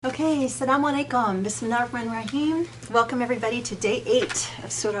Okay, Assalamu alaikum, Bismillah ar-Rahman ar-Rahim. Welcome everybody to day 8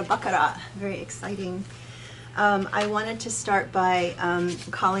 of Surah Baqarah. Very exciting. I wanted to start by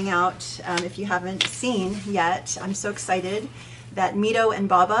calling out, if you haven't seen yet, I'm so excited that Mito and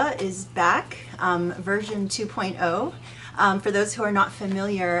Baba is back, version 2.0. For those who are not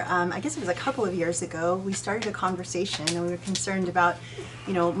familiar, I guess it was a couple of years ago, we started a conversation and we were concerned about,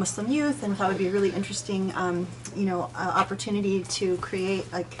 Muslim youth, and thought it would be a really interesting, opportunity to create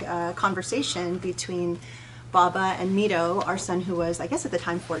a conversation between Baba and Mito, our son who was, I guess at the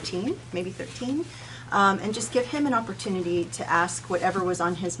time 14, maybe 13, and just give him an opportunity to ask whatever was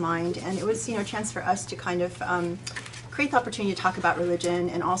on his mind. And it was, a chance for us to kind of create the opportunity to talk about religion,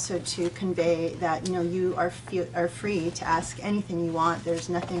 and also to convey that you are free to ask anything you want. There's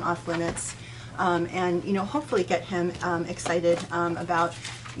nothing off limits, and hopefully get him excited about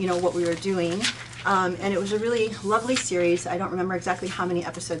what we were doing. And it was a really lovely series. I don't remember exactly how many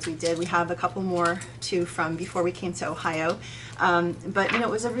episodes we did. We have a couple more too from before we came to Ohio. But it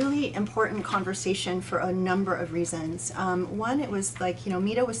was a really important conversation for a number of reasons. One, it was like,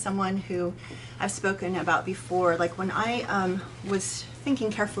 Mito was someone who I've spoken about before. Like when I was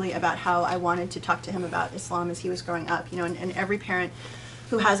thinking carefully about how I wanted to talk to him about Islam as he was growing up, and every parent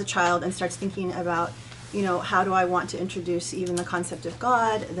who has a child and starts thinking about how do I want to introduce even the concept of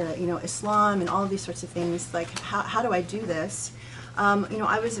God, Islam, and all of these sorts of things, like how do I do this?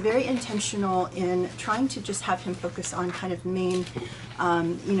 I was very intentional in trying to just have him focus on kind of main,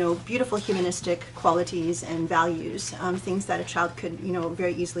 beautiful humanistic qualities and values, things that a child could,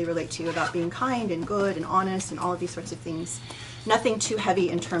 very easily relate to, about being kind and good and honest and all of these sorts of things. Nothing too heavy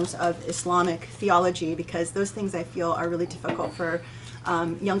in terms of Islamic theology, because those things I feel are really difficult for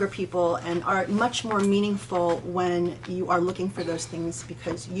younger people, and are much more meaningful when you are looking for those things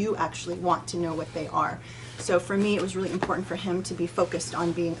because you actually want to know what they are. So for me, it was really important for him to be focused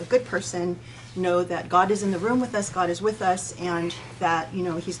on being a good person, know that God is in the room with us, God is with us, and that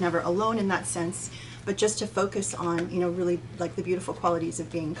he's never alone in that sense, but just to focus on really like the beautiful qualities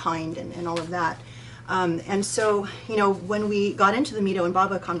of being kind and all of that. And so, when we got into the Mito and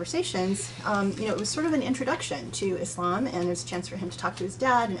Baba conversations, it was sort of an introduction to Islam, and there's a chance for him to talk to his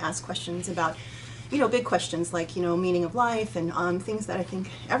dad and ask questions about, big questions like, meaning of life, and things that I think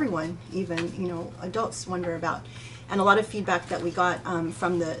everyone, even, adults wonder about. And a lot of feedback that we got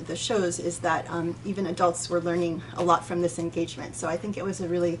from the shows is that even adults were learning a lot from this engagement. So I think it was a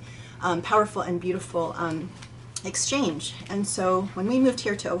really powerful and beautiful exchange. And so when we moved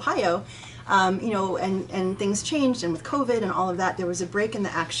here to Ohio, and things changed, and with COVID and all of that, there was a break in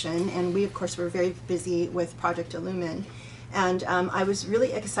the action, and we of course were very busy with Project Illumine. And I was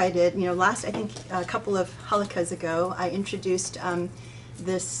really excited. Last, I think a couple of halakas ago, I introduced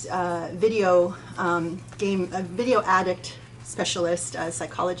this video addict specialist, a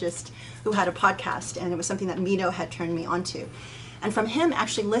psychologist who had a podcast, and it was something that Mito had turned me onto. And from him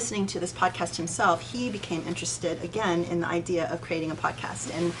actually listening to this podcast himself, he became interested again in the idea of creating a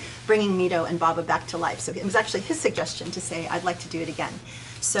podcast and bringing Mito and Baba back to life. So it was actually his suggestion to say, I'd like to do it again.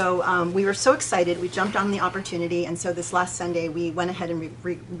 So we were so excited, we jumped on the opportunity, and so this last Sunday we went ahead and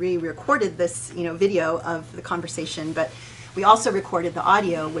re-recorded this video of the conversation, but we also recorded the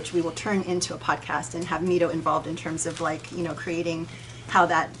audio, which we will turn into a podcast and have Mito involved in terms of creating how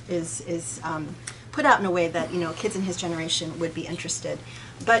that is put out in a way that kids in his generation would be interested.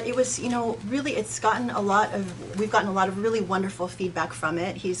 But it was really, we've gotten a lot of really wonderful feedback from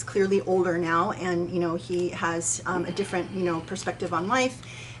it. He's clearly older now, and he has a different perspective on life,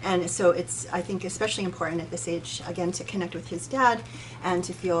 and so it's, I think, especially important at this age again to connect with his dad and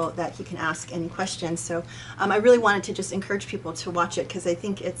to feel that he can ask any questions. So I really wanted to just encourage people to watch it, because I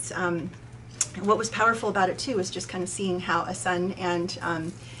think it's what was powerful about it too is just kind of seeing how a son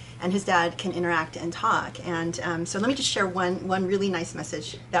and his dad can interact and talk. And so let me just share one really nice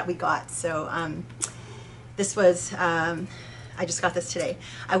message that we got. So this was, I just got this today.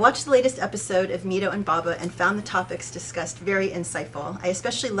 I watched the latest episode of Mito and Baba and found the topics discussed very insightful. I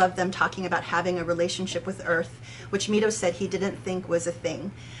especially loved them talking about having a relationship with Earth, which Mito said he didn't think was a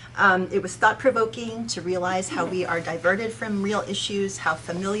thing. It was thought-provoking to realize how we are diverted from real issues, how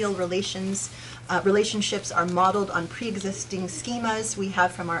familial relationships are modeled on pre-existing schemas we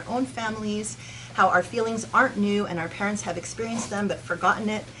have from our own families, how our feelings aren't new and our parents have experienced them but forgotten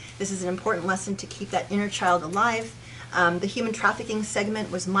it. This is an important lesson to keep that inner child alive. The human trafficking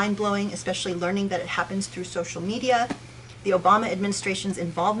segment was mind-blowing, especially learning that it happens through social media. The Obama administration's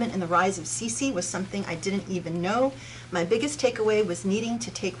involvement in the rise of Sisi was something I didn't even know. My biggest takeaway was needing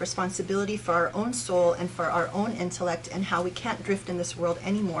to take responsibility for our own soul and for our own intellect, and how we can't drift in this world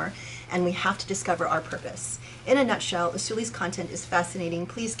anymore, and we have to discover our purpose. In a nutshell, Usuli's content is fascinating.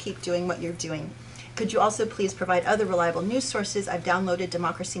 Please keep doing what you're doing. Could you also please provide other reliable news sources? I've downloaded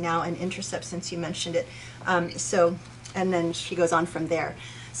Democracy Now! And Intercept since you mentioned it. And then she goes on from there.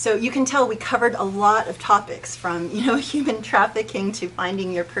 So you can tell we covered a lot of topics, from human trafficking to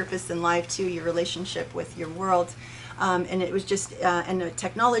finding your purpose in life to your relationship with your world. And it was just, and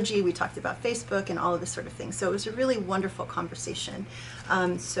technology, we talked about Facebook and all of this sort of thing. So it was a really wonderful conversation.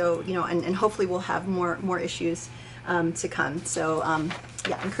 And hopefully we'll have more issues to come. So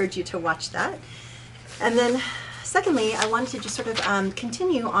yeah, I encourage you to watch that. And then secondly, I wanted to just sort of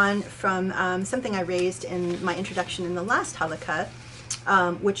continue on from something I raised in my introduction in the last halakha,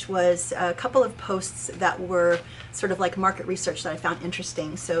 which was a couple of posts that were sort of like market research that I found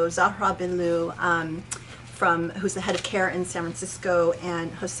interesting. So Zahra Binlu, who's the head of care in San Francisco,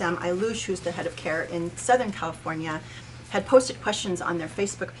 and Hossam Ayloush, who's the head of care in Southern California, had posted questions on their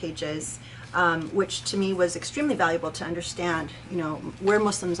Facebook pages, which to me was extremely valuable to understand, where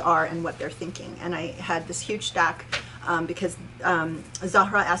Muslims are and what they're thinking. And I had this huge stack because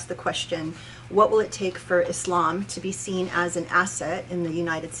Zahra asked the question, what will it take for Islam to be seen as an asset in the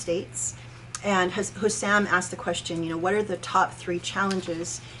United States? And Hossam asked the question, what are the top 3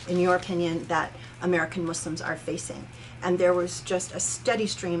 challenges, in your opinion, that American Muslims are facing? And there was just a steady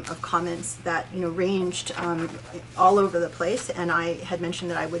stream of comments that ranged all over the place. And I had mentioned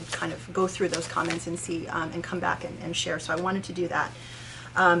that I would kind of go through those comments and see and come back and share. So I wanted to do that.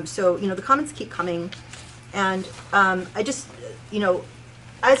 So the comments keep coming, and I just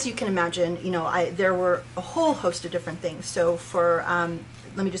as you can imagine, there were a whole host of different things. So for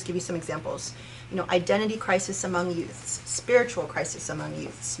let me just give you some examples. Identity crisis among youths, spiritual crisis among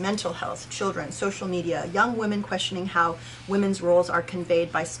youths, mental health, children, social media, young women questioning how women's roles are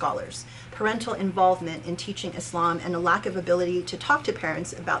conveyed by scholars, parental involvement in teaching Islam, and a lack of ability to talk to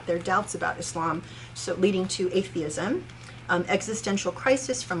parents about their doubts about Islam, so leading to atheism, existential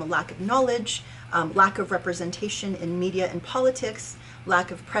crisis from a lack of knowledge, lack of representation in media and politics,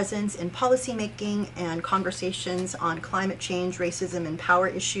 lack of presence in policymaking and conversations on climate change, racism, and power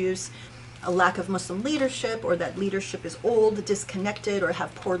issues, a lack of Muslim leadership, or that leadership is old, disconnected, or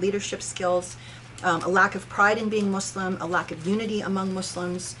have poor leadership skills, a lack of pride in being Muslim, a lack of unity among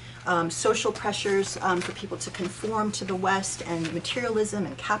Muslims, social pressures for people to conform to the West, and materialism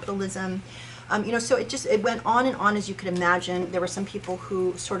and capitalism. So it went on and on, as you could imagine. There were some people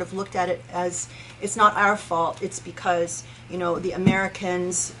who sort of looked at it as, it's not our fault, it's because, the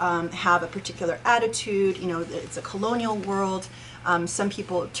Americans have a particular attitude, it's a colonial world. Some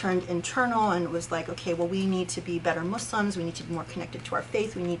people turned internal and was like, okay, well, we need to be better Muslims, we need to be more connected to our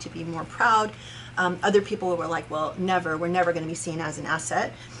faith, we need to be more proud. Other people were like, well, we're never going to be seen as an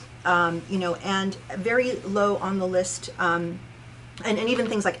asset. And very low on the list, and even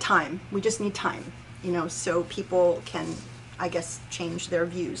things like time. We just need time, so people can, I guess, change their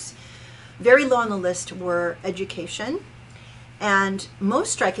views. Very low on the list were education. And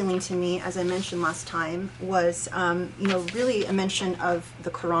most strikingly to me, as I mentioned last time, was, really a mention of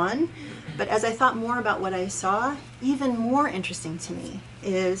the Quran. But as I thought more about what I saw, even more interesting to me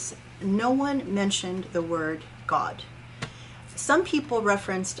is no one mentioned the word God. Some people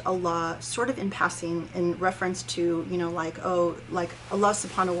referenced Allah sort of in passing, in reference to, like Allah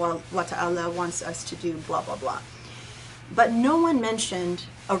subhanahu wa ta'ala wants us to do blah, blah, blah. But no one mentioned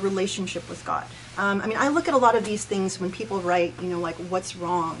a relationship with God. I look at a lot of these things when people write, like what's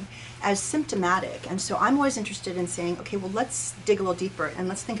wrong, as symptomatic. And so I'm always interested in saying, okay, well, let's dig a little deeper and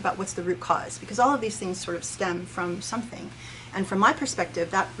let's think about what's the root cause, because all of these things sort of stem from something. And from my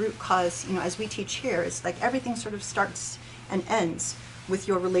perspective, that root cause, as we teach here, is like everything sort of starts and ends with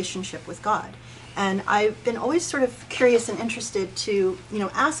your relationship with God. And I've been always sort of curious and interested to,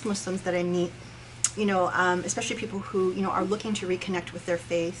 ask Muslims that I meet, especially people who, are looking to reconnect with their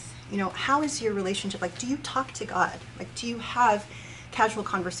faith, how is your relationship? Like, do you talk to God? Like, do you have casual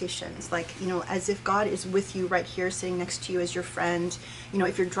conversations? Like, as if God is with you right here, sitting next to you as your friend,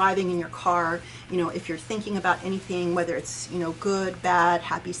 if you're driving in your car, if you're thinking about anything, whether it's, good, bad,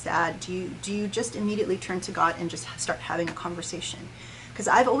 happy, sad, do you just immediately turn to God and just start having a conversation? Because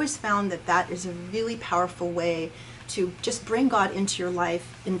I've always found that is a really powerful way to just bring God into your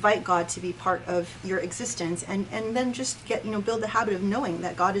life, invite God to be part of your existence, and then just get, build the habit of knowing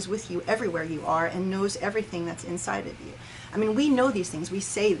that God is with you everywhere you are and knows everything that's inside of you. We know these things, we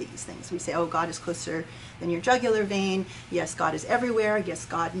say these things. We say, oh, God is closer than your jugular vein. Yes, God is everywhere. Yes,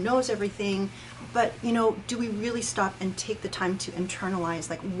 God knows everything. But, do we really stop and take the time to internalize,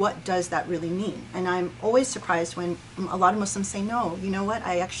 like, what does that really mean? And I'm always surprised when a lot of Muslims say, no, you know what,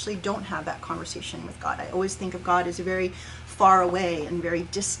 I actually don't have that conversation with God. I always think of God as a very far away and very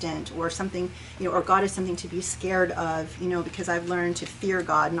distant, or something, or God is something to be scared of, because I've learned to fear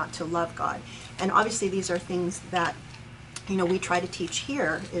God, not to love God. And obviously these are things that we try to teach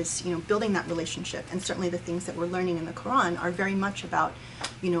here, is building that relationship. And certainly the things that we're learning in the Quran are very much about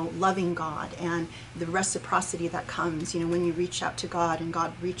loving God and the reciprocity that comes when you reach out to God and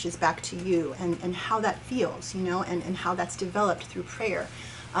God reaches back to you, and how that feels, and how that's developed through prayer.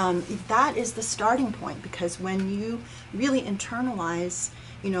 That is the starting point, because when you really internalize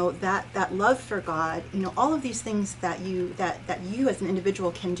that love for God, all of these things that you as an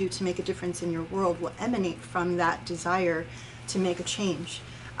individual can do to make a difference in your world will emanate from that desire to make a change.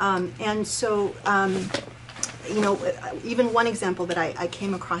 And so, even one example that I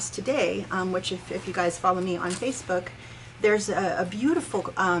came across today, which if you guys follow me on Facebook, there's a beautiful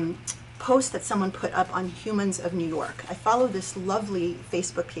post that someone put up on Humans of New York. I follow this lovely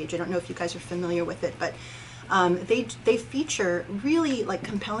Facebook page. I don't know if you guys are familiar with it, but they feature really like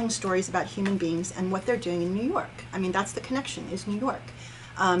compelling stories about human beings and what they're doing in New York. I mean, that's the connection, is New York.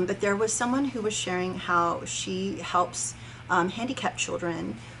 But there was someone who was sharing how she helps handicapped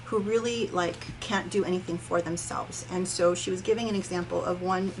children who really can't do anything for themselves. And so she was giving an example of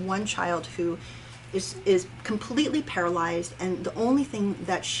one child who is completely paralyzed, and the only thing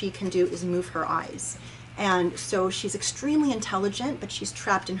that she can do is move her eyes. And so she's extremely intelligent, but she's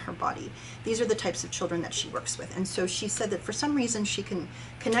trapped in her body. These are the types of children that she works with. And so she said that for some reason she can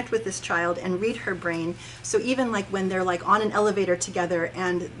connect with this child and read her brain. So even when they're on an elevator together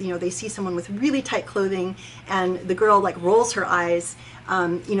and they see someone with really tight clothing and the girl rolls her eyes,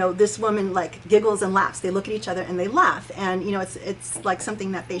 this woman giggles and laughs. They look at each other and they laugh, and it's like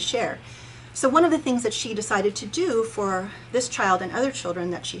something that they share. So one of the things that she decided to do for this child and other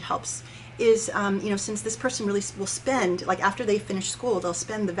children that she helps is, since this person really will spend, after they finish school, they'll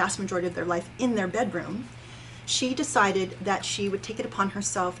spend the vast majority of their life in their bedroom, she decided that she would take it upon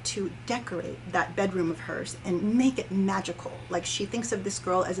herself to decorate that bedroom of hers and make it magical. She thinks of this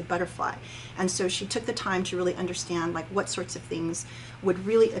girl as a butterfly. And so she took the time to really understand what sorts of things would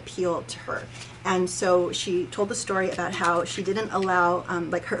really appeal to her. And so she told the story about how she didn't allow,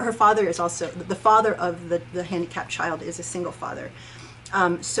 her father is also, the father of the handicapped child is a single father.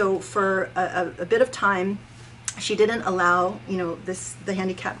 So for a bit of time, she didn't allow, the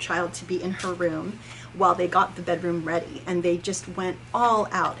handicapped child to be in her room while they got the bedroom ready, and they just went all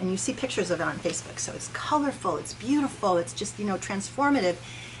out. And you see pictures of it on Facebook. So it's colorful, it's beautiful, it's just transformative.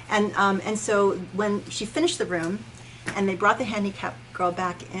 And so when she finished the room, and they brought the handicapped girl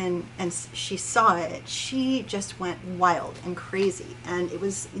back in, and she saw it, she just went wild and crazy. And it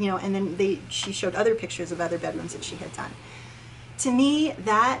was, and then she showed other pictures of other bedrooms that she had done. To me,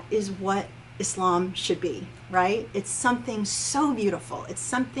 that is what Islam should be, right? It's something so beautiful. It's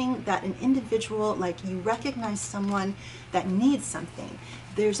something that an individual, you recognize someone that needs something.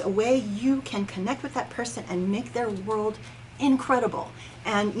 There's a way you can connect with that person and make their world incredible.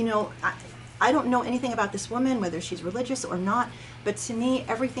 And, I don't know anything about this woman, whether she's religious or not, but to me,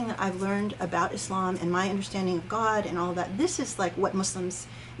 everything that I've learned about Islam and my understanding of God and all that, this is what Muslims,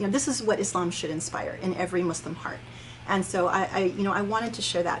 this is what Islam should inspire in every Muslim heart. And so I wanted to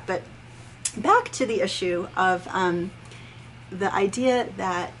share that. But back to the issue of the idea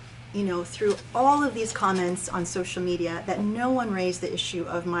that, through all of these comments on social media, that no one raised the issue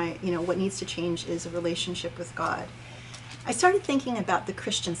of what needs to change is a relationship with God. I started thinking about the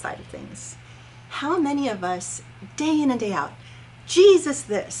Christian side of things. How many of us, day in and day out, Jesus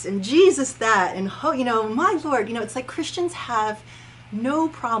this and Jesus that, and my Lord, it's like Christians have no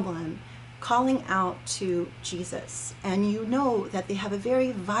problem calling out to Jesus, and that they have a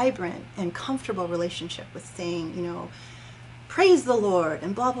very vibrant and comfortable relationship with saying, praise the Lord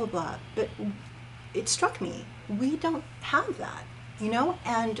and blah blah blah. But it struck me, we don't have that,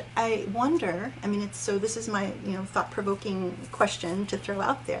 and I wonder, so this is my thought-provoking question to throw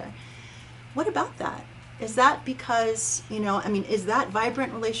out there. What about that? Is that because, is that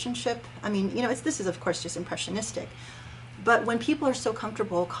vibrant relationship? This is of course just impressionistic. But when people are so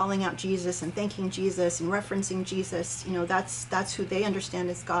comfortable calling out Jesus and thanking Jesus and referencing Jesus, that's who they understand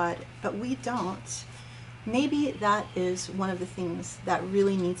as God, but we don't. Maybe that is one of the things that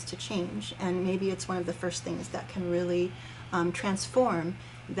really needs to change, and maybe it's one of the first things that can really transform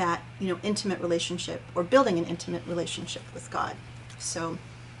that, intimate relationship, or building an intimate relationship with God. So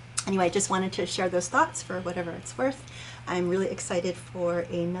anyway, I just wanted to share those thoughts for whatever it's worth. I'm really excited for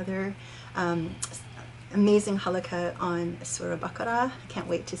another amazing halaqah on Surah Baqarah. I can't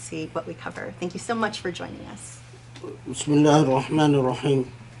wait to see what we cover. Thank you so much for joining us. Bismillah ar-Rahman ar-Rahim.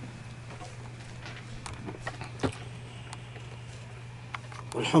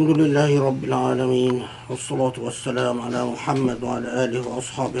 الحمد لله رب العالمين والصلاة والسلام على محمد وعلى آله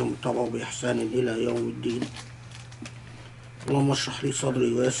وأصحابه وتبعوا بإحسان إلى يوم الدين. اللهم اشرح لي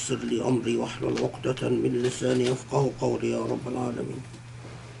صدري ويسر لي أمري واحلل عقدة من لساني يفقه قولي يا رب العالمين.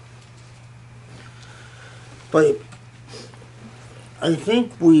 طيب, I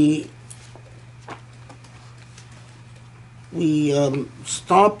think we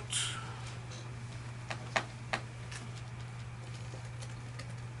stopped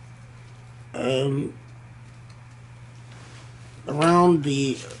around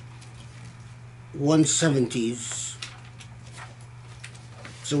the 170s.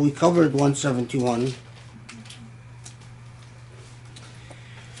 So we covered 171.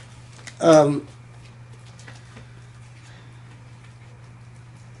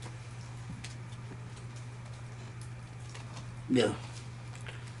 Yeah.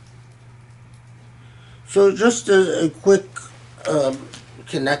 So just a quick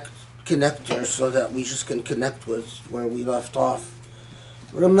connector so that we just can connect with where we left off.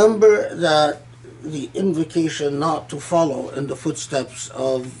 Remember that the invocation not to follow in the footsteps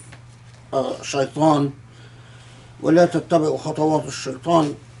of shaitan, وَلَا تَتَّبِعُوا خَطَوَاتِ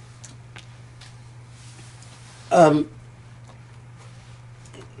الشَّيْطَانِ.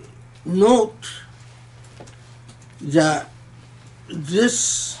 Note that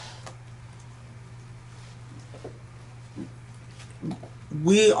this,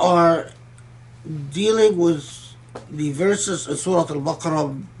 we are dealing with the verses in Surah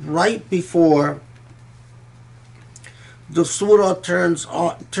Al-Baqarah right before the surah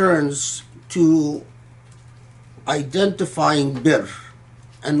turns to identifying birr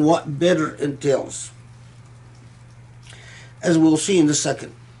and what birr entails, as we'll see in a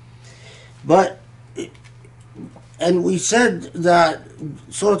second. And we said that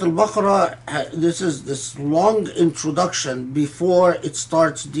Surah Al-Baqarah, this is this long introduction before it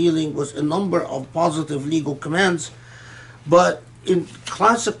starts dealing with a number of positive legal commands. But in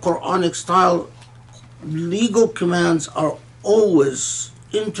classic Quranic style, legal commands are always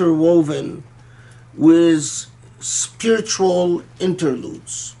interwoven with spiritual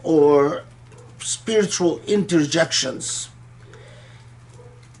interludes or spiritual interjections,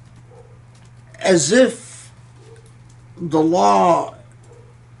 as if the law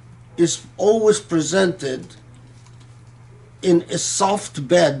is always presented in a soft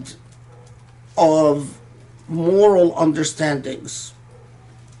bed of moral understandings.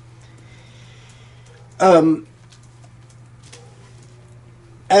 And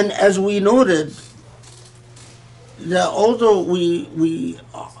as we noted, that although we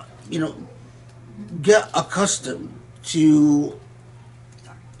get accustomed to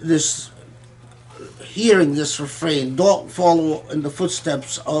this, hearing this refrain, don't follow in the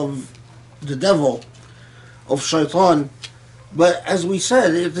footsteps of the devil, of shaitan, but as we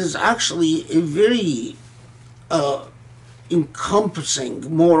said, it is actually a very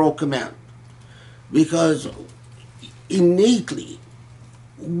encompassing moral command, because innately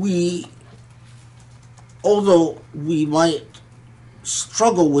although we might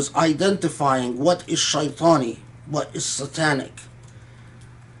struggle with identifying what is shaitani, what is satanic,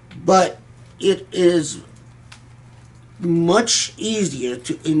 but it is much easier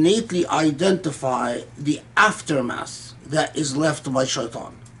to innately identify the aftermath that is left by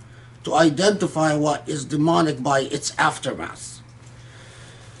shaitan, to identify what is demonic by its aftermath.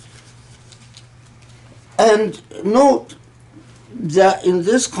 And note that in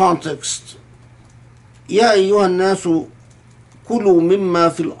this context, يا أيها الناس كلوا مما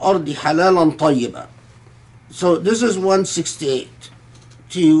في الأرض حلالا طيبا. So this is 168,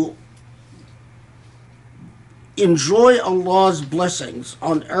 to enjoy Allah's blessings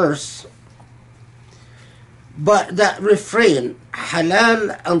on earth. But that refrain,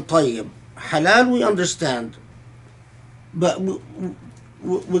 halal and tayyib, halal we understand, but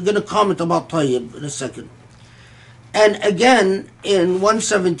we're going to comment about tayyib in a second. And again in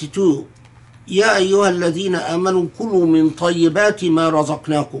 172, يا أيها الذين آمنوا كلوا من طيبات ما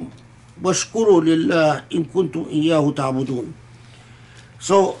رزقناكم واشكروا لله إن كنتم إياه تعبدون.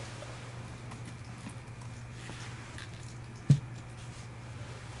 So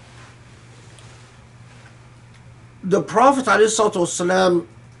the Prophet ﷺ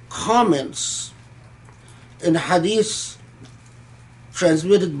comments in hadith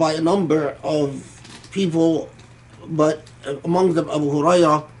transmitted by a number of people, but among them Abu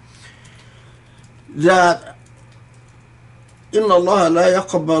Hurairah, that إِنَّ اللَّهَ لَا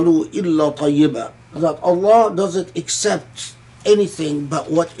يَقْبَلُ إِلَّا طَيِّبًا, that Allah doesn't accept anything but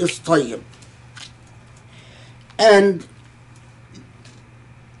what is tayyib. And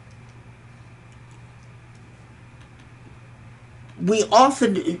we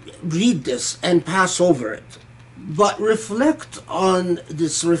often read this and pass over it, but reflect on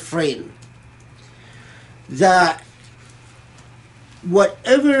this refrain that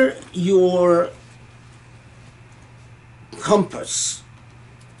whatever your compass,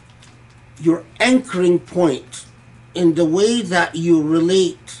 your anchoring point in the way that you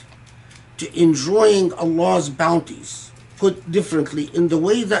relate to enjoying Allah's bounties, put differently, in the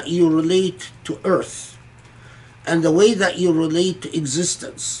way that you relate to earth and the way that you relate to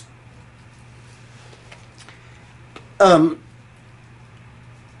existence,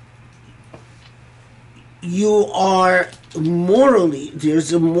 you are morally,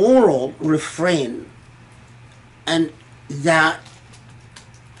 there's a moral refrain, and that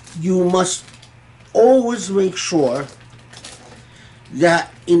you must always make sure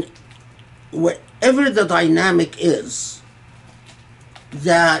that in whatever the dynamic is,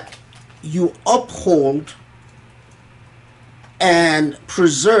 that you uphold and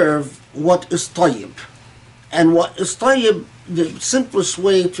preserve what is tayyib. And what is tayyib, the simplest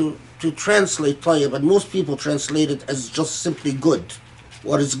way to translate tayyib, and most people translate it as just simply good,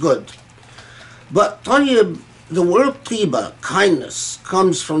 what is good. But tayyib, the word tiba, kindness,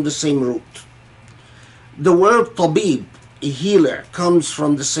 comes from the same root. The word tabib, a healer, comes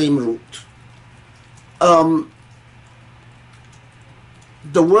from the same root. The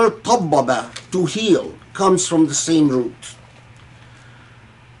word tabbaba, to heal, comes from the same root.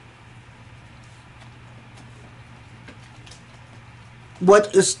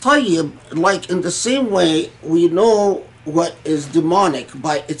 What is tayyib, like in the same way we know what is demonic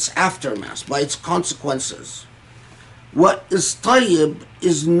by its aftermath, by its consequences. What is tayyib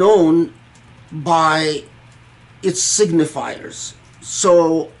is known by its signifiers.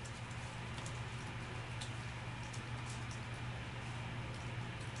 So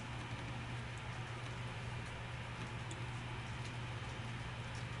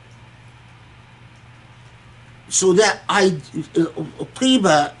that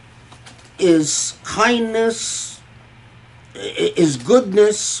tiba is kindness, is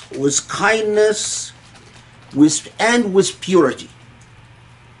goodness, with kindness, and with purity.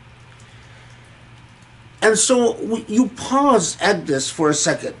 And so you pause at this for a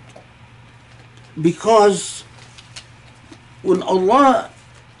second, because when Allah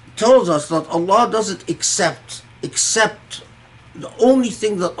tells us that Allah doesn't accept the only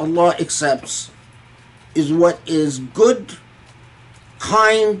thing that Allah accepts is what is good,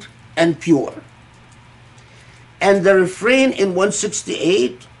 kind, and pure. And the refrain in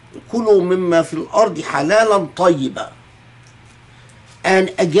 168, كُلُوا مِمَّا فِي الْأَرْضِ حَلَالًا طَيِّبًا.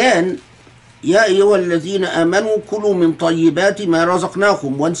 And again, يَا أَيُّهَا الَّذِينَ آمَنُوا كُلُوا مِنْ طَيِّبَاتِ مَا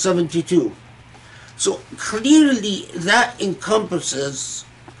رَزَقْنَاكُمْ, 172. So clearly that encompasses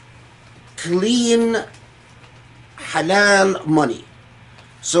clean, halal money.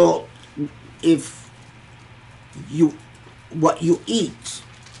 So if what you eat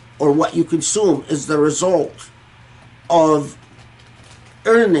or what you consume is the result of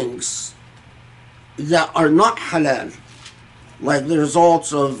earnings that are not halal, like the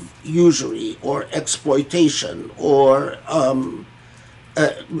results of usury or exploitation or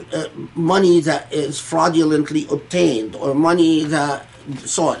money that is fraudulently obtained, or money that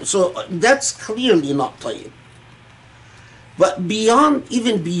so on. So that's clearly not tayyib. But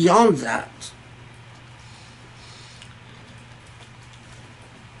even beyond that,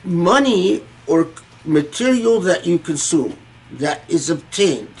 money or material that you consume that is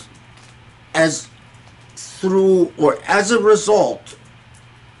obtained as through or as a result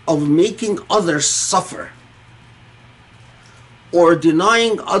of making others suffer or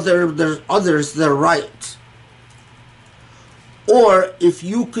denying others their right, or if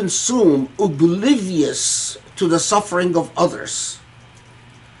you consume oblivious to the suffering of others,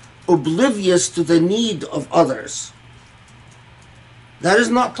 oblivious to the need of others, that is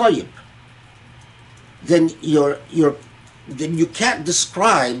not tayyib. Then you can't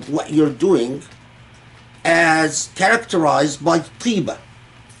describe what you're doing as characterized by tiba.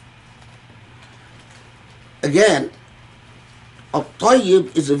 Again,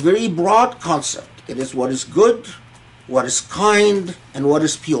 tayyib is a very broad concept. It is what is good, what is kind, and what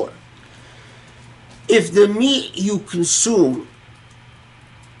is pure. If the meat you consume,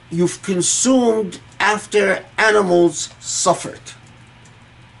 you've consumed after animals suffered.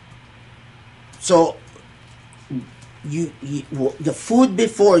 So the food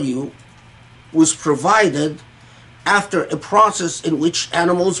before you was provided after a process in which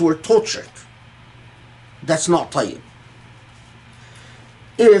animals were tortured. That's not tayyib.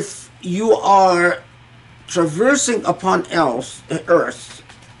 If you are traversing upon earth,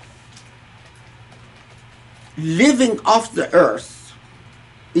 living off the earth,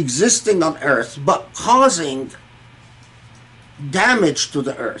 existing on earth but causing damage to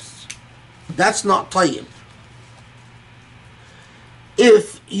the earth, that's not tayyib.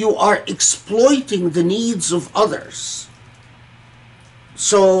 If you are exploiting the needs of others,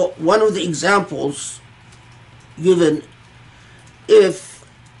 so one of the examples given, if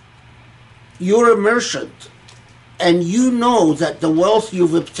you're a merchant and you know that the wealth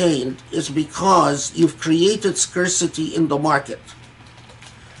you've obtained is because you've created scarcity in the market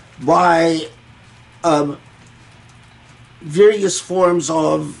by various forms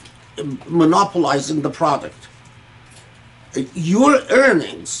of monopolizing the product, your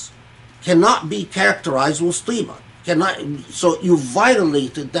earnings cannot be characterized with tiba. So you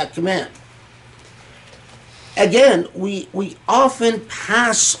violated that command. Again, we often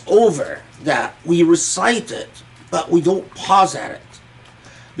pass over that. We recite it, but we don't pause at it.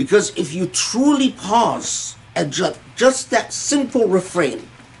 Because if you truly pause at just that simple refrain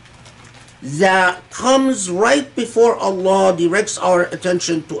that comes right before Allah directs our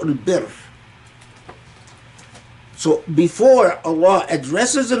attention to al-birr. So before Allah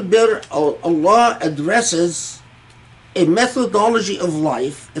addresses al-birr, Allah addresses a methodology of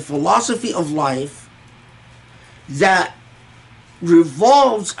life, a philosophy of life that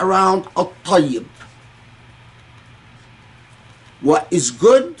revolves around al-tayyib. What is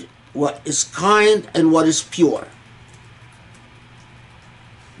good, what is kind, and what is pure.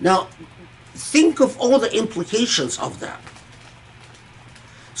 Now, think of all the implications of that.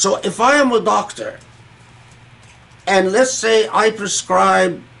 So if I am a doctor, and let's say I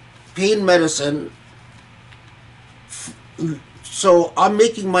prescribe pain medicine, so I'm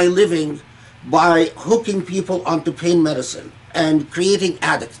making my living by hooking people onto pain medicine and creating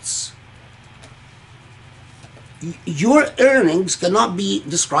addicts. Your earnings cannot be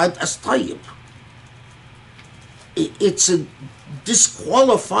described as tayyib. It's a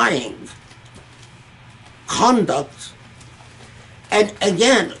disqualifying conduct, and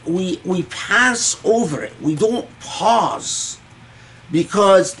again we pass over it. We don't pause,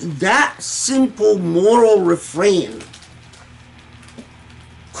 because that simple moral refrain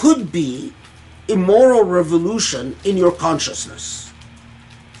could be a moral revolution in your consciousness.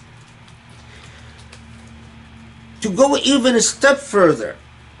 To go even a step further,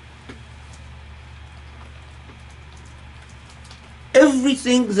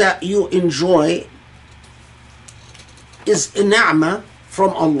 everything that you enjoy is a ni'mah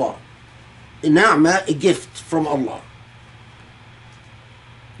from Allah. A ni'mah, a gift from Allah.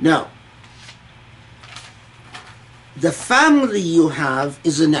 Now, the family you have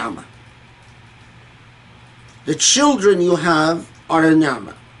is a ni'mah. The children you have are a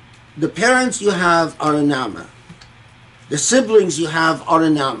ni'mah. The parents you have are a ni'mah. The siblings you have are a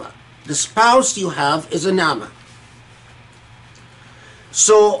ni'mah. The spouse you have is a ni'mah.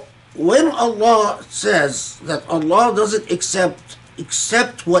 So when Allah says that Allah doesn't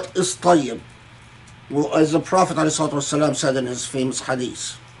accept what is tayyib, well, as the Prophet ﷺ said in his famous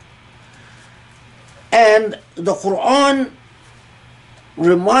hadith, and the Quran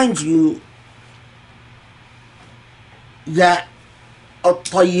reminds you that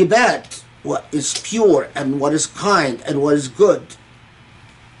at-tayyibat, what is pure and what is kind and what is good,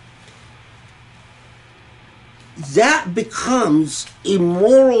 that becomes a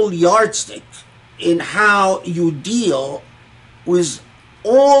moral yardstick in how you deal with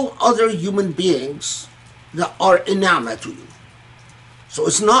all other human beings that are a ni'mah to you. So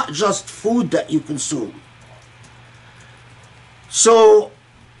it's not just food that you consume. So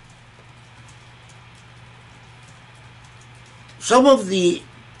some of the,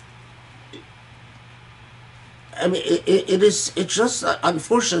 I mean, it's just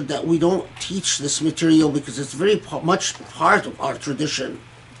unfortunate that we don't teach this material, because it's very much part of our tradition,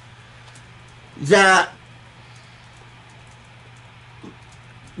 that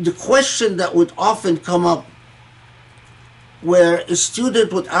the question that would often come up where a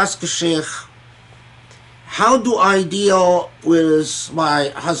student would ask a sheikh, how do I deal with my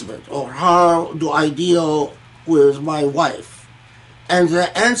husband, or how do I deal with my wife? And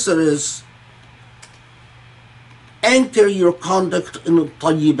the answer is, anchor your conduct in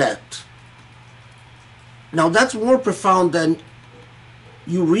al-tayyibat. Now that's more profound than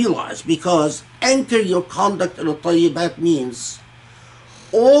you realize, because anchor your conduct in al-tayyibat means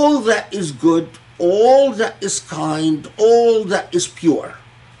all that is good, all that is kind, all that is pure.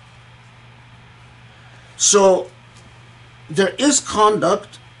 So there is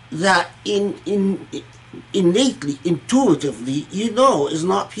conduct that innately, intuitively, you know is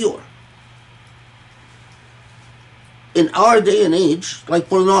not pure. In our day and age, like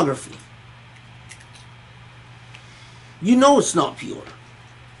pornography, you know it's not pure.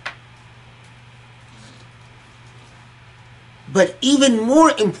 But even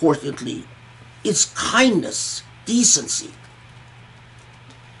more importantly, it's kindness, decency.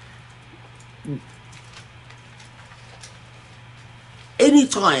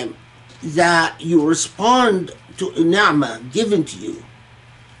 Anytime that you respond to a ni'mah given to you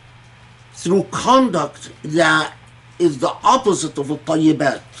through conduct that is the opposite of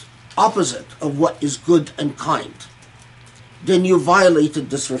al-tayyibat, opposite of what is good and kind, then you violated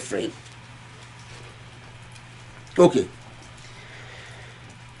this refrain. Okay.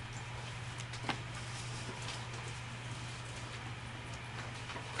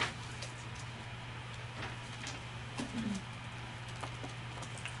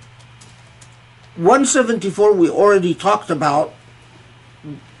 (174) we already talked about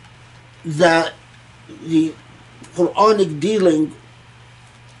that the Quranic dealing,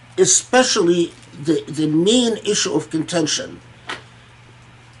 especially the main issue of contention,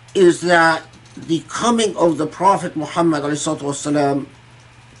 is that the coming of the Prophet Muhammad ﷺ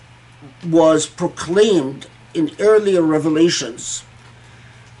was proclaimed in earlier revelations,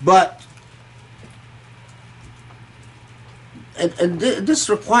 but this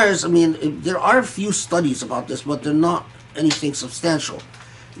requires, there are a few studies about this, but they're not anything substantial.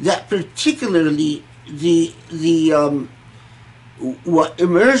 That particularly what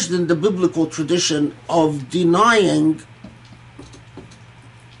emerged in the biblical tradition of denying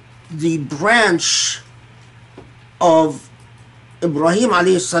the branch of Ibrahim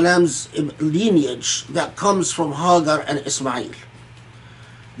alayhi salam's lineage that comes from Hagar and Ismail.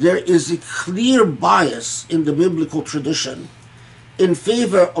 There is a clear bias in the biblical tradition in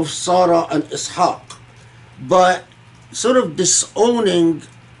favor of Sarah and Ishaq, but sort of disowning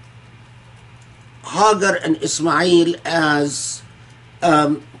Hagar and Ismail as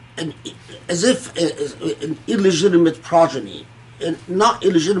if an illegitimate progeny, and not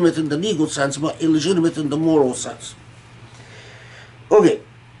illegitimate in the legal sense, but illegitimate in the moral sense. Okay.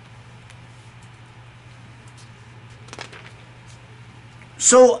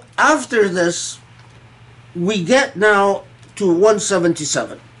 So after this, we get now to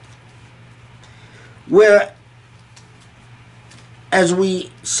 177, where, as we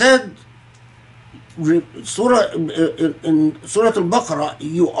said, in Surah Al-Baqarah,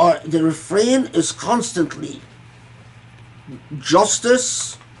 the refrain is constantly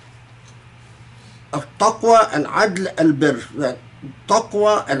justice, al-taqwa, al-adl, al-birr,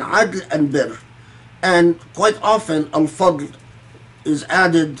 taqwa and adl and birr, and quite often al-fadl is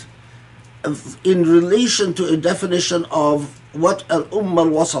added in relation to a definition of what al-Ummah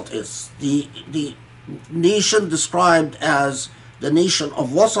al-Wasat is, the nation described as the nation of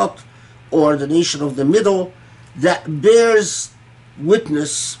Wasat, or the nation of the middle, that bears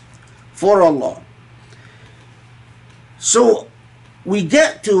witness for Allah. So we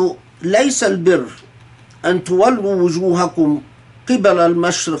get to ليس البر أن تولوا وجوهكم قبل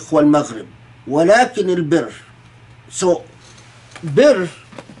المشرق والمغرب ولكن البر. So bir,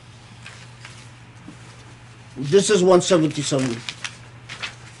 this is 177.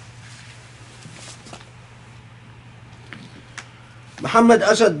 Muhammad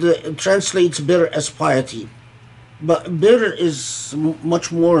Asad translates bir as piety, but bir is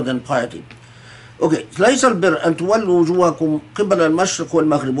much more than piety. Okay, ليس البر أن تولوا وجوهكم قبل المشرق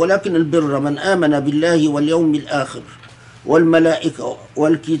والمغرب ولكن البر من آمن بالله واليوم الآخر والملائكة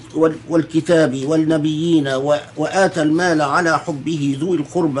والكتاب والنبيين وآتى المال على حبه ذوي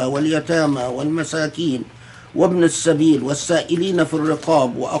القربى واليتامى والمساكين وابن السبيل والسائلين في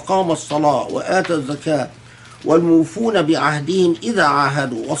الرقاب وأقام الصلاة وآتى الزكاة والموفون بعهدهم إذا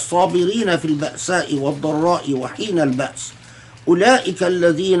عاهدوا والصابرين في البأساء والضراء وحين البأس أولئك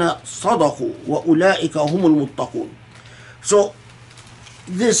الذين صدقوا وأولئك هم المتقون. So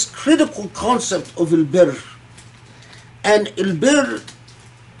this critical concept of al-birr, and al-birr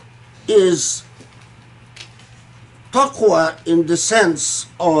is taqwa in the sense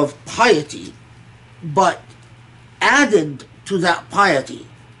of piety, but added to that piety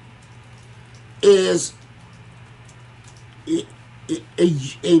is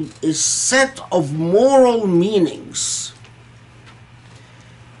a set of moral meanings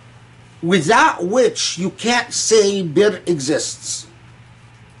without which you can't say bir exists.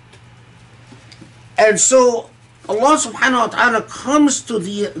 And so Allah subhanahu wa ta'ala comes to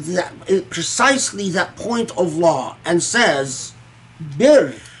precisely that point of law and says,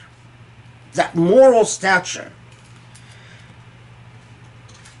 bir, that moral stature,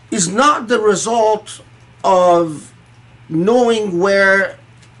 is not the result of knowing where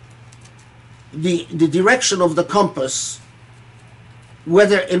the direction of the compass,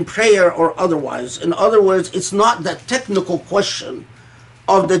 whether in prayer or otherwise. In other words, it's not that technical question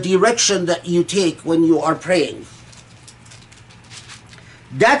of the direction that you take when you are praying.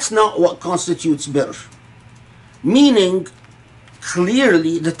 That's not what constitutes birr. Meaning,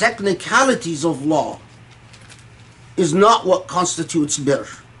 clearly, the technicalities of law is not what constitutes birr.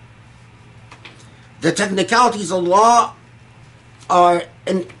 The technicalities of law are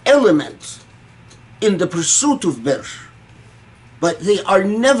an element in the pursuit of birr, but they are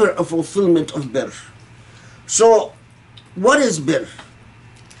never a fulfillment of birr. So, what is birr?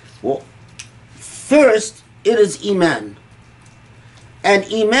 Well, first, it is Iman. And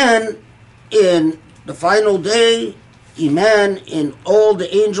Iman in the final day, Iman in all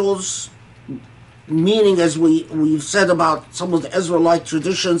the angels, meaning, as we've said about some of the Israelite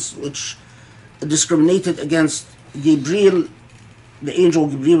traditions which discriminated against Gabriel, the angel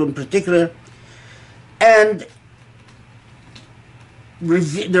Gabriel in particular, and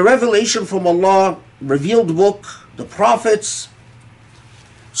the revelation from Allah, revealed book, the prophets.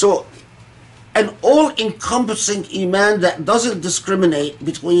 So, an all-encompassing Iman that doesn't discriminate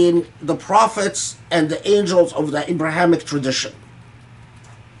between the prophets and the angels of the Abrahamic tradition.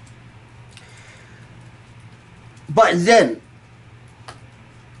 But then,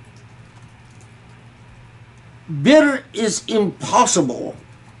 birr is impossible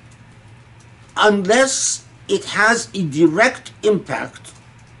unless it has a direct impact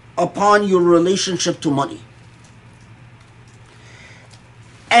upon your relationship to money.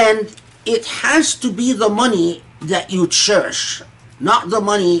 And it has to be the money that you cherish, not the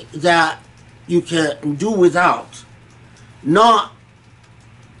money that you can do without, not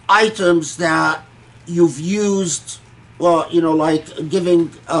items that you've used, well, like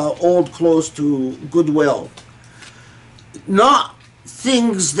giving old clothes to Goodwill. Not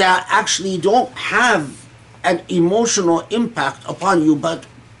things that actually don't have an emotional impact upon you, but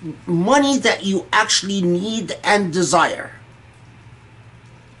money that you actually need and desire.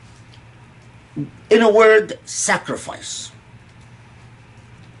 In a word, sacrifice.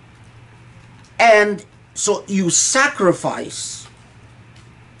 And so you sacrifice,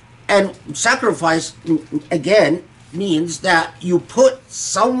 and sacrifice again means that you put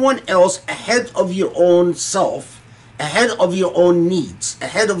someone else ahead of your own self, ahead of your own needs,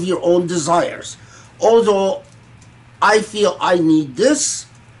 ahead of your own desires. Although I feel I need this,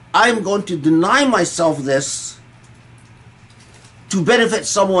 I'm going to deny myself this to benefit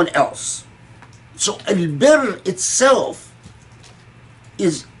someone else. So al-birr itself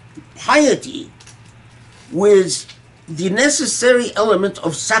is piety with the necessary element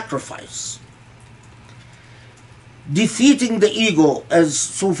of sacrifice. Defeating the ego, as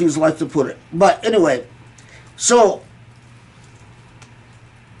Sufis like to put it. But anyway, so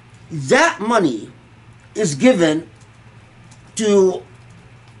that money is given to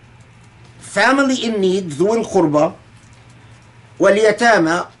family in need, ذوي القربى,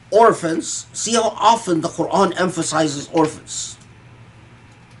 واليتامى, orphans. See how often the Quran emphasizes orphans.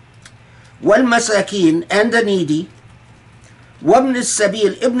 والمساكين, and the needy. وابن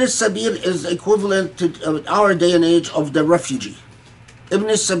السبيل. Ibn السبيل is equivalent to our day and age of the refugee. Ibn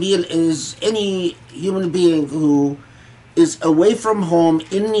السبيل is any human being who is away from home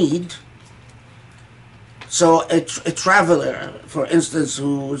in need. So a traveler, for instance,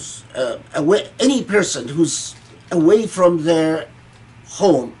 who's away, any person who's away from their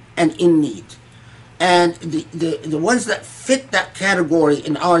home and in need. And the ones that fit that category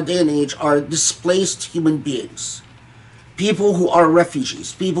in our day and age are displaced human beings. People who are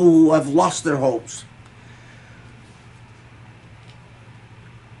refugees, people who have lost their homes.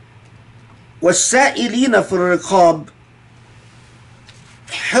 وَالسَّائِلِينَ فِي الرِّقَابِ,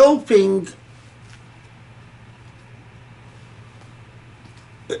 helping.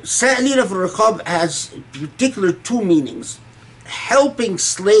 سَائِلِينَ فِي الرِّقَابِ has particular two meanings. Helping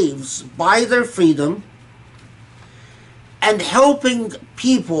slaves buy their freedom, and helping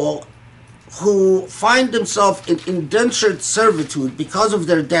people who find themselves in indentured servitude because of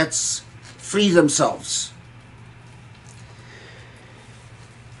their debts free themselves.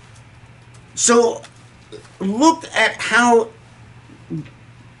 So look at how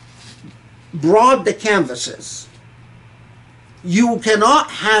broad the canvas is. You cannot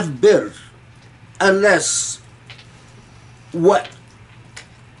have birr unless what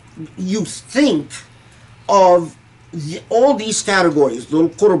you think of all these categories, dhul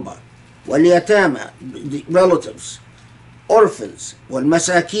qurba, wal yatama, the relatives, orphans, wal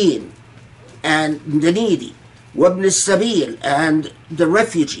masakin, and the needy, wabn al-sabil, and the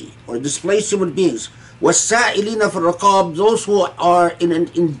refugee or displaced human beings, was-sa'ilina fi al-riqab, those who are in an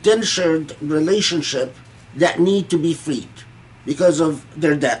indentured relationship that need to be freed because of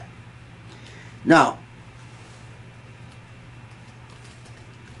their debt. Now,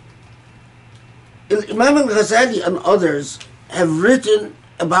 Imam al-Ghazali and others have written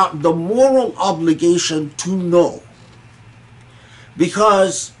about the moral obligation to know.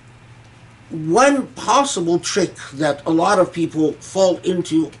 Because one possible trick that a lot of people fall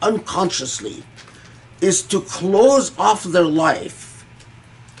into unconsciously is to close off their life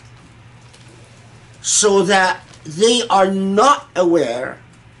so that they are not aware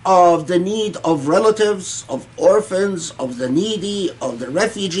of the need of relatives, of orphans, of the needy, of the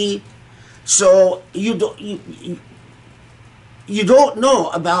refugee. So you don't know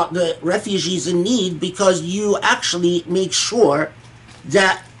about the refugees in need because you actually make sure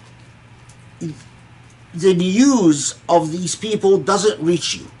that the news of these people doesn't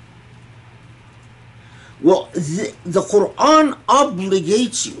reach you. Well, the Quran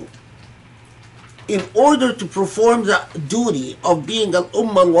obligates you in order to perform the duty of being an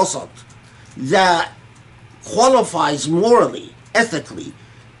Ummah al-Wasat that qualifies morally, ethically,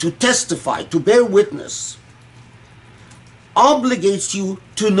 to testify, to bear witness, obligates you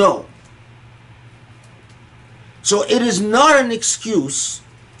to know. So it is not an excuse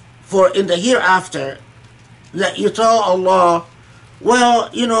for in the hereafter that you tell Allah, well,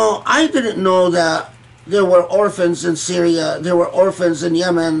 I didn't know that there were orphans in Syria, there were orphans in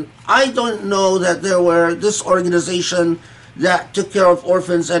Yemen. I don't know that there were this organization that took care of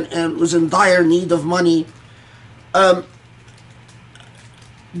orphans and was in dire need of money.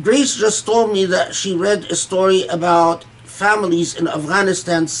 Grace just told me that she read a story about families in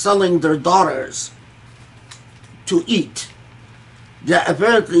Afghanistan selling their daughters to eat. That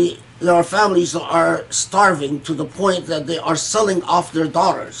apparently there are families that are starving to the point that they are selling off their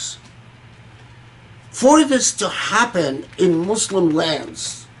daughters. For this to happen in Muslim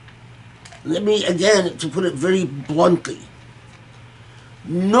lands, let me again, to put it very bluntly,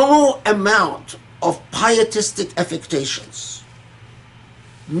 no amount of pietistic affectations,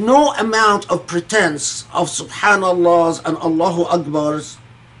 no amount of pretense of subhanallahs and Allahu Akbars,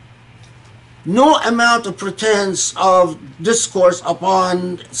 no amount of pretense of discourse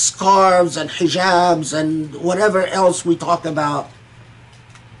upon scarves and hijabs and whatever else we talk about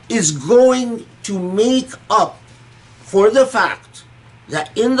is going to make up for the fact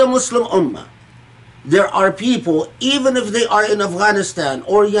that in the Muslim Ummah there are people, even if they are in Afghanistan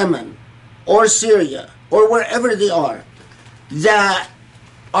or Yemen or Syria or wherever they are, that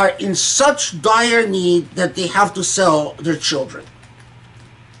are in such dire need that they have to sell their children.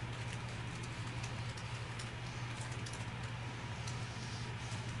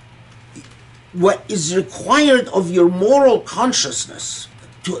 What is required of your moral consciousness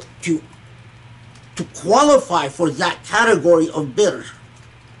to qualify for that category of birr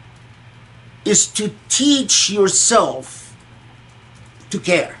is to teach yourself to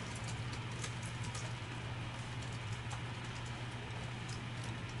care.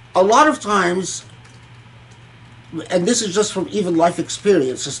 A lot of times, and this is just from even life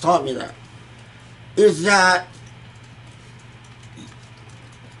experience has taught me that, is that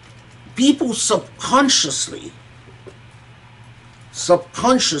people subconsciously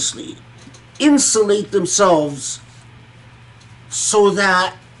insulate themselves so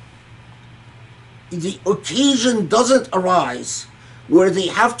that the occasion doesn't arise where they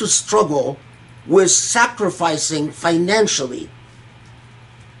have to struggle with sacrificing financially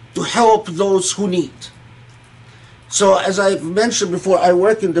to help those who need. So as I've mentioned before, I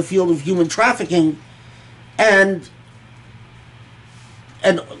work in the field of human trafficking, and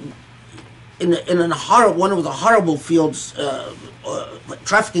in one of the horrible fields,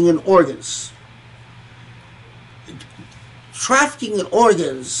 trafficking in organs. Trafficking in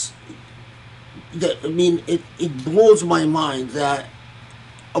organs, it blows my mind that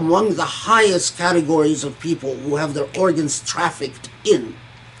among the highest categories of people who have their organs trafficked in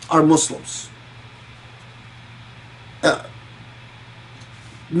are Muslims.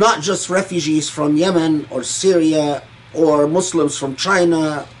 Not just refugees from Yemen or Syria or Muslims from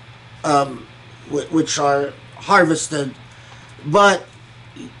China, which are harvested, but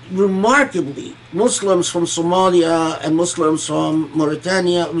remarkably, Muslims from Somalia and Muslims from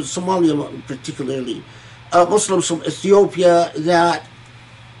Mauritania, Somalia particularly, Muslims from Ethiopia that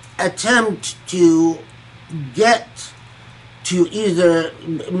attempt to get to either,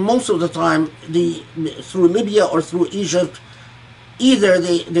 most of the time, through Libya or through Egypt, either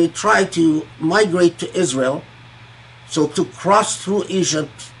they try to migrate to Israel, so to cross through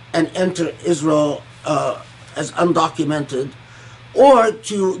Egypt and enter Israel as undocumented, or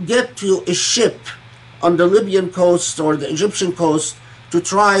to get to a ship on the Libyan coast or the Egyptian coast to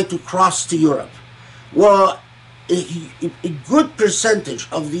try to cross to Europe. Well, a good percentage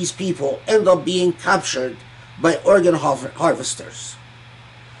of these people end up being captured by organ harvesters.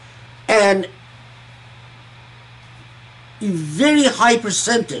 And a very high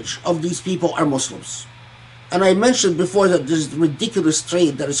percentage of these people are Muslims. And I mentioned before that there's a ridiculous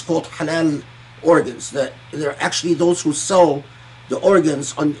trade that is called halal organs, that there are actually those who sell the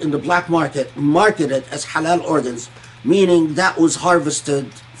organs in the black market, market it as halal organs, meaning that was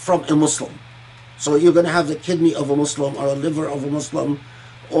harvested from a Muslim. So you're going to have the kidney of a Muslim or a liver of a Muslim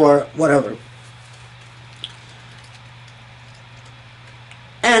or whatever.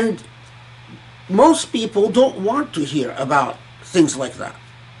 And most people don't want to hear about things like that.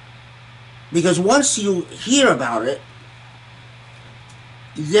 Because once you hear about it,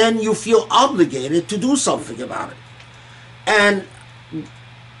 then you feel obligated to do something about it. And,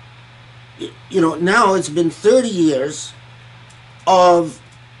 you know, now it's been 30 years of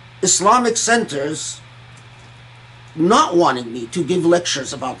Islamic centers not wanting me to give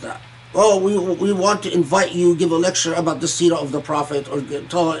lectures about that. Oh, we want to invite you, give a lecture about the seerah of the Prophet, or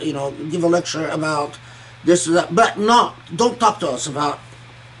give a lecture about this or that, but don't talk to us about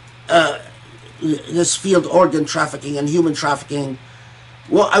this field, organ trafficking and human trafficking.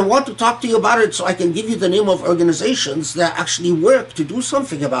 Well, I want to talk to you about it so I can give you the name of organizations that actually work to do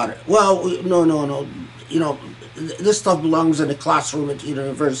something about it. Well, no. You know, this stuff belongs in a classroom at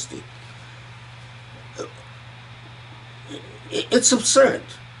university. It's absurd.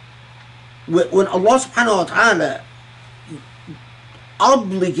 When Allah subhanahu wa ta'ala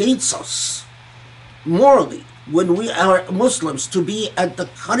obligates us morally, when we are Muslims, to be at the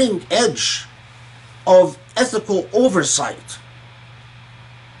cutting edge of ethical oversight,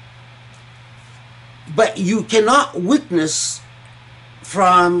 but you cannot witness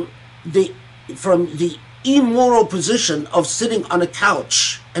from the immoral position of sitting on a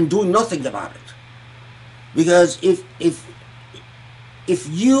couch and doing nothing about it. Because if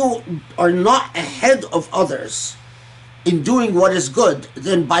you are not ahead of others in doing what is good,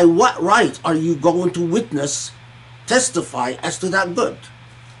 then by what right are you going to testify as to that good?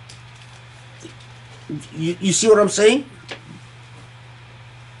 You see what I'm saying?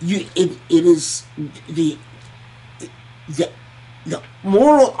 It is the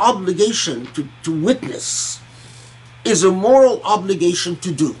moral obligation to witness is a moral obligation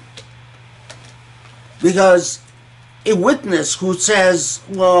to do. Because a witness who says,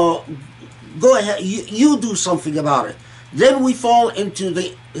 well, go ahead, you do something about it, then we fall into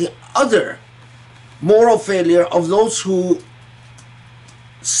the other moral failure of those who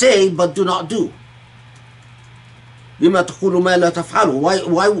say but do not do. لِمَا تَقُولُ مَا لَا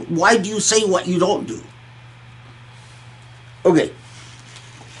تَفْعَلُ. Why do you say what you don't do? Okay.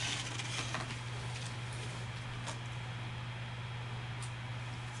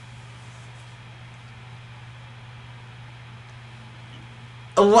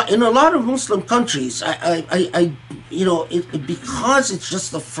 In a lot of Muslim countries, because it's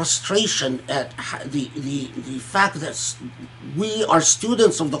just the frustration at the fact that we are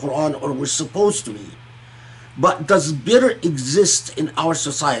students of the Quran, or we're supposed to be, but does bitter exist in our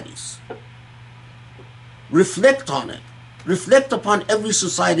societies? Reflect on it. Reflect upon every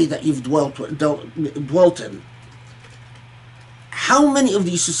society that you've dwelt in. How many of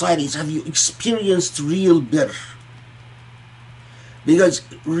these societies have you experienced real bitter? Because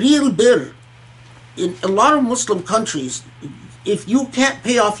real bitter, in a lot of Muslim countries, if you can't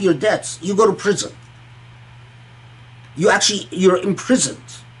pay off your debts, you go to prison. You're imprisoned.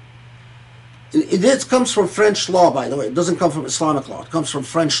 This comes from French law, by the way. It doesn't come from Islamic law. It comes from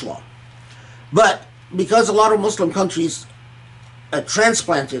French law. But because a lot of Muslim countries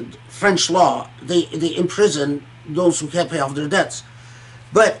transplanted French law, they imprison those who can't pay off their debts.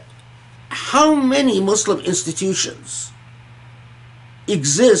 But how many Muslim institutions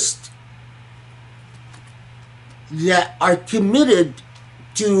exist that are committed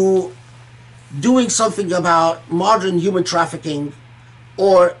to doing something about modern human trafficking,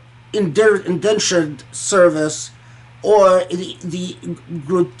 or indentured service, or the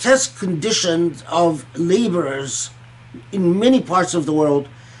grotesque conditions of laborers in many parts of the world?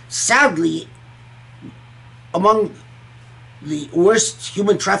 Sadly, among the worst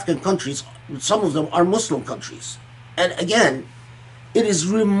human trafficking countries, some of them are Muslim countries. And again, it is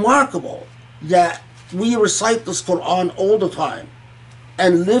remarkable that we recite this Quran all the time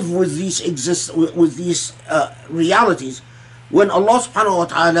and live with these realities, when Allah subhanahu wa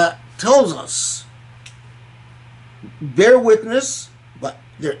ta'ala tells us, bear witness, but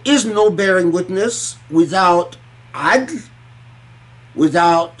there is no bearing witness without adl,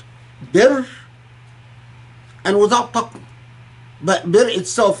 without birr, and without taqwa. But birr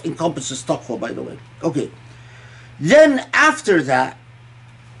itself encompasses taqwa, by the way. Okay. Then after that,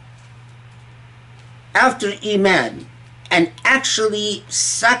 after Iman, and actually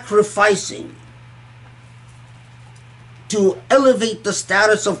sacrificing to elevate the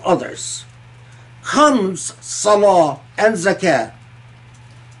status of others, comes salah and zakah.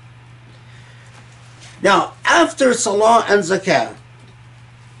 Now, after salah and zakah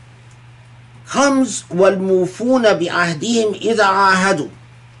comes وَالْمُوفُونَ بِعَهْدِهِمْ إِذَا عَاهَدُوا.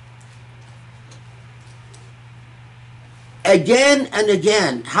 Again and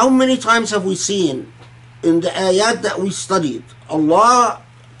again, how many times have we seen in the ayat that we studied, Allah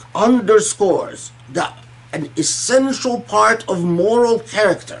underscores that an essential part of moral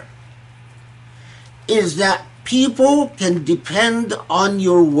character is that people can depend on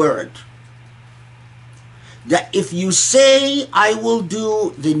your word. That if you say, I will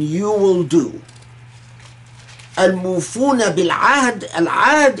do, then you will do. Al-mufuna bil-ahd.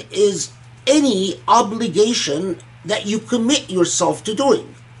 Al-ahd is any obligation that you commit yourself to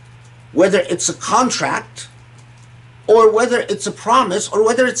doing. Whether it's a contract, or whether it's a promise, or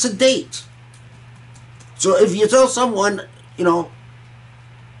whether it's a date. So if you tell someone,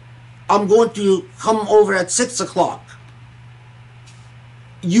 I'm going to come over at 6 o'clock,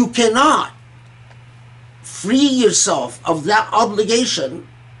 you cannot free yourself of that obligation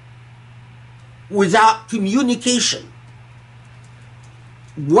without communication.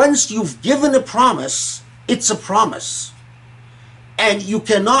 Once you've given a promise, it's a promise. And you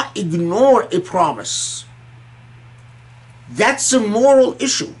cannot ignore a promise. That's a moral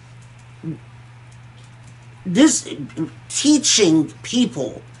issue. This teaching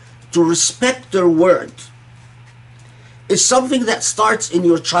people to respect their word is something that starts in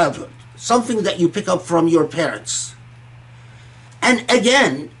your childhood, something that you pick up from your parents. And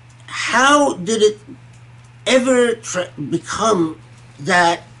again, how did it ever become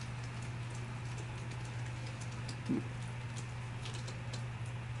that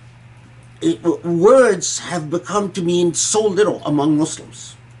words have become to mean so little among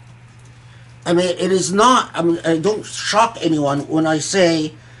Muslims? I mean, it is not, I don't shock anyone when I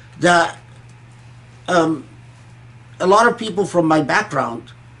say that a lot of people from my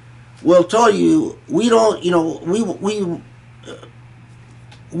background will tell you, we don't,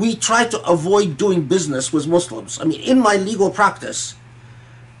 we try to avoid doing business with Muslims. I mean, in my legal practice,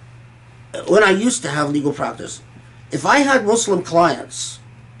 when I used to have legal practice, if I had Muslim clients,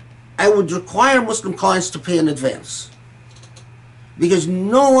 I would require Muslim clients to pay in advance. Because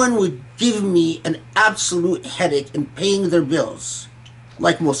no one would give me an absolute headache in paying their bills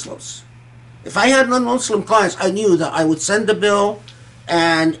like Muslims. If I had non-Muslim clients, I knew that I would send the bill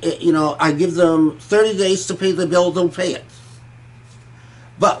and, I give them 30 days to pay the bill, they'll pay it.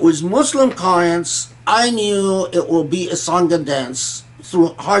 But with Muslim clients, I knew it will be a song and dance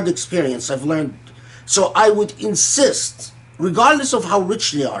through hard experience I've learned. So I would insist, regardless of how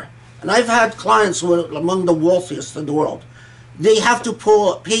rich they are, and I've had clients who are among the wealthiest in the world, they have to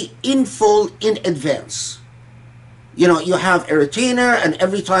pay in full in advance. You have a retainer, and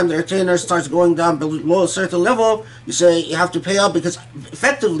every time the retainer starts going down below a certain level, you say you have to pay up because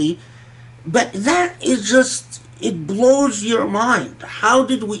effectively, but that is just, it blows your mind. How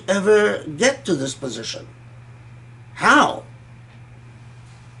did we ever get to this position? How?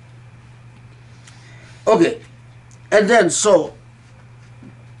 Okay, and then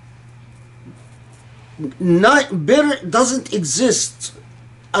bir doesn't exist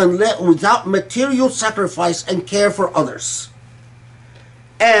without material sacrifice and care for others.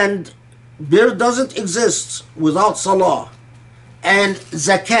 And bir doesn't exist without salah and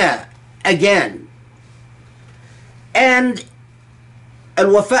zakah again. And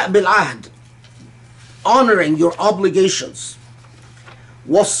al-wafa' bil-ahd, honoring your obligations.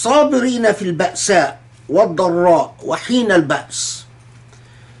 وَالصَّابِرِينَ فِي الْبَأْسَاءِ وَالضَّرَّاءِ وَحِينَ الْبَأْسِ.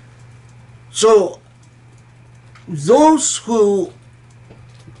 So, those who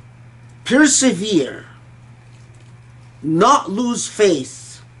persevere, not lose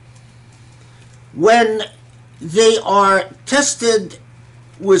faith when they are tested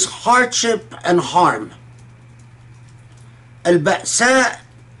with hardship and harm. Al-Ba'sa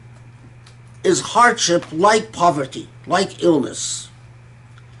is hardship like poverty, like illness.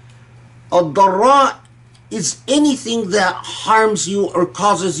 Al-Darra is anything that harms you or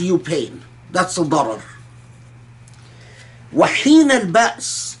causes you pain. That's a darar. Wahin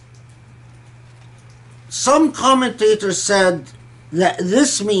al-Ba's. Some commentators said that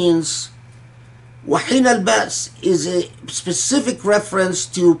this means Wahin al-Ba's is a specific reference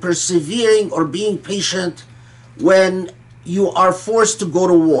to persevering or being patient when you are forced to go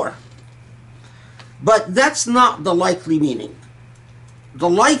to war. But that's not the likely meaning. The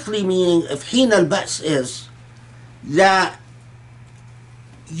likely meaning of Hin al-Ba's is that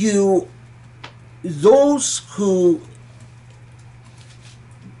those who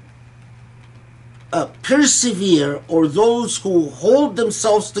persevere, or those who hold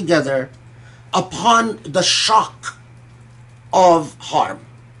themselves together upon the shock of harm.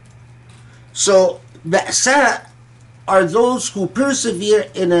 So ba'sa are those who persevere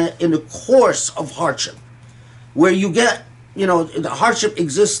in a course of hardship, where you get, the hardship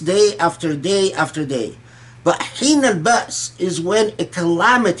exists day after day after day. But hin al-ba's is when a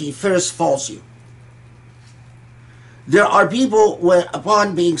calamity first falls you. There are people where,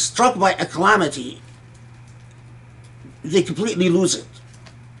 upon being struck by a calamity, they completely lose it.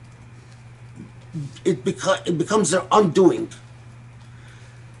 It becomes their undoing.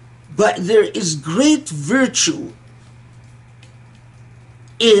 But there is great virtue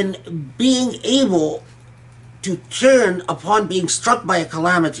in being able to turn, upon being struck by a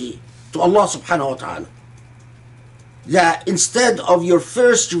calamity, to Allah subhanahu wa ta'ala. That instead of your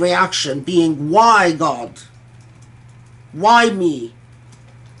first reaction being, why God? Why me?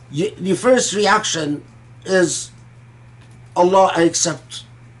 The first reaction is, Allah, I accept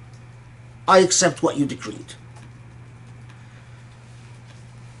what you decreed.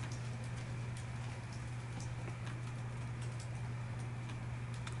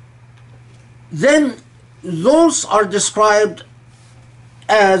 Then those are described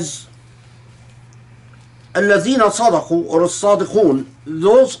as الذين صدقوا, or الصادقون.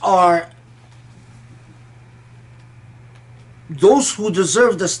 Those are those who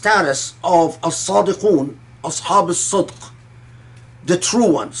deserve the status of الصادقون, أصحاب الصدق, the true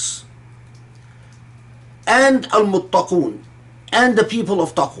ones, and المتقون, and the people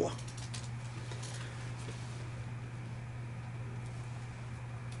of taqwa.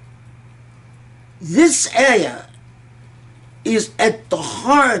 This ayah is at the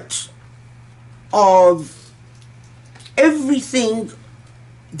heart of everything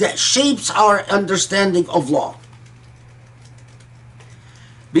that shapes our understanding of law.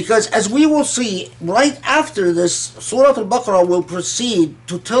 Because as we will see, right after this, Surah Al-Baqarah will proceed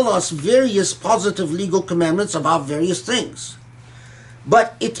to tell us various positive legal commandments about various things.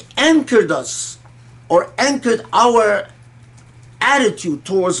 But it anchored us, or anchored our attitude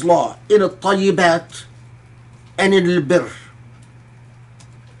towards law in al-tayyibat and in al-birr,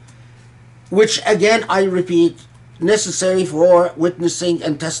 which again, I repeat, necessary for witnessing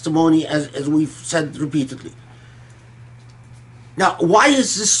and testimony, as we've said repeatedly. Now, why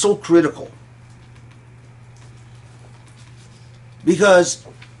is this so critical? Because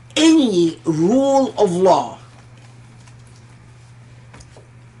any rule of law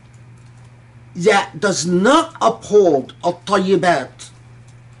that does not uphold al-tayyibat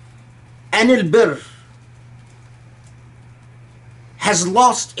and al-birr has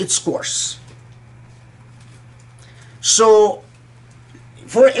lost its course. So,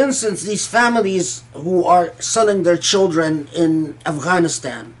 for instance, these families who are selling their children in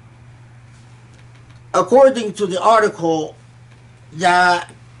Afghanistan, according to the article,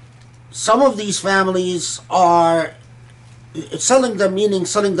 that some of these families are selling them, meaning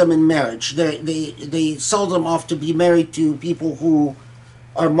selling them in marriage. They sell them off to be married to people who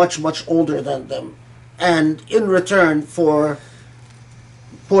are much, much older than them. And in return for,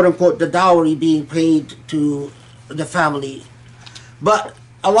 quote unquote, the dowry being paid to the family. But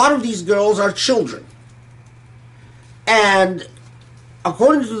a lot of these girls are children. And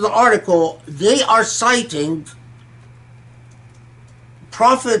according to the article, they are citing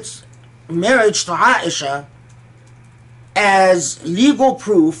Prophet's marriage to Aisha as legal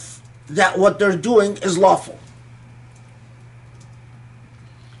proof that what they're doing is lawful.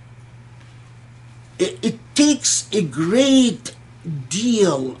 It takes a great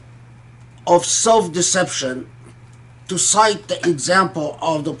deal of self-deception to cite the example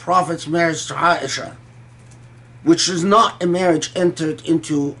of the Prophet's marriage to Aisha, which is not a marriage entered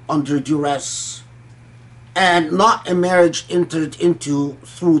into under duress, and not a marriage entered into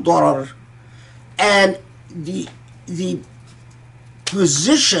through darar, and the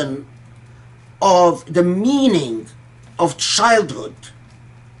position of the meaning of childhood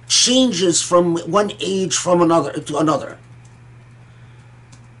changes from one age from another to another.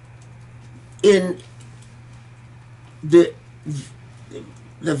 In the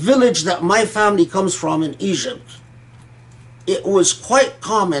village that my family comes from in Egypt, it was quite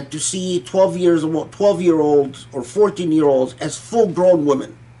common to see 12-year-olds or 14-year-olds as full-grown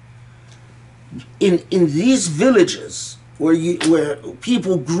women. In these villages where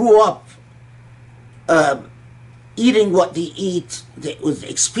people grew up eating what they eat, with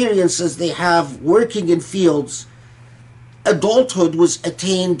experiences they have working in fields, adulthood was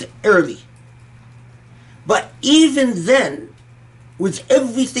attained early. But even then, with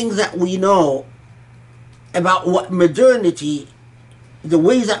everything that we know about what modernity the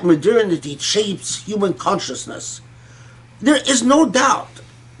way that modernity shapes human consciousness, there is no doubt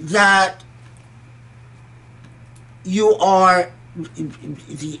that you are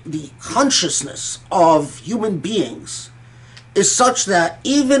the consciousness of human beings is such that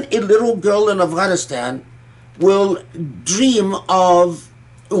even a little girl in Afghanistan will dream of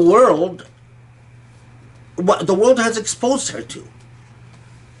a world what the world has exposed her to: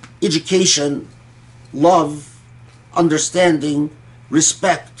 education, love, understanding,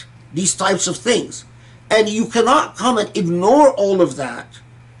 respect, these types of things. And you cannot come and ignore all of that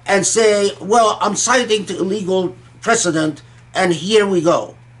and say, well, I'm citing to illegal precedent and here we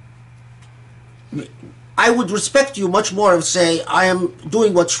go. I would respect you much more if say, I am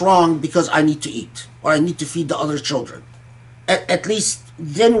doing what's wrong because I need to eat or I need to feed the other children. At least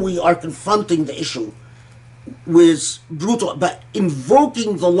then we are confronting the issue with brutal, but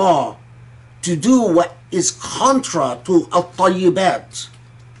invoking the law to do what is contra to al-tayyibat.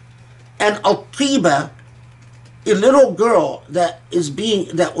 And al-tiba, a little girl that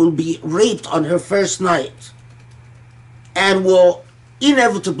will be raped on her first night and will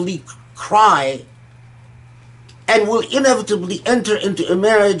inevitably cry and will inevitably enter into a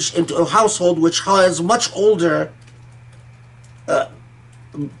marriage, into a household which has much older,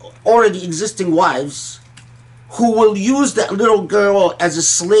 already existing wives, who will use that little girl as a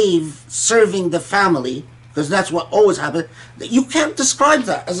slave serving the family, because that's what always happened. You can't describe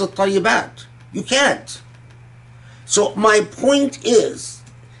that as a tayyibat. You can't. So my point is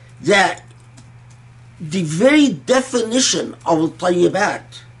that the very definition of tayyibat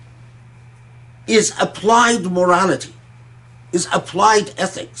is applied morality, is applied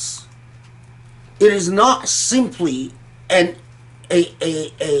ethics. It is not simply a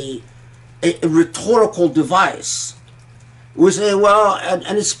rhetorical device. We say, well,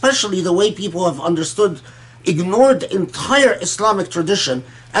 and especially the way people have understood, ignored the entire Islamic tradition,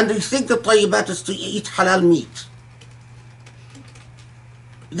 and they think that tayyibat is to eat halal meat.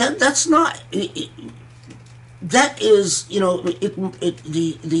 That's not. That is,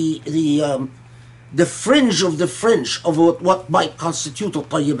 the fringe of the fringe of what might constitute a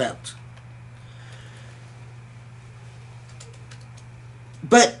tayyibat.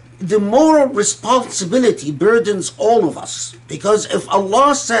 But the moral responsibility burdens all of us, because if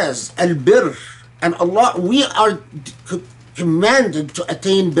Allah says al-birr, and we are commanded to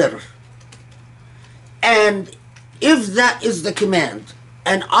attain birr, and if that is the command,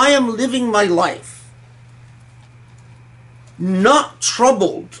 and I am living my life not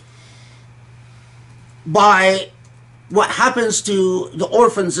troubled by what happens to the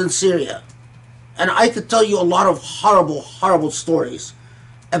orphans in Syria, and I could tell you a lot of horrible, horrible stories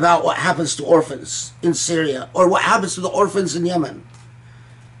about what happens to orphans in Syria or what happens to the orphans in Yemen.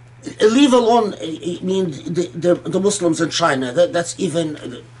 Leave alone, I mean, the Muslims in China. That's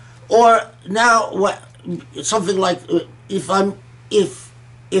even, or now what? Something like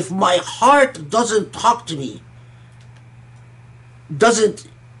if my heart doesn't talk to me, doesn't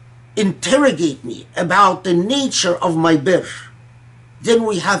interrogate me about the nature of my birr, then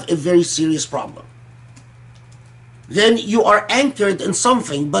we have a very serious problem. Then you are anchored in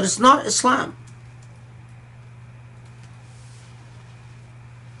something, but it's not Islam.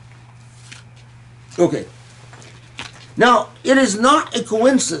 Okay. Now, it is not a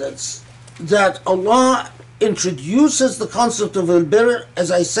coincidence that Allah introduces the concept of al-birr,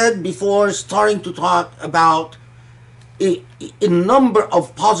 as I said before, starting to talk about a number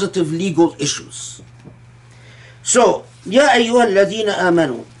of positive legal issues. So, Ya ayyuha alladhina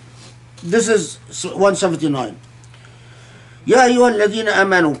amanu. This is 179. يا أيها الذين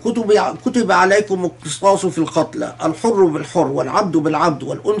آمنوا كتب عليكم القصاص في القتلى الحر بالحر والعبد بالعبد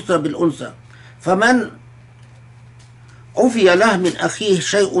والأنثى بالأنثى فمن عفي له من أخيه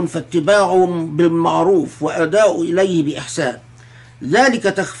شيء فاتباع بالمعروف وأداء إليه بإحسان ذلك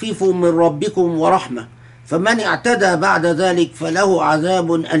تخفيف من ربكم ورحمة فمن اعتدى بعد ذلك فله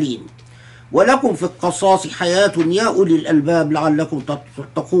عذاب أليم ولكم في القصاص حياة يا أولي الألباب لعلكم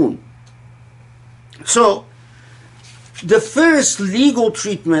تتقون. So the first legal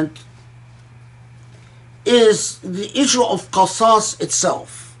treatment is the issue of qasas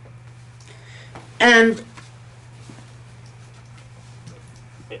itself. And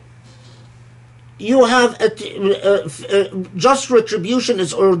you have just retribution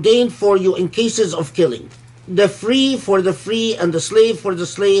is ordained for you in cases of killing. The free for the free, and the slave for the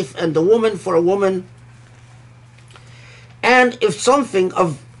slave, and the woman for a woman. And if something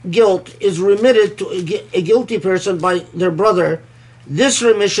of guilt is remitted to a guilty person by their brother, this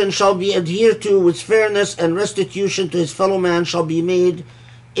remission shall be adhered to with fairness, and restitution to his fellow man shall be made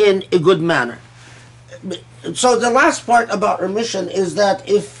in a good manner. so the last part about remission is that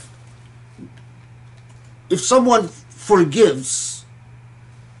if someone forgives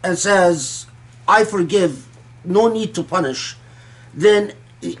and says, I forgive, no need to punish, then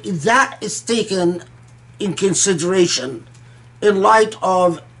that is taken in consideration in light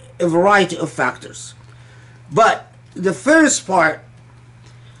of a variety of factors. But the first part,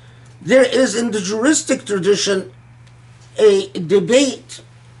 there is in the juristic tradition a debate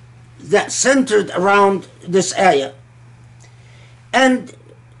that centered around this ayah. And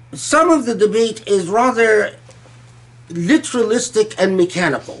some of the debate is rather literalistic and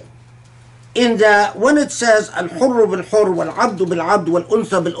mechanical, in that when it says al-hurru bil-hurr wal-abdu bil-abd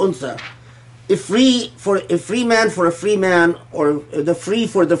wal-untha bil-untha, a free man for a free man, or the free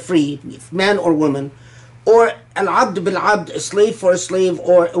for the free, man or woman, or al-abd bil-abd, a slave for a slave,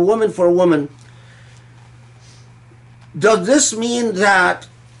 or a woman for a woman, does this mean that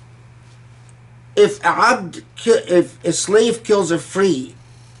if a slave kills a free,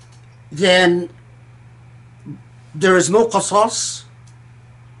 then there is no qasas?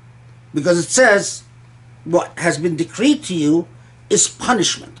 Because it says what has been decreed to you is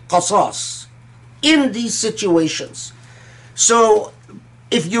punishment, qasas, in these situations. So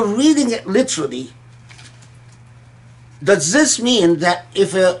if you're reading it literally, does this mean that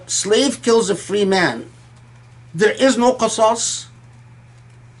if a slave kills a free man, there is no qasas?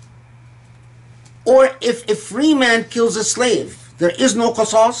 Or if a free man kills a slave, there is no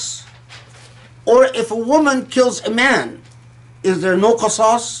qasas? Or if a woman kills a man, is there no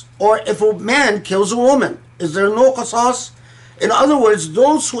qasas? Or if a man kills a woman, is there no qasas? In other words,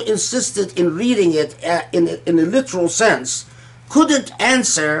 those who insisted in reading it in a literal sense couldn't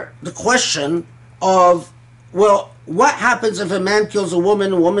answer the question of, well, what happens if a man kills a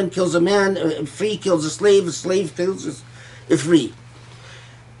woman kills a man, a free kills a slave kills a free?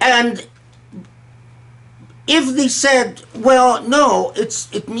 And if they said, well, no,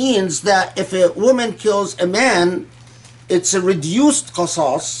 it means that if a woman kills a man, it's a reduced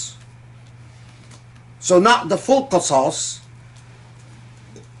qasas, so not the full qasas,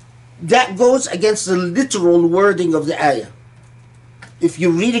 that goes against the literal wording of the ayah. If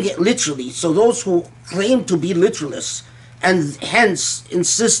you're reading it literally, so those who claim to be literalists and hence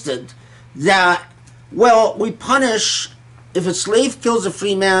insisted that, well, we punish, if a slave kills a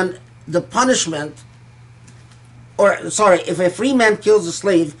free man, the punishment, or sorry, if a free man kills a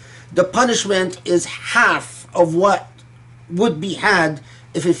slave, the punishment is half of what would be had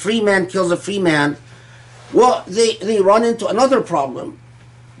if a free man kills a free man. Well, they run into another problem.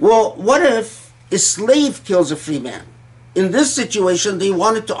 Well, what if a slave kills a free man? In this situation, they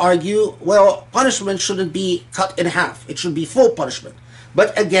wanted to argue, well, punishment shouldn't be cut in half. It should be full punishment.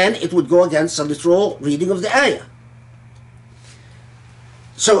 But again, it would go against the literal reading of the ayah.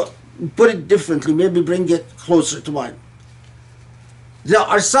 So, put it differently, maybe bring it closer to mine. There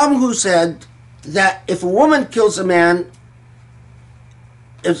are some who said that if a woman kills a man,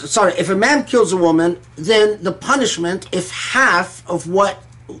 if a man kills a woman, then the punishment is half of what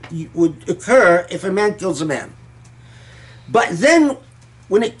would occur if a man kills a man. But then,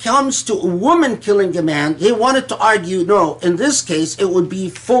 when it comes to a woman killing a man, they wanted to argue, no, in this case, it would be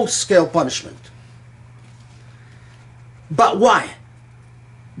full-scale punishment. But why?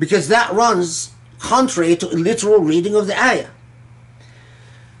 Because that runs contrary to a literal reading of the ayah.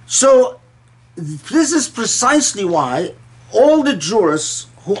 So, this is precisely why all the jurists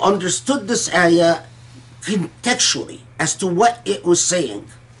who understood this ayah contextually as to what it was saying,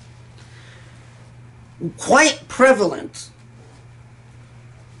 quite prevalent,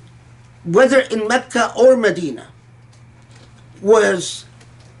 whether in Mecca or Medina, was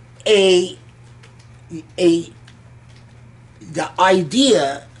the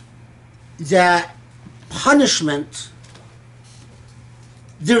idea that punishment,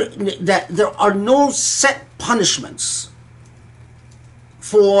 that there are no set punishments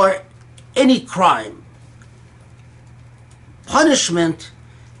for any crime. Punishment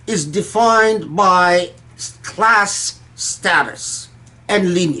is defined by class status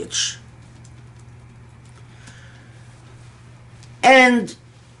and lineage. And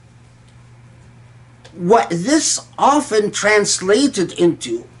what this often translated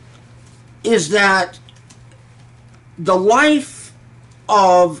into is that the life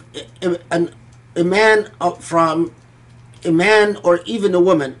of a man from a man or even a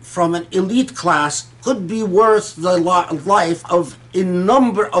woman from an elite class could be worth the life of a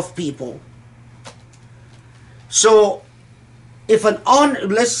number of people. So if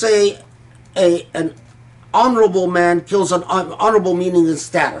let's say an honorable man kills an honorable meaning in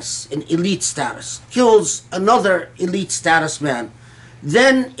status, in elite status, kills another elite status man,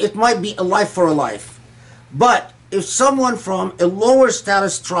 then it might be a life for a life. But if someone from a lower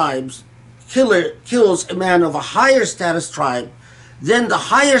status tribe kills a man of a higher status tribe, then the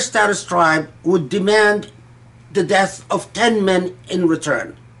higher status tribe would demand the death of 10 men in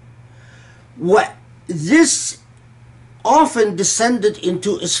return. What this often descended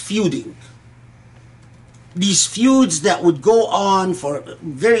into is feuding. These feuds that would go on for a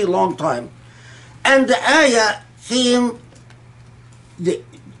very long time. And the ayah came,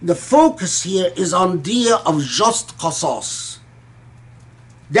 the focus here is on idea of just qasas.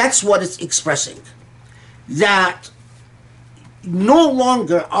 That's what it's expressing. That no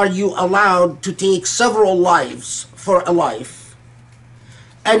longer are you allowed to take several lives for a life,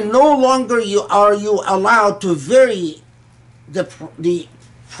 and no longer are you allowed to vary the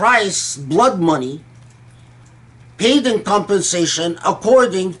price, blood money, paid in compensation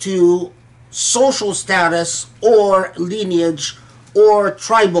according to social status or lineage or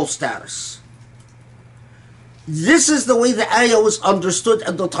tribal status. This is the way the ayah was understood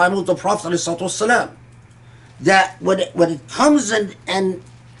at the time of the Prophet ﷺ. That what it comes and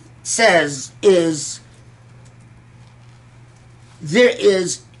says is there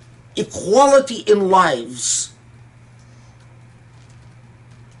is equality in lives,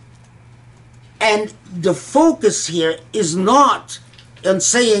 and the focus here is not on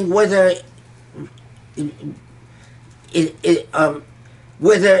saying whether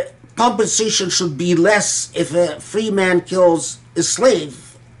whether compensation should be less if a free man kills a slave.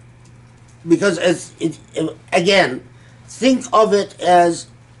 Because again, think of it as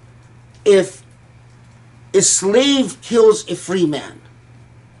if a slave kills a free man.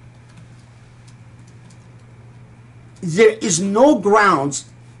 There is no grounds,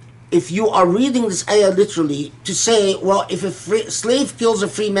 if you are reading this ayah literally, to say, well, if a slave kills a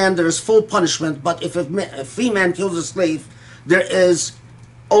free man, there is full punishment, but if a free man kills a slave, there is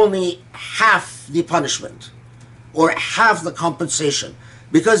only half the punishment or half the compensation.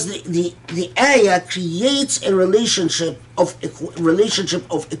 Because the ayah creates a relationship of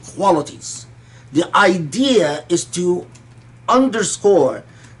equalities. The idea is to underscore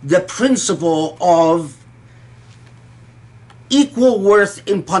the principle of equal worth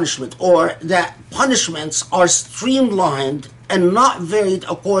in punishment, or that punishments are streamlined and not varied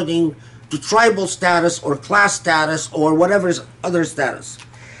according to tribal status or class status or whatever other status.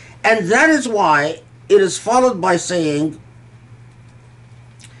 And that is why it is followed by saying,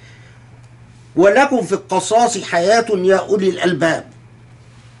 وَلَكُمْ فِي القَّصَاصِ حَيَاةٌ يَا أُولِي الْأَلْبَابِ.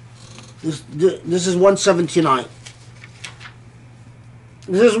 This is 179.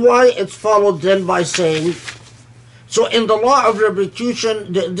 This is why it's followed then by saying, so in the law of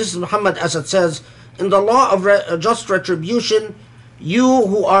retribution, this is Muhammad as it says, in the law of just retribution, you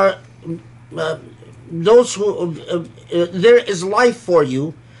who are, those who, there is life for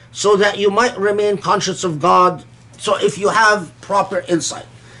you, so that you might remain conscious of God, so if you have proper insight.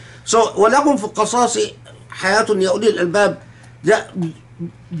 So, وَلَكُمْ فِي الْقَصَاصِ حَيَاةٌ يَا أُولِي الْأَلْبَابِ.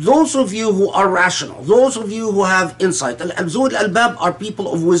 Those of you who are rational, those of you who have insight, ذُوِي الْأَلْبَابِ are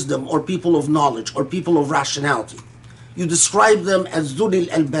people of wisdom, or people of knowledge, or people of rationality. You describe them as ذُوِي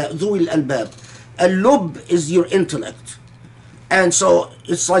الْأَلْبَابِ. Al-lub is your intellect. And so,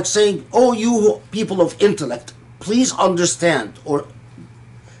 it's like saying, oh, you people of intellect, please understand, or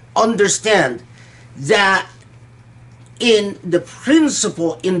understand that in the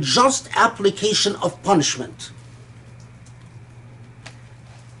principle in just application of punishment,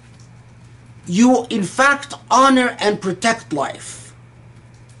 you in fact honor and protect life.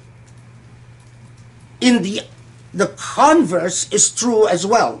 In the converse is true as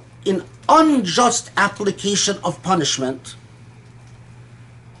well. In unjust application of punishment,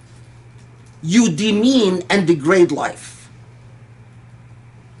 you demean and degrade life.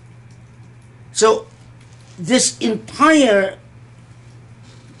 So this entire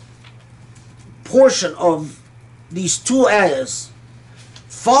portion of these two ayahs,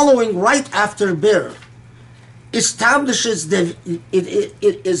 following right after bir, establishes that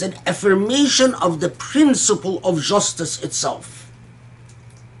it is an affirmation of the principle of justice itself.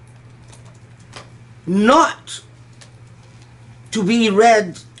 Not to be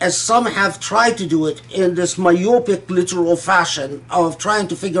read as some have tried to do it in this myopic literal fashion of trying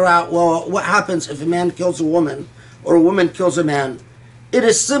to figure out, well, what happens if a man kills a woman or a woman kills a man. It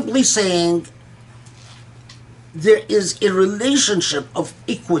is simply saying there is a relationship of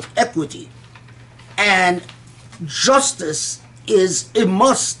equity, and justice is a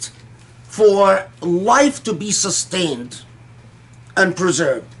must for life to be sustained and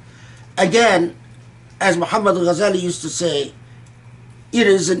preserved. Again, as Muhammad Ghazali used to say, it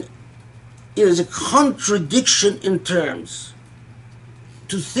is a contradiction in terms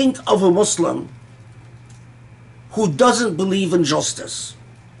to think of a Muslim who doesn't believe in justice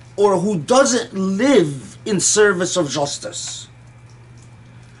or who doesn't live in service of justice.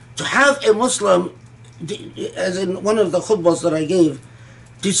 To have a Muslim, as in one of the khutbahs that I gave,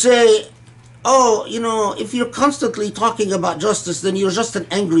 to say, oh, you know, if you're constantly talking about justice, then you're just an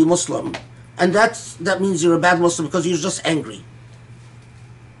angry Muslim. And that means you're a bad Muslim because you're just angry.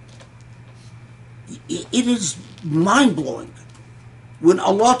 It is mind-blowing. When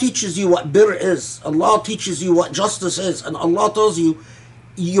Allah teaches you what birr is, Allah teaches you what justice is, and Allah tells you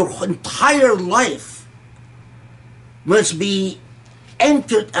your entire life must be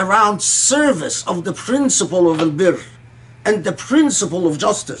anchored around service of the principle of al-birr and the principle of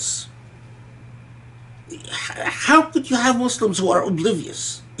justice. How could you have Muslims who are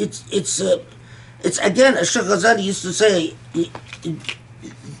oblivious? It's again, as Shaykh Ghazali used to say,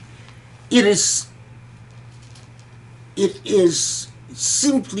 it is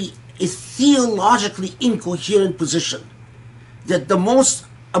simply a theologically incoherent position that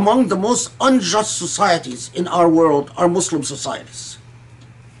among the most unjust societies in our world are Muslim societies.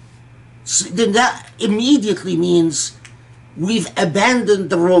 So then that immediately means we've abandoned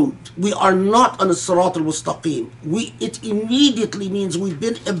the road. We are not on a Sirat al-Mustaqim. It immediately means we've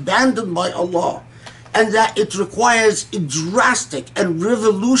been abandoned by Allah, and that it requires a drastic and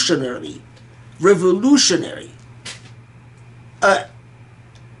revolutionary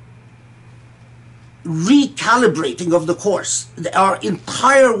recalibrating of the course. Our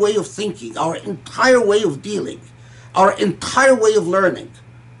entire way of thinking, our entire way of dealing, our entire way of learning.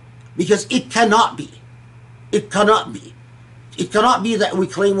 Because it cannot be that we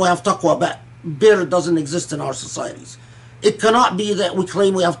claim we have taqwa, but birr doesn't exist in our societies. It cannot be that we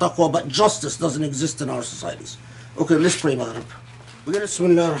claim we have taqwa, but justice doesn't exist in our societies. Okay, let's pray Maghrib.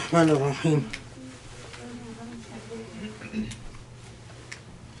 Bismillah ar-Rahman ar-Rahim.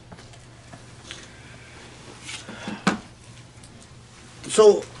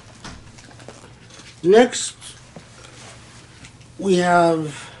 So, next we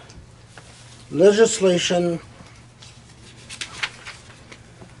have legislation,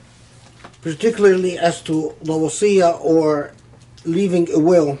 particularly as to the wasiyah or leaving a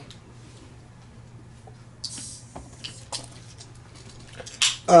will.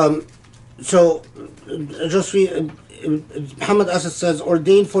 So, just read, Muhammad Asad says,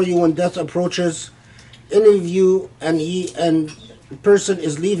 ordained for you when death approaches any of you and the person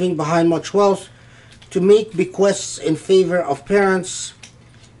is leaving behind much wealth, to make bequests in favor of parents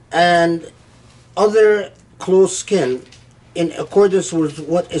and other close kin in accordance with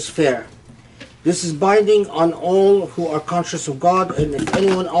what is fair. This is binding on all who are conscious of God, and if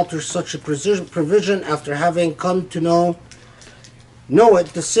anyone alters such a provision after having come to know it,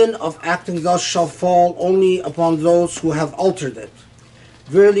 the sin of acting thus shall fall only upon those who have altered it.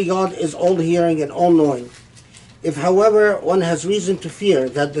 Verily God is all-hearing and all-knowing. If, however, one has reason to fear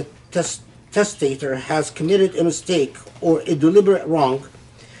that the testator has committed a mistake or a deliberate wrong,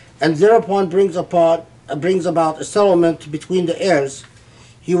 and thereupon brings about a settlement between the heirs,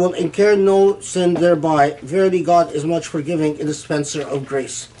 he will incur no sin thereby. Verily God is much forgiving, a dispenser of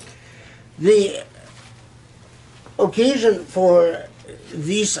grace. The occasion for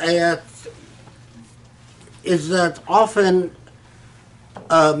these ayat is that often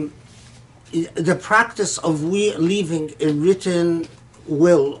the practice of leaving a written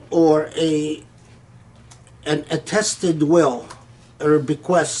will or an attested will or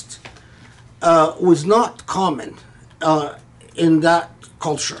bequest was not common in that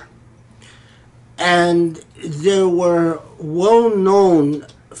culture. And there were well-known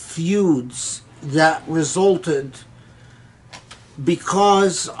feuds that resulted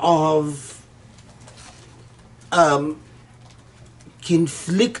because of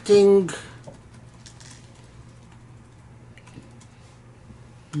conflicting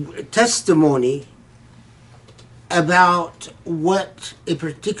testimony about what a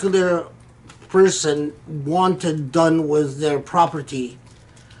particular person wanted done with their property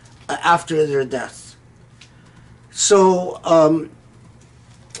after their death. So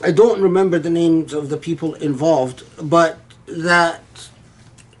I don't remember the names of the people involved, but that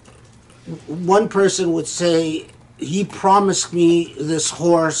one person would say, he promised me this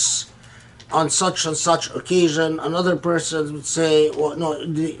horse on such and such occasion. Another person would say, well, no,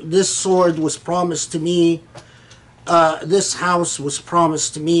 this sword was promised to me. This house was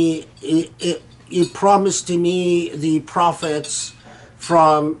promised to me. It promised to me the profits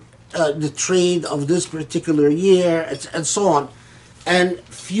from the trade of this particular year, and so on. And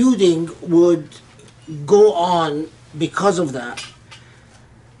feuding would go on because of that.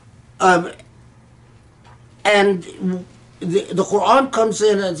 And the Quran comes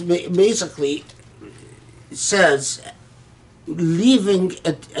in and basically says leaving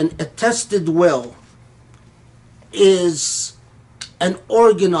a tested will is an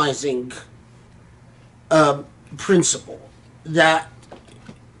organizing principle, that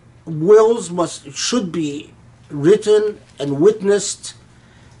wills should be written and witnessed.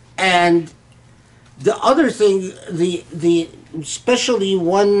 And the other thing, the especially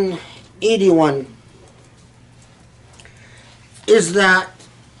 181, is that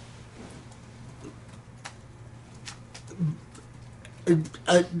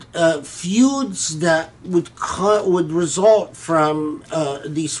feuds that would result from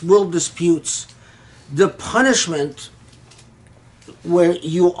these will disputes, the punishment where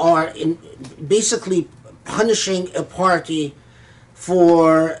you are basically punishing a party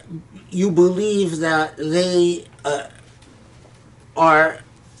for you believe that they are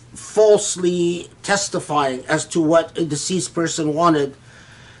falsely testifying as to what a deceased person wanted.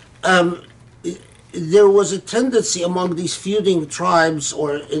 There was a tendency among these feuding tribes,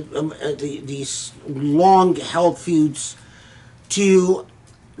 or these long-held feuds, to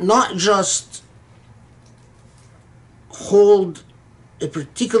not just hold a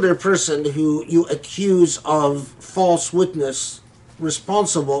particular person who you accuse of false witness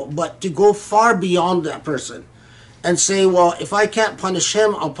responsible, but to go far beyond that person and say, well, if I can't punish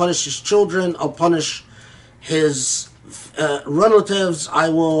him, I'll punish his children, I'll punish his relatives, I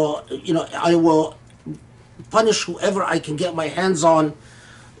will punish whoever I can get my hands on,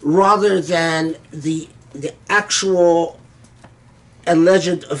 rather than the actual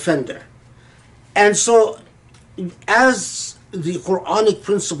alleged offender. And so, as the Quranic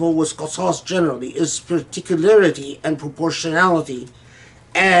principle with qasas generally is particularity and proportionality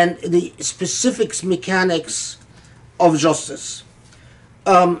and the specific mechanics of justice.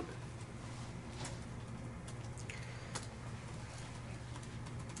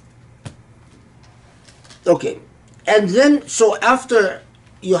 Okay, and then so after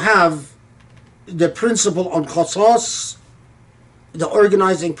you have the principle on qasas, the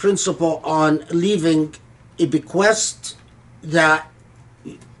organizing principle on leaving a bequest, that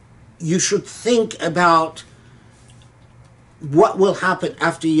you should think about what will happen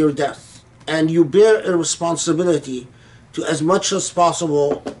after your death, and you bear a responsibility to, as much as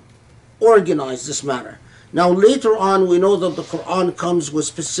possible, organize this matter. Now later on, we know that the Quran comes with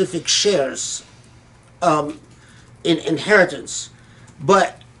specific shares in inheritance,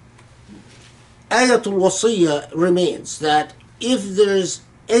 but Ayatul Wasiyah remains that if there's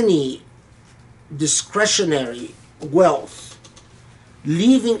any discretionary wealth,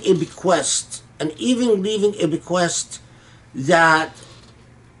 leaving a bequest, and even leaving a bequest that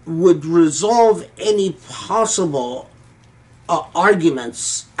would resolve any possible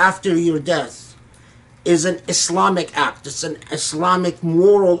arguments after your death, is an Islamic act. It's an Islamic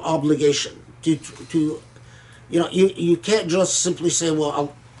moral obligation to you can't just simply say,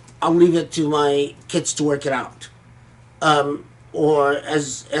 well, I'll leave it to my kids to work it out, or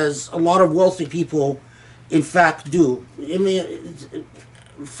as a lot of wealthy people in fact do. I mean,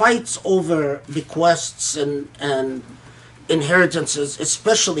 fights over bequests and inheritances,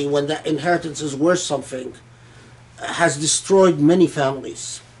 especially when that inheritance is worth something, has destroyed many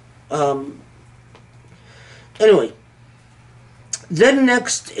families. Anyway, then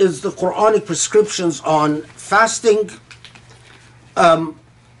next is the Quranic prescriptions on fasting,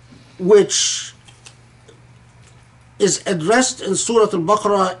 which is addressed in Surah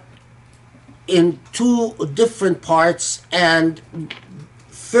Al-Baqarah in two different parts. And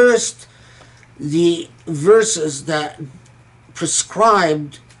first, the verses that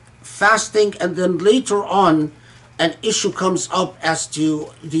prescribed fasting, and then later on an issue comes up as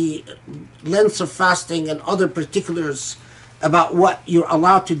to the length of fasting and other particulars about what you're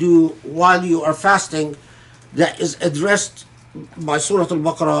allowed to do while you are fasting, that is addressed by Surah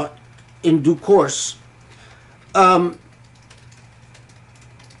Al-Baqarah in due course. But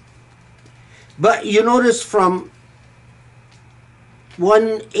you notice from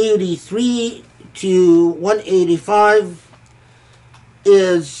 183 to 185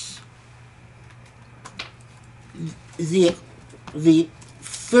 is the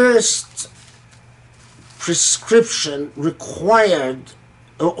first prescription required,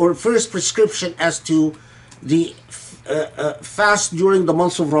 or first prescription as to the fast during the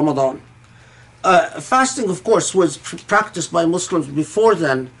month of Ramadan. Fasting, of course, was practiced by Muslims before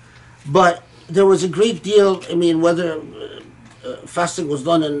then, but there was a great deal, I mean, whether fasting was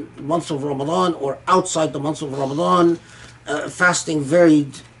done in the month of Ramadan or outside the month of Ramadan, fasting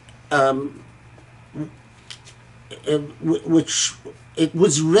varied, which it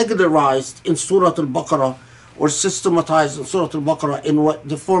was regularized in Surah Al-Baqarah, or systematized in Surah Al-Baqarah in what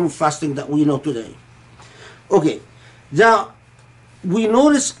the form of fasting that we know today. Okay, now we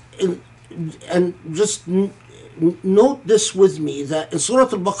notice, and just note this with me, that in Surah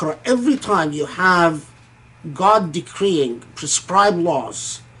Al-Baqarah, every time you have God decreeing prescribed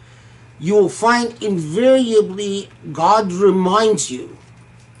laws, you will find invariably God reminds you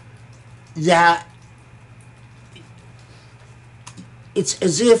that it's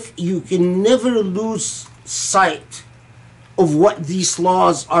as if you can never lose sight of what these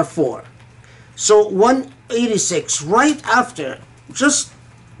laws are for. So 186, right after just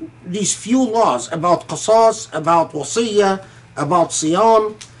these few laws about qasas, about wasiyah, about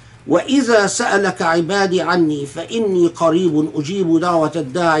siyam, وَإِذَا سَأَلَكَ عِبَادِي عَنِّي فَإِنِّي قَرِيبٌ أُجِيبُ دَعْوَةَ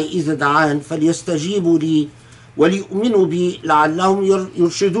الدَّاعِ إِذَا دَعَانِ فَلْيَسْتَجِيبُوا لِي وَلْيُؤْمِنُوا بِي لَعَلَّهُمْ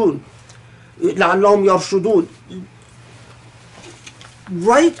يَرْشُدُونَ.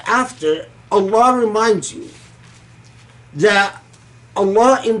 Right after, Allah reminds you that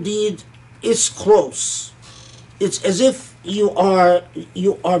Allah indeed is close. It's as if you are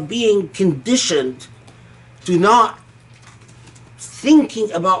being conditioned to not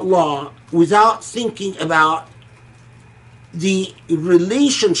thinking about law without thinking about the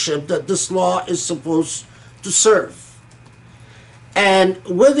relationship that this law is supposed to serve. And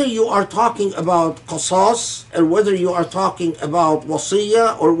whether you are talking about qasas, and whether you are talking about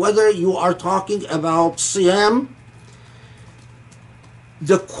wasiyah, or whether you are talking about siyam,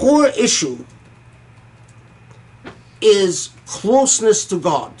 the core issue is closeness to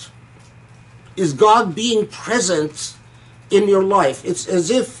God. Is God being present in your life? It's as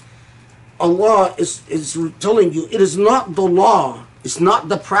if Allah is telling you, it is not the law, it's not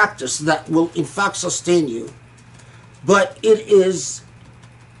the practice that will in fact sustain you, but it is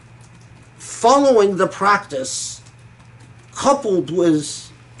following the practice coupled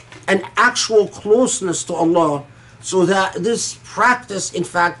with an actual closeness to Allah, so that this practice in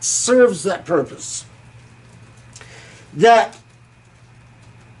fact serves that purpose. That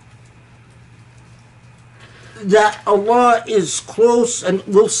Allah is close, and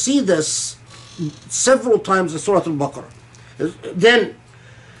we'll see this several times in Surah Al-Baqarah. Then,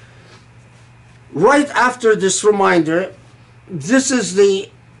 right after this reminder, this is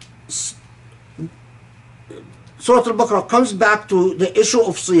the Surah Al-Baqarah comes back to the issue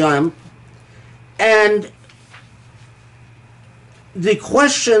of siyam, and the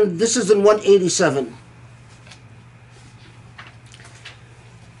question, this is in 187.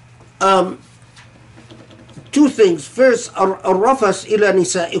 Two things. First, الرفث إلى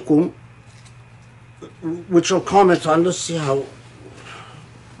نسائكم, which I'll comment on. Let's see how.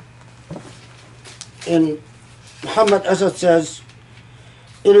 And Muhammad Asad says,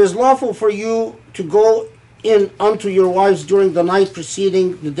 it is lawful for you to go in unto your wives during the night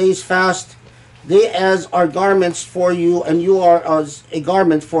preceding the day's fast. They as are garments for you, and you are as a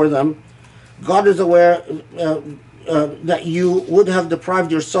garment for them. God is aware that you would have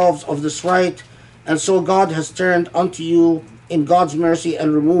deprived yourselves of this right, and so God has turned unto you in God's mercy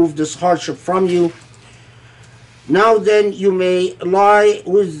and removed this hardship from you. Now then you may lie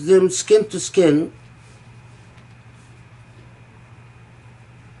with them skin to skin.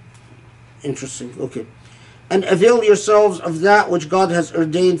 Interesting, okay. And avail yourselves of that which God has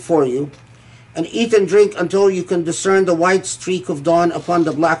ordained for you, and eat and drink until you can discern the white streak of dawn upon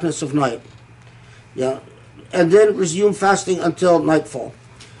the blackness of night. Yeah. And then resume fasting until nightfall.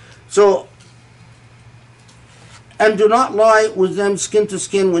 So, and do not lie with them skin to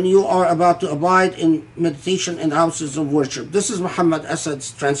skin when you are about to abide in meditation in houses of worship. This is Muhammad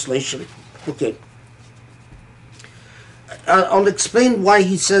Asad's translation. Okay. I'll explain why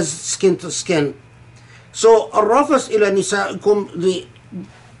he says skin to skin. So, الرفث إلى نسائكم, the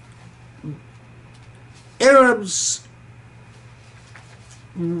Arabs,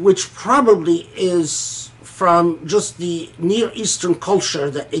 which probably is from just the Near Eastern culture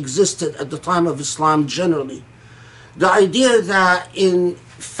that existed at the time of Islam generally, the idea that in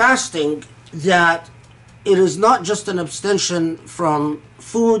fasting, that it is not just an abstention from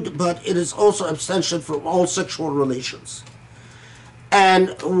food, but it is also abstention from all sexual relations.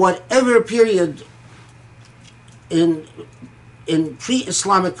 And whatever period in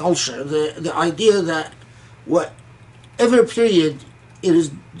pre-Islamic culture, the idea that whatever period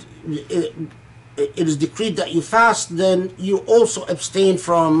it is decreed that you fast, then you also abstain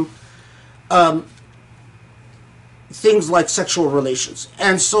from things like sexual relations.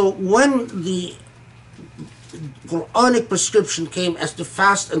 And so when the Quranic prescription came as to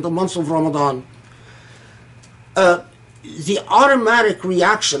fast in the months of Ramadan, the automatic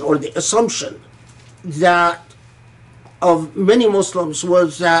reaction or the assumption that of many Muslims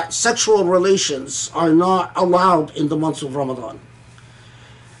was that sexual relations are not allowed in the months of Ramadan.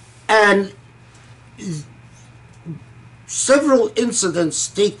 And several incidents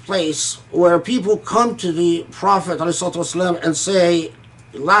take place where people come to the Prophet ﷺ and say,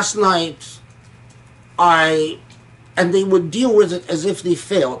 last night and they would deal with it as if they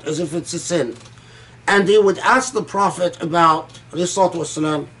failed, as if it's a sin. And they would ask the Prophet about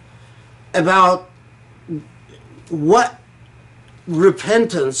ﷺ, about what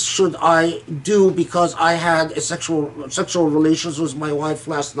repentance should I do because I had a sexual relations with my wife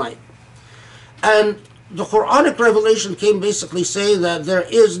last night. And the Quranic revelation came basically saying that there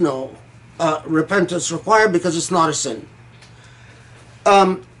is no repentance required because it's not a sin.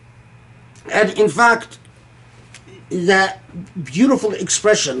 And in fact, that beautiful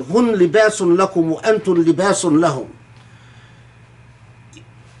expression, "Hun libasun lakum wa antum libasun lahum,"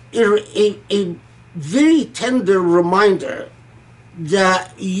 a very tender reminder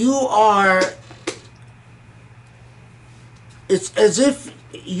that you are, it's as if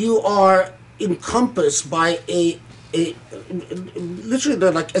you are encompassed by a literally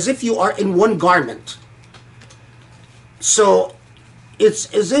like as if you are in one garment. So it's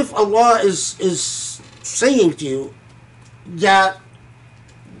as if Allah is saying to you that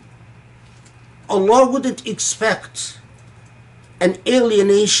Allah wouldn't expect an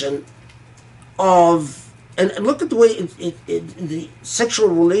alienation of, and look at the way the sexual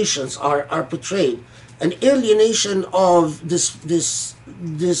relations are portrayed, an alienation of this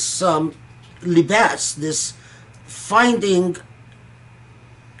libas, this finding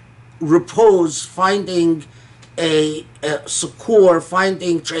repose, finding a succour,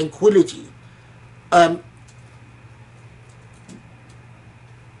 finding tranquility,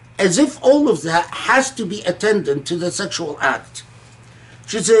 as if all of that has to be attendant to the sexual act.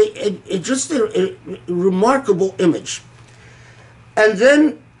 It's just a remarkable image. And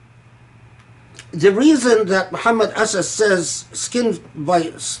then the reason that Muhammad Asad says skin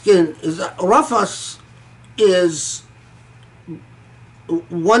by skin is that rafas is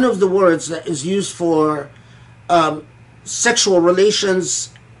one of the words that is used for sexual relations,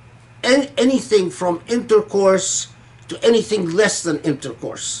 anything from intercourse to anything less than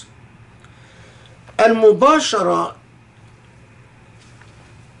intercourse. Al-Mubashara,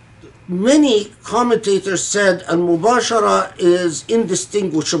 many commentators said Al-Mubashara is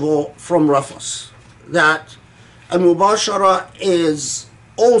indistinguishable from Rafas. That Al-Mubashara is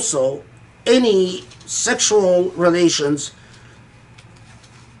also any sexual relations,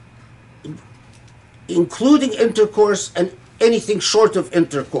 including intercourse and anything short of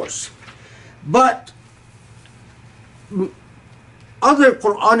intercourse. But other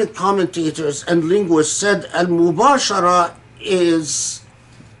Quranic commentators and linguists said Al-Mubashara is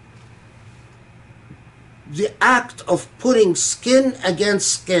the act of putting skin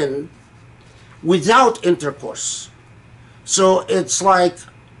against skin without intercourse. So it's like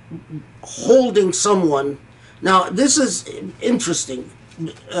holding someone. Now this is interesting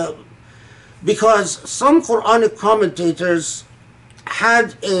because some Quranic commentators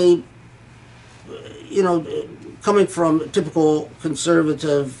had a, coming from typical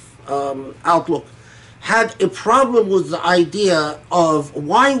conservative outlook, had a problem with the idea of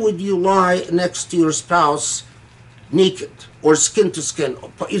why would you lie next to your spouse naked or skin to skin,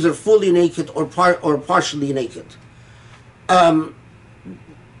 either fully naked or partially naked. And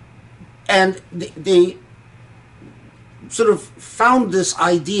they sort of found this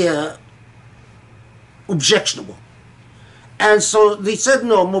idea objectionable. And so they said,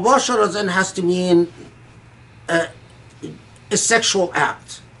 no, mubashara then has to mean a sexual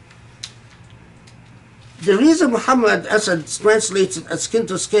act. The reason Muhammad Asad translates it as skin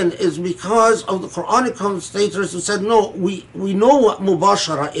to skin is because of the Quranic commentators who said, no, we know what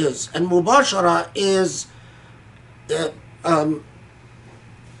mubashara is. And mubashara is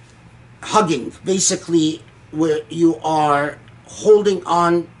hugging, basically, where you are holding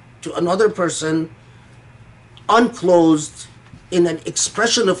on to another person, unclothed, in an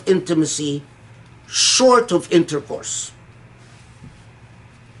expression of intimacy, short of intercourse.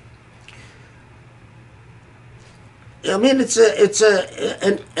 I mean,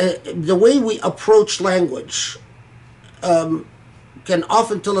 the way we approach language can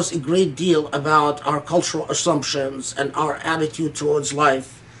often tell us a great deal about our cultural assumptions and our attitude towards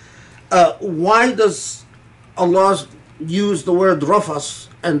life. Why does Allah use the word rafas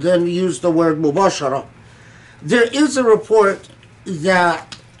and then use the word mubashara? There is a report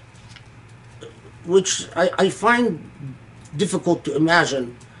that, which I find difficult to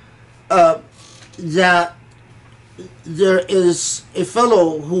imagine, that there is a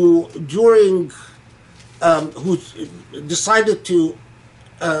fellow who who decided to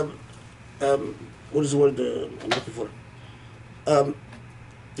what is the word I'm looking for?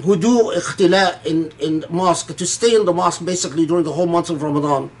 who do ikhtila in mosque to stay in the mosque basically during the whole month of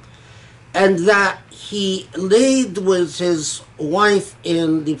Ramadan, and that he laid with his wife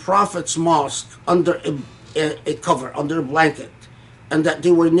in the Prophet's mosque under a cover, under a blanket, and that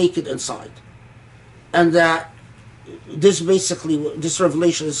they were naked inside, and that this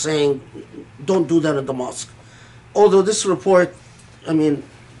revelation is saying don't do that in the mosque. Although this report, I mean,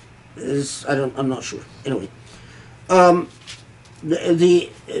 I'm not sure. Anyway,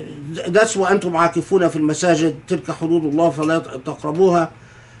 that's وأنتم عاكفون في المساجد تلك حدود الله فلا تقربوها.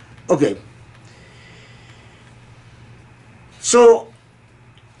 Okay. So,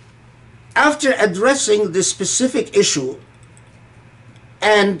 after addressing this specific issue,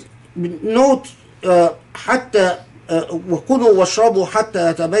 and note حتى وكلوا واشربوا حتى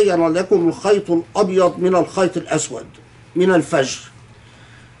يتبين لكم الخيط الأبيض من الخيط الأسود من الفجر.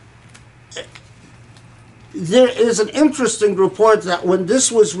 There is an interesting report that when this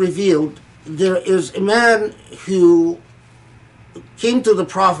was revealed, there is a man who came to the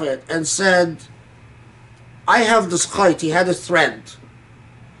Prophet and said, I have this khayt, he had a thread,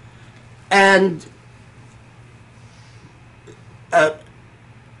 and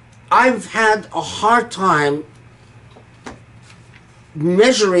I've had a hard time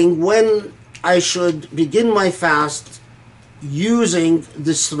measuring when I should begin my fast using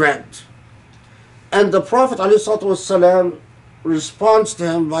this thread. And the Prophet ﷺ responds to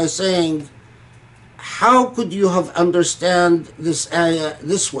him by saying, how could you have understand this ayah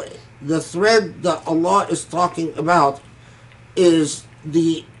this way? The thread that Allah is talking about is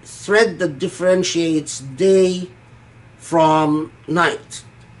the thread that differentiates day from night.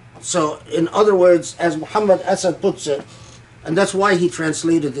 So, in other words, as Muhammad Asad puts it, and that's why he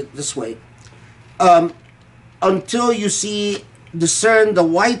translated it this way, until you discern the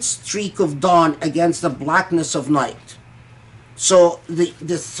white streak of dawn against the blackness of night. So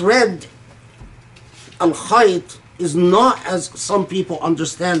the thread, al-khayt, is not as some people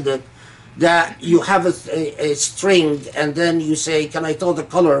understand it, that you have a string and then you say, can I tell the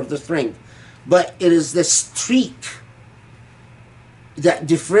color of the string? But it is the streak that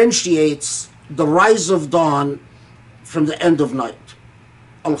differentiates the rise of dawn from the end of night.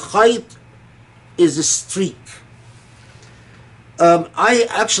 Al-khayt is a streak. I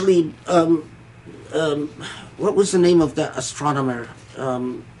actually, what was the name of that astronomer?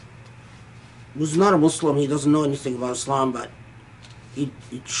 Was not a Muslim, he doesn't know anything about Islam, but he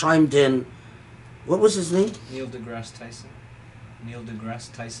chimed in. What was his name? Neil deGrasse Tyson. Neil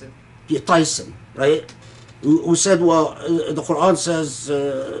deGrasse Tyson? Yeah, Tyson, right? Who said, well, the Quran says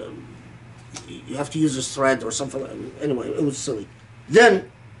you have to use this thread or something. Anyway, it was silly. Then,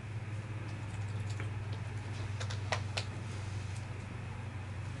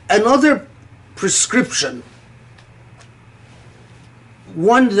 another prescription,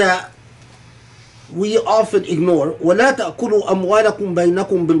 one that we often ignore, ولا تأكلوا أموالكم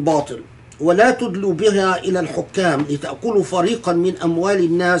بينكم بالباطل ولا تدلوا بها إلى الحكام لتأكلوا فريقا من أموال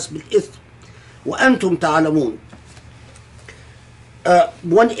الناس بالإثم وأنتم تعلمون.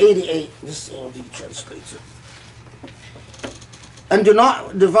 188, this translates it. And do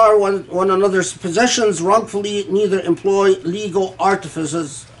not devour one another's possessions wrongfully, neither employ legal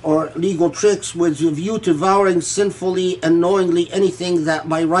artifices or legal tricks with a view to devouring sinfully and knowingly anything that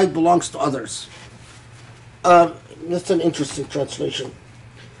by right belongs to others. That's an interesting translation.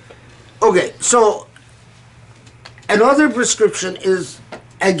 Okay, so another prescription is,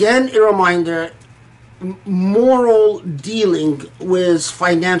 again, a reminder, moral dealing with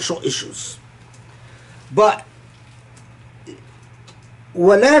financial issues. But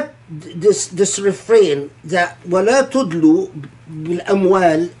ولا this refrain that ولا تدلوا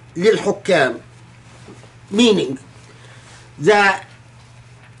بالأموال للحكام, meaning that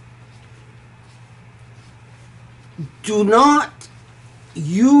do not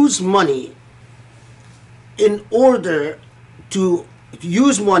use money in order to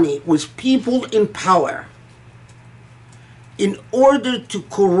use money with people in power in order to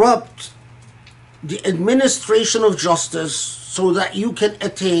corrupt the administration of justice so that you can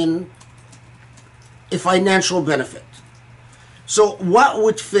attain a financial benefit. So what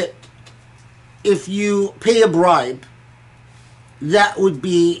would fit if you pay a bribe? That would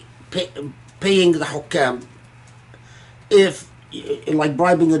be paying the hukam. If, like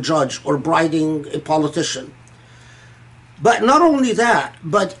bribing a judge or bribing a politician. But not only that,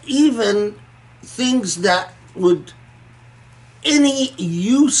 but even things that would, any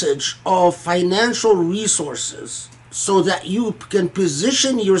usage of financial resources so that you can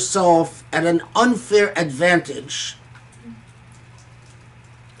position yourself at an unfair advantage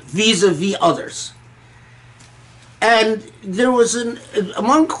vis-a-vis others. And there was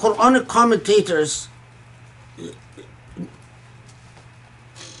among Quranic commentators,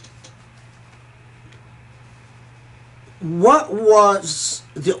 what was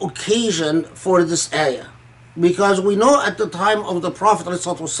the occasion for this ayah? Because we know at the time of the Prophet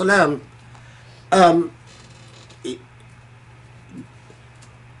ﷺ,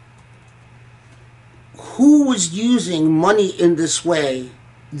 who was using money in this way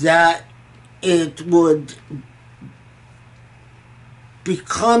that it would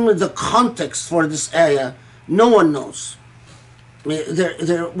become the context for this ayah, no one knows. I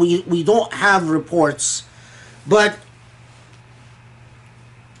mean, we don't have reports, but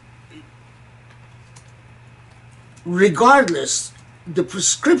regardless, the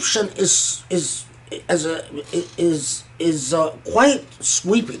prescription is quite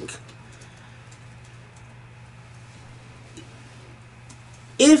sweeping.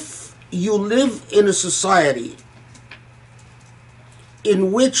 If you live in a society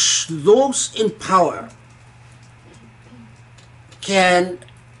in which those in power can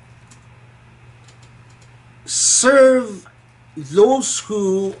serve those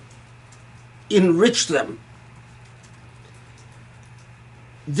who enrich them,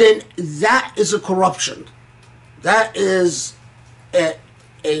 then that is a corruption. That is a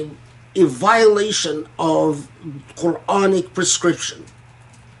violation of Quranic prescription.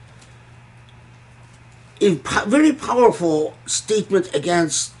 A very powerful statement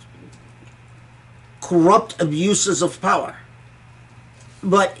against corrupt abuses of power.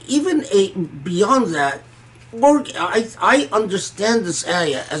 But even beyond that, I understand this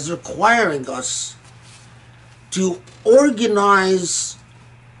ayah as requiring us to organize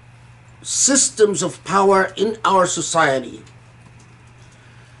systems of power in our society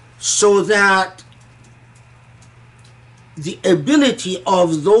so that the ability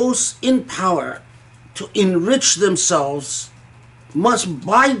of those in power to enrich themselves must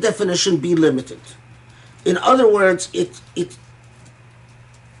by definition be limited. In other words, it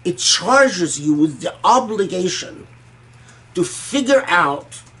charges you with the obligation to figure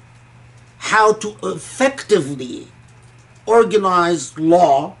out how to effectively organize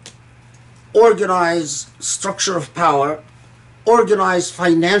law, organize structure of power, organize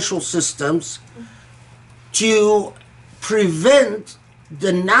financial systems to prevent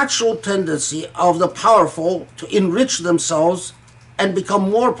the natural tendency of the powerful to enrich themselves and become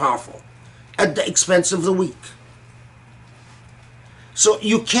more powerful at the expense of the weak. So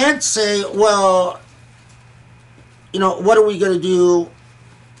you can't say, well, what are we going to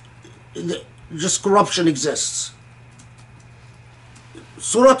do? Just corruption exists.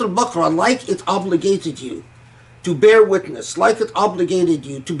 Surah Al-Baqarah, like it obligated you to bear witness, like it obligated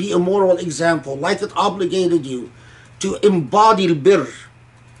you to be a moral example, like it obligated you to embody al-birr,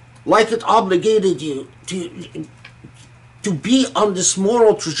 like it obligated you to be on this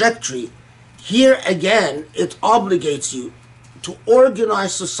moral trajectory, here again it obligates you to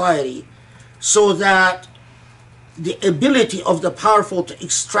organize society so that the ability of the powerful to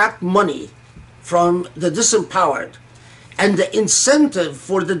extract money from the disempowered and the incentive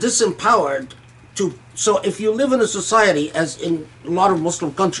for the disempowered to... So if you live in a society, as in a lot of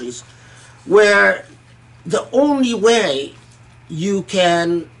Muslim countries, where the only way you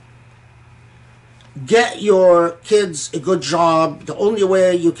can get your kids a good job, the only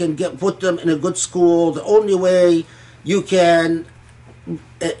way you can put them in a good school, the only way you can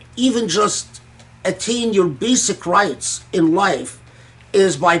even just attain your basic rights in life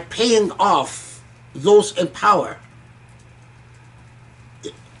is by paying off those in power.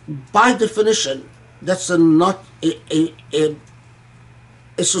 By definition, that's not a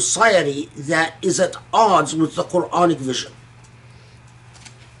society that is at odds with the Quranic vision.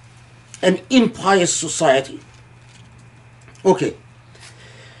 An impious society. Okay.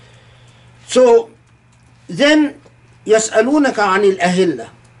 So then, يسألونك عن الأهلة.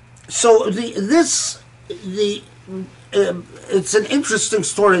 So it's an interesting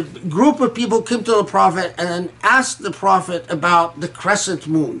story. A group of people came to the Prophet and asked the Prophet about the crescent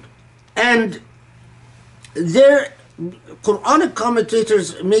moon. And their Quranic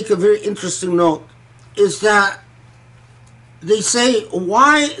commentators make a very interesting note, is that they say,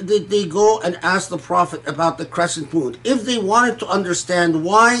 why did they go and ask the Prophet about the crescent moon? If they wanted to understand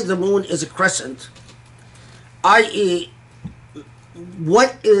why the moon is a crescent, i.e.,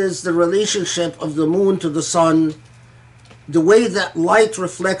 what is the relationship of the moon to the sun, the way that light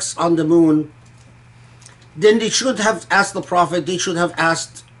reflects on the moon, then they should have asked the Prophet, they should have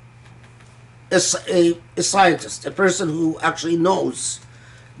asked a scientist, a person who actually knows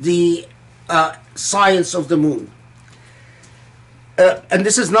the science of the moon. and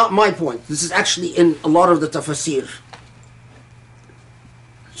this is not my point, this is actually in a lot of the tafsir.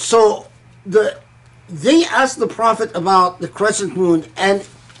 So they asked the Prophet about the crescent moon, and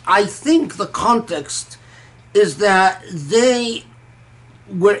I think the context is that they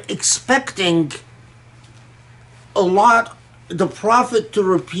were expecting the Prophet to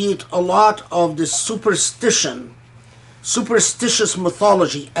repeat a lot of the superstitious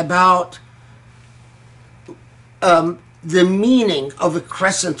mythology about the meaning of a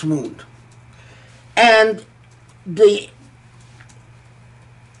crescent moon. And the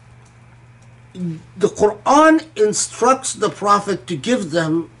Quran instructs the Prophet to give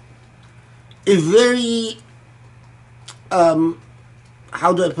them a very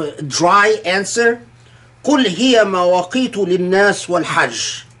how do I put it, dry answer. قُلْ هِيَ مَوَاقِيتُ لِلنَّاسِ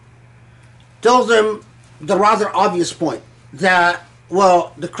وَالْحَجِّ. Tell them the rather obvious point that,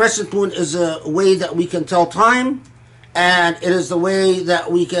 well, the crescent moon is a way that we can tell time, and it is the way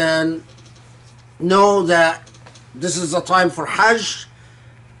that we can know that this is a time for Hajj,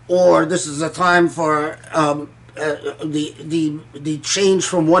 or this is a time for the change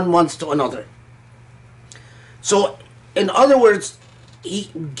from one month to another. So, in other words, he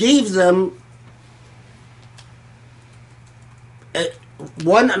gave them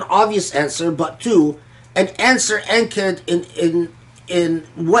one, an obvious answer, but two, an answer anchored in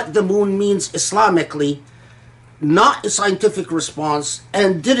what the moon means Islamically, not a scientific response,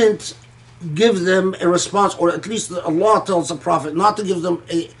 and didn't give them a response, or at least Allah tells the Prophet not to give them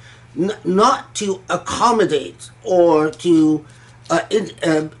not to accommodate or to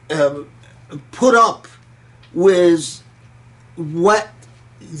put up with what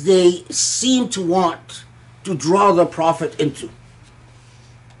they seem to want to draw the Prophet into.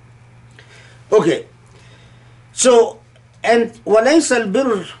 Okay, so, and وَلَيْسَ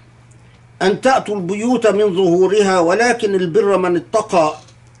الْبِرُّ أَن تَأْتُوا الْبُيُوتَ مِنْ ظُهُورِهَا وَلَكِنِ الْبِرَّ مَنِ اتَّقَى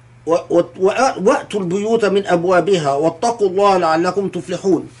وَأْتُوا الْبُيُوتَ مِنْ أَبْوَابِهَا وَاتَّقُوا اللَّهَ لَعَلَّكُمْ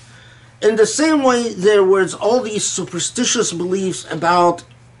تُفْلِحُونَ. In the same way, there was all these superstitious beliefs about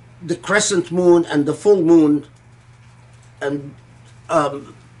the crescent moon and the full moon, and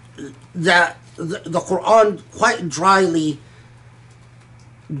that the Quran quite dryly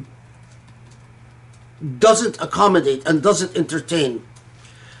doesn't accommodate and doesn't entertain.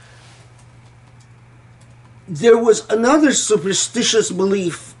 There was another superstitious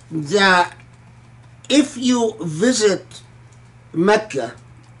belief that if you visit Mecca,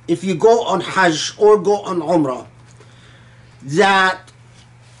 if you go on Hajj or go on Umrah, that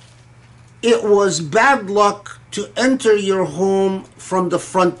it was bad luck to enter your home from the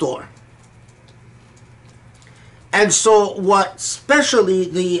front door. And so what especially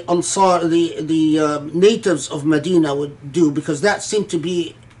the Ansar, the natives of Medina would do, because that seemed to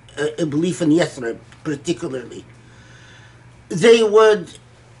be a belief in Yathrib particularly, they would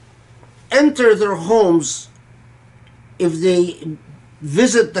enter their homes. If they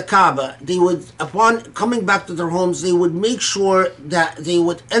visit the Kaaba, they would, upon coming back to their homes, they would make sure that they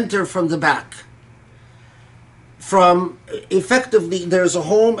would enter from the back. From, effectively, there's a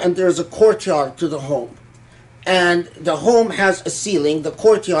home and there's a courtyard to the home. And the home has a ceiling, the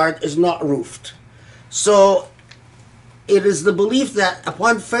courtyard is not roofed. So it is the belief that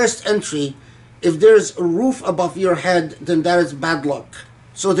upon first entry, if there's a roof above your head, then that is bad luck.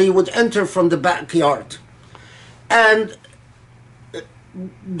 So they would enter from the backyard. And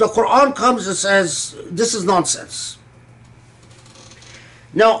the Quran comes and says, this is nonsense.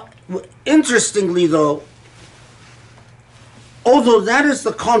 Now, interestingly though, although that is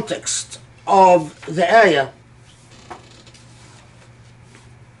the context of the ayah,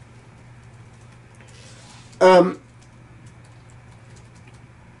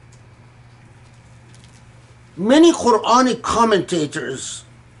 many Quranic commentators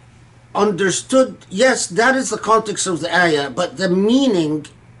understood, yes, that is the context of the ayah, but the meaning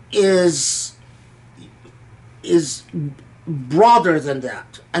is broader than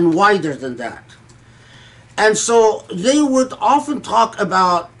that and wider than that. And so they would often talk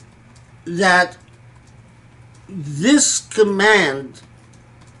about that this command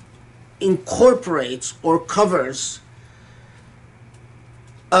incorporates or covers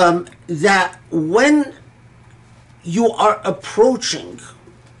that when you are approaching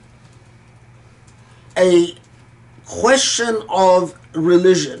a question of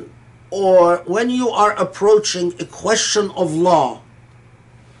religion, or when you are approaching a question of law,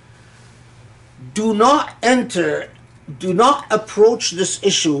 do not approach this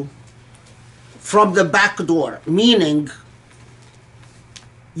issue from the back door, meaning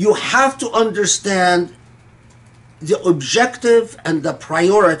you have to understand the objective and the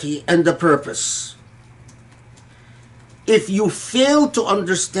priority and the purpose. if you fail to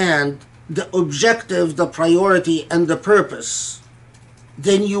understand the objective, the priority, and the purpose,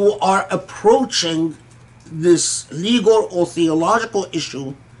 then you are approaching this legal or theological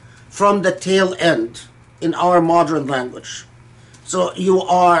issue from the tail end in our modern language. So you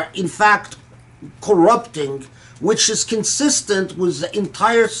are, in fact, corrupting, which is consistent with the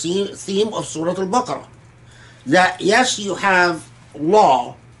entire theme of Surah Al-Baqarah. That yes, you have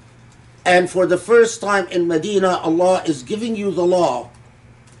law, and for the first time in Medina, Allah is giving you the law.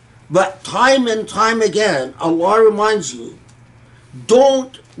 But time and time again, Allah reminds you,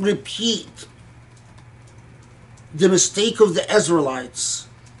 don't repeat the mistake of the Israelites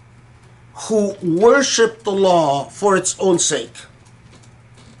who worshiped the law for its own sake.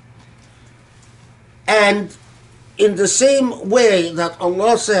 And in the same way that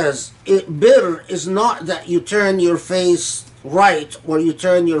Allah says, birr is not that you turn your face right, or you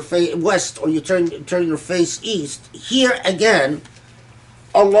turn your face west, or you turn your face east. Here again,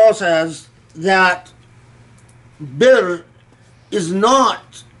 Allah says that birr is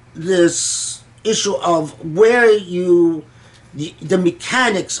not this issue of where you, the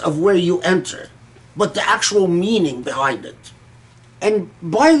mechanics of where you enter, but the actual meaning behind it. And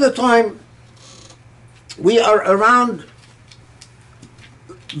by the time we are around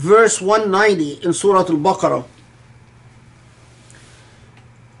verse 190 in Surah Al-Baqarah,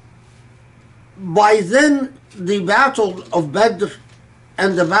 by then the battle of Badr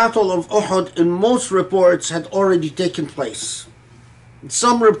and the battle of Uhud in most reports had already taken place.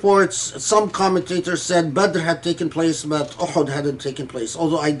 Some reports, some commentators said Badr had taken place, but Uhud hadn't taken place,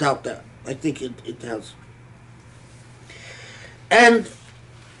 although I doubt that. I think it has. And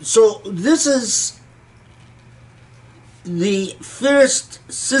so this is the first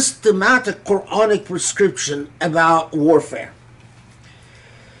systematic Quranic prescription about warfare.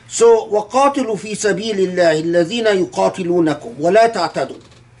 So, وَقَاتِلُوا فِي سَبِيلِ اللَّهِ الَّذِينَ يُقَاتِلُونَكُمْ وَلَا تَعْتَدُوا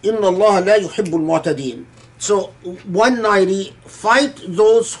إِنَّ اللَّهَ لَا يُحِبُّ الْمُعْتَدِينَ. So, 190, fight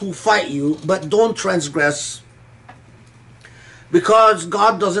those who fight you, but don't transgress, because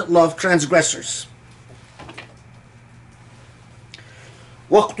God doesn't love transgressors.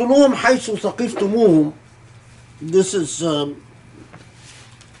 وَاقْتُلُوهُمْ حَيْثُ ثَقِفْتُمُوهُمْ. This is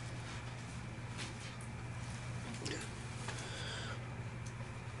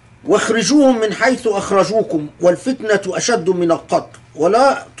واخرجوهم من حيث أخرجوكم والفتنة أشد من القتل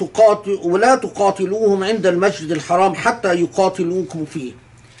ولا تقاتلوهم عند المسجد الحرام حتى يقاتلوكم فيه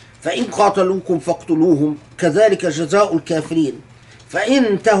فإن قاتلوكم فاقتلوهم كذلك جزاء الكافرين فإن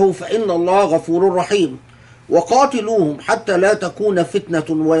انتهوا فإن الله غفور رحيم وقاتلوهم حتى لا تكون فتنة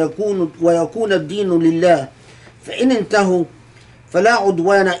ويكون الدين لله فإن انتهوا فلا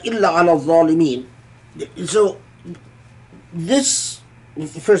عدوان إلا على الظالمين. So this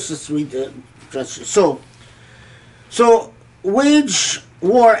first, let's read the translation. So wage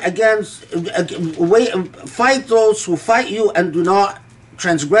war against, fight those who fight you and do not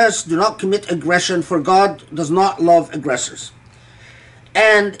transgress, do not commit aggression, for God does not love aggressors.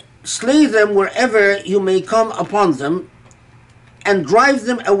 And slay them wherever you may come upon them, and drive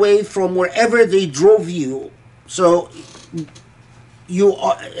them away from wherever they drove you. So you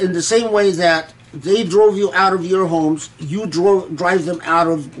are, in the same way that they drove you out of your homes, you drive them out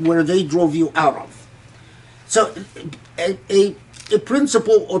of where they drove you out of. So a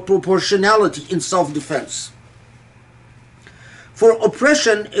principle of proportionality in self-defense. For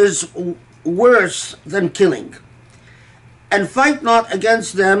oppression is worse than killing. And fight not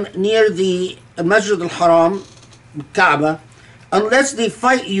against them near the Masjid al-Haram, Kaaba, unless they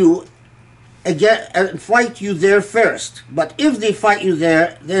fight you again and fight you there first. But if they fight you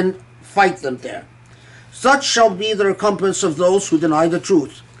there, then fight them there. Such shall be the recompense of those who deny the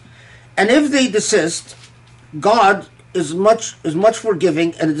truth. And if they desist, God is much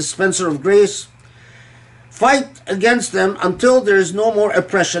forgiving and a dispenser of grace. Fight against them until there is no more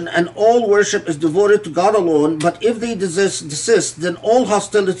oppression and all worship is devoted to God alone. But if they desist, then all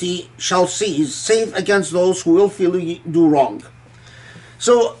hostility shall cease, save against those who willfully do wrong.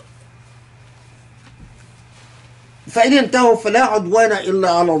 So, فَإِنِ انْتَهُوا فَلَا عُدْوَانَ إِلَّا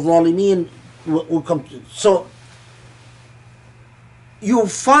عَلَى الظَّالِمِينَ. We'll come to. So, you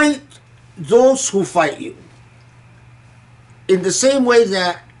fight those who fight you. In the same way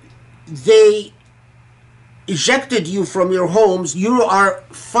that they ejected you from your homes, you are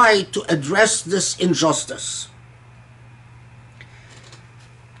fight to address this injustice.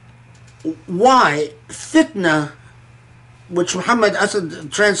 Why? Fitna, which Muhammad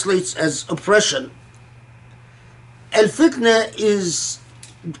Asad translates as oppression. Al-fitna is,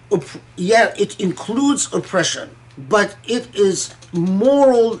 yeah, it includes oppression, but it is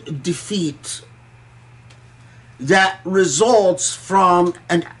moral defeat that results from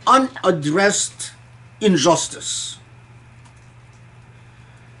an unaddressed injustice.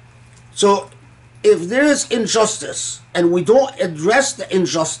 So if there is injustice and we don't address the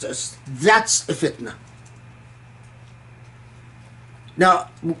injustice, that's a fitna. Now,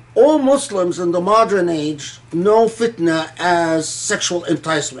 all Muslims in the modern age know fitna as sexual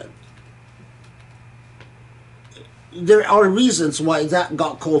enticement. There are reasons why that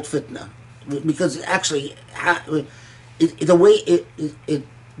got called fitna, because it actually the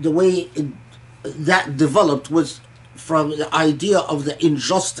way that developed was from the idea of the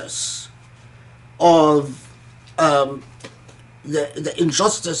injustice of the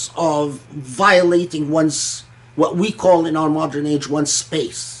injustice of violating one's, what we call in our modern age, one's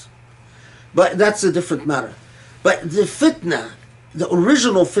space. But that's a different matter. But the fitna, the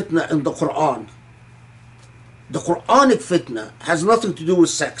original fitna in the Quran, the Quranic fitna has nothing to do with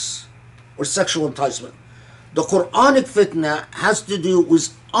sex or sexual enticement. The Quranic fitna has to do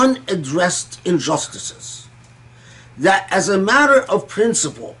with unaddressed injustices. That as a matter of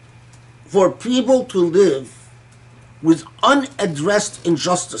principle, for people to live with unaddressed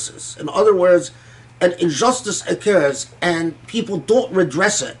injustices, in other words, an injustice occurs and people don't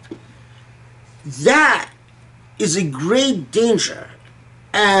redress it, that is a great danger.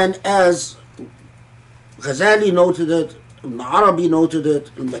 And as Ghazali noted it, Ibn Arabi noted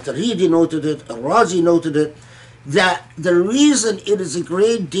it, Al-Matarhidi noted it, Al-Razi noted it, that the reason it is a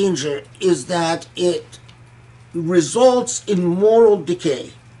great danger is that it results in moral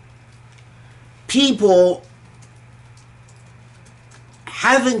decay. People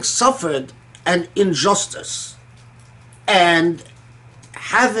having suffered an injustice and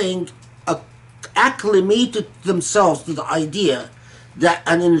having acclimated themselves to the idea that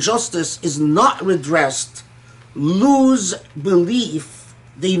an injustice is not redressed, lose belief.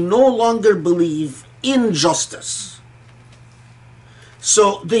 They no longer believe in justice.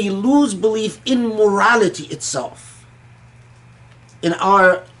 So they lose belief in morality itself, in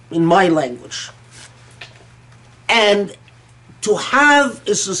my language. And to have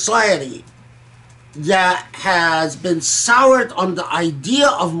a society that has been soured on the idea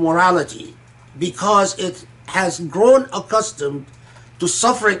of morality because it has grown accustomed to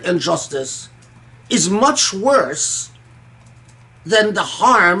suffering injustice is much worse than the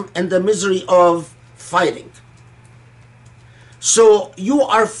harm and the misery of fighting. So you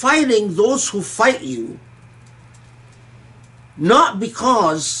are fighting those who fight you, not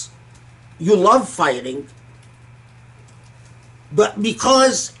because you love fighting, but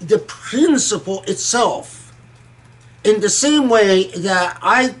because the principle itself, in the same way that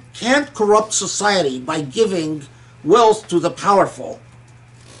I can't corrupt society by giving wealth to the powerful,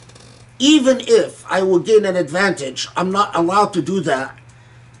 even if I will gain an advantage, I'm not allowed to do that.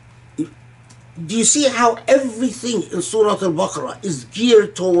 Do you see how everything in Surah Al-Baqarah is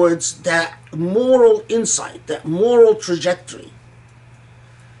geared towards that moral insight, that moral trajectory?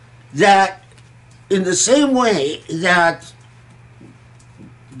 That in the same way that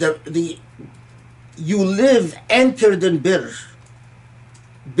you live anchored in birr.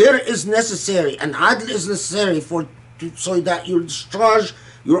 Birr is necessary and adl is necessary so that you discharge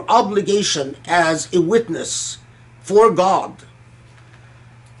your obligation as a witness for God.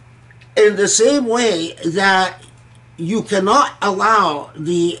 In the same way that you cannot allow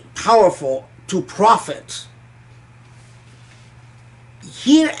the powerful to profit.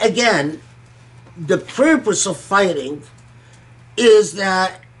 Here again, the purpose of fighting is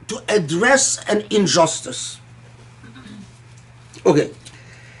that to address an injustice. Okay,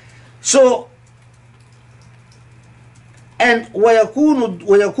 so and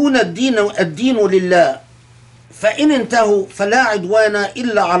ويكون الدين لله فإن انتهوا فلا عدوان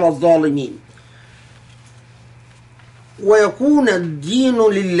إلا على الظالمين. ويكون الدين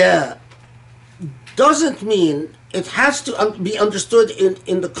لله doesn't mean it has to be understood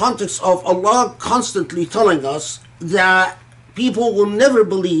in the context of Allah constantly telling us that people will never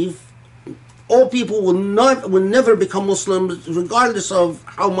believe, all people will never become Muslims regardless of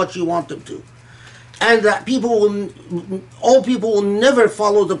how much you want them to. And that all people will never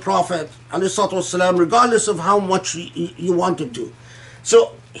follow the Prophet ﷺ, regardless of how much you want them to.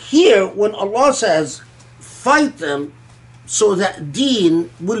 So here, when Allah says, fight them so that deen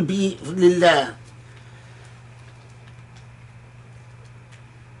will be lillah,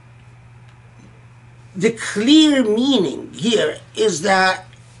 the clear meaning here is that,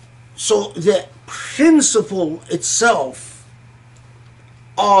 so the principle itself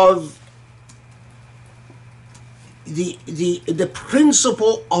of the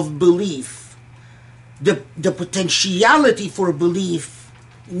principle of belief, the potentiality for belief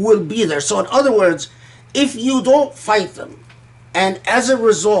will be there. So in other words, if you don't fight them, and as a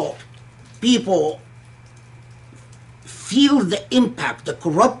result, people feel the impact, the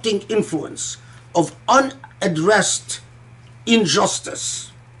corrupting influence of unaddressed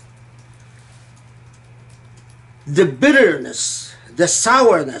injustice, the bitterness, the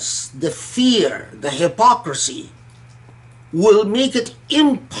sourness, the fear, the hypocrisy will make it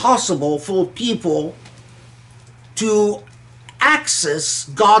impossible for people to access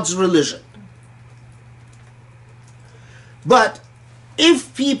God's religion. But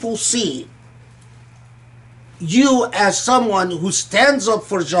if people see you as someone who stands up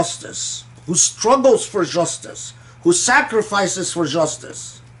for justice, who struggles for justice, who sacrifices for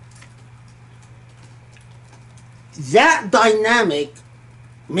justice, that dynamic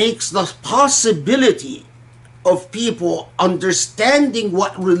makes the possibility of people understanding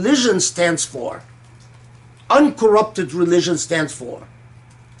what religion stands for, uncorrupted religion stands for,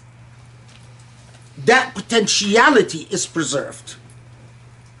 that potentiality is preserved.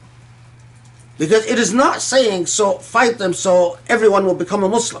 Because it is not saying, so fight them so everyone will become a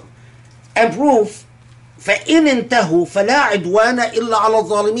Muslim. And proof, فَإِنْ انْتَهُوا فَلَا عِدْوَانَ إِلَّا عَلَى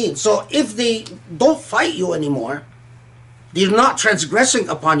الظَّالِمِينَ. So if they don't fight you anymore, they're not transgressing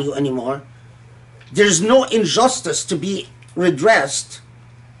upon you anymore, there's no injustice to be redressed,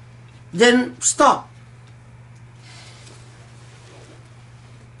 then stop.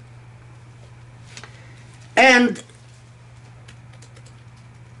 And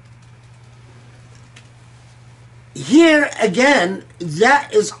here again,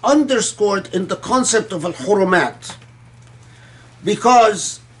 that is underscored in the concept of al-hurumat,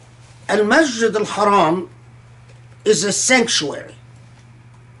 because al-Masjid al-Haram is a sanctuary,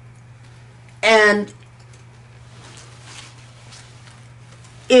 and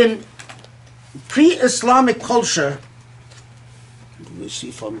in pre-Islamic culture, let me see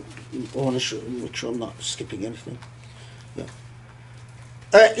if I want to make sure I'm not skipping anything.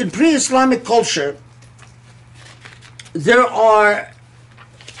 Yeah. In pre-Islamic culture, there are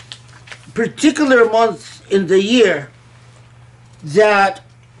particular months in the year that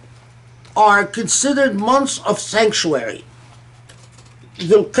are considered months of sanctuary.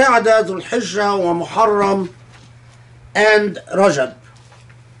 Dhul Qa'dah, Dhul Hijjah, wa Muharram, and Rajab.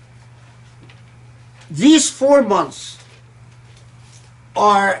 These 4 months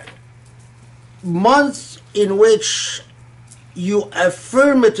are months in which you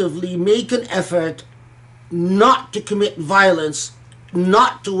affirmatively make an effort not to commit violence,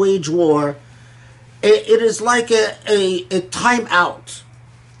 not to wage war. It is like a time out.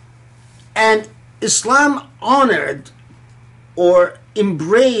 And Islam honored or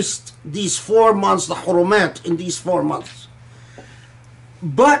embraced these 4 months, the hurumat in these 4 months.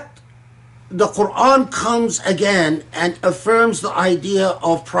 But the Quran comes again and affirms the idea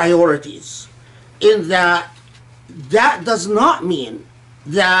of priorities, in that does not mean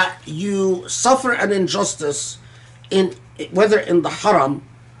that you suffer an injustice in whether in the haram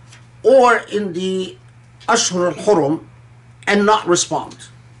or in the ashhur al-hurum and not respond.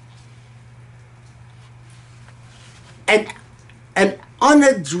 And an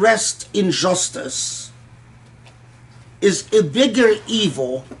unaddressed injustice is a bigger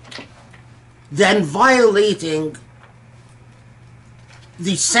evil than violating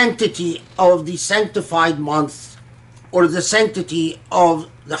the sanctity of the sanctified month or the sanctity of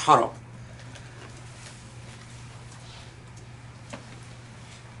the haram.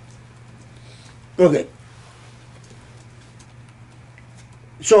 Okay.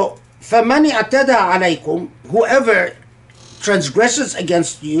 So, فَمَنِ اعْتَدَى عَلَيْكُمْ, whoever transgresses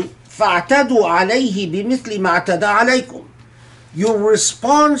against you, فَاعْتَدُوا عَلَيْهِ بِمِثْلِ مَا اعْتَدَى عَلَيْكُمْ. Your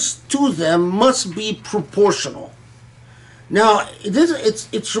response to them must be proportional. Now,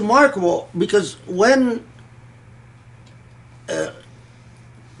 it's remarkable, because when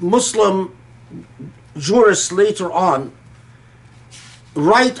Muslim jurists later on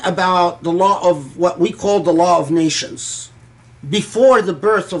write about the law of what we call the law of nations, before the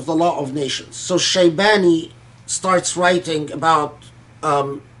birth of the law of nations. So Shaybani starts writing about,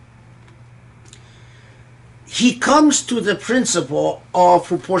 he comes to the principle of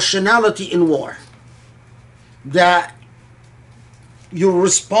proportionality in war, that your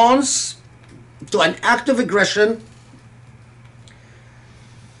response to an act of aggression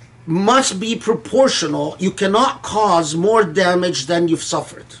must be proportional. You cannot cause more damage than you've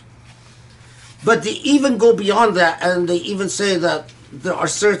suffered. But they even go beyond that, and they even say that there are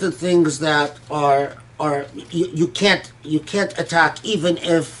certain things that are you can't attack even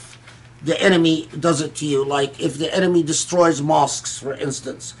if the enemy does it to you. Like if the enemy destroys mosques, for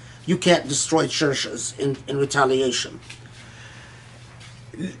instance, you can't destroy churches in retaliation.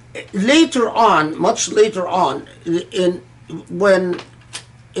 Later on, much later on, when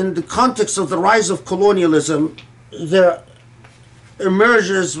in the context of the rise of colonialism, there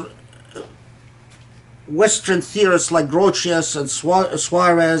emerges Western theorists like Grotius and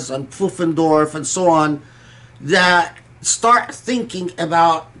Suarez and Pfuffendorf and so on that start thinking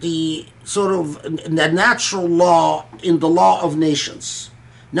about the sort of the natural law in the law of nations.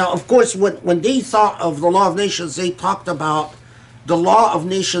 Now, of course, when they thought of the law of nations, they talked about the law of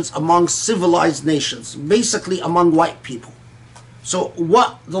nations among civilized nations, basically among white people. So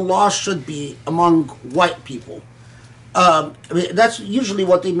what the law should be among white people. That's usually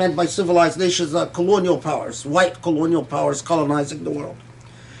what they meant by civilized nations, colonial powers, white colonial powers colonizing the world.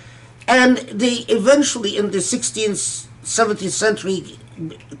 And they eventually, in the 16th, 17th century,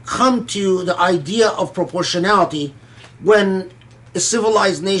 come to the idea of proportionality when a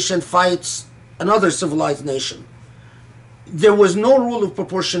civilized nation fights another civilized nation. There was no rule of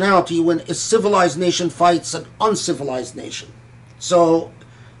proportionality when a civilized nation fights an uncivilized nation. So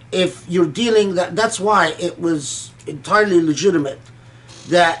if you're dealing, that's why it was entirely legitimate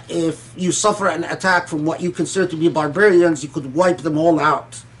that if you suffer an attack from what you consider to be barbarians, you could wipe them all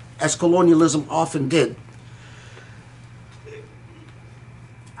out, as colonialism often did.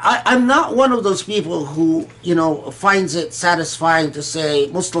 I'm not one of those people who, finds it satisfying to say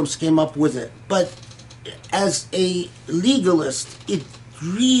Muslims came up with it. But as a legalist, it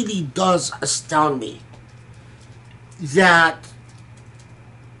really does astound me that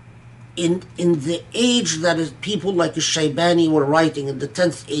in the age that is people like Shaybani were writing in the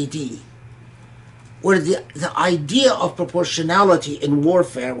 10th AD, where the idea of proportionality in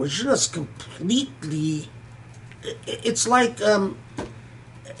warfare was just completely, it's like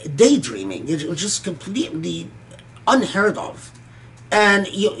daydreaming. It was just completely unheard of. And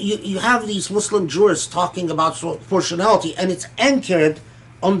you have these Muslim jurists talking about proportionality, and it's anchored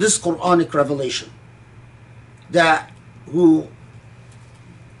on this Quranic revelation that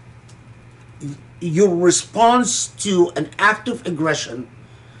your response to an act of aggression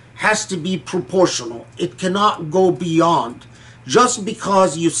has to be proportional. It cannot go beyond. Just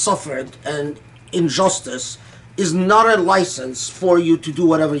because you suffered an injustice is not a license for you to do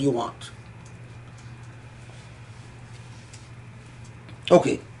whatever you want.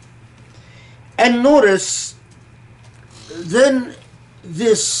 Okay. And notice then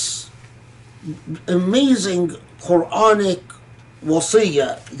this amazing Quranic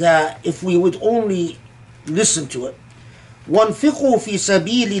wasiyah that if we would only listen to it. وَانْفِقُوا فِي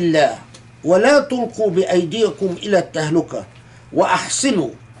سَبِيلِ اللَّهِ وَلَا تُلْقُوا بِأَيْدِيكُمْ إِلَى التَّهْلُكَةِ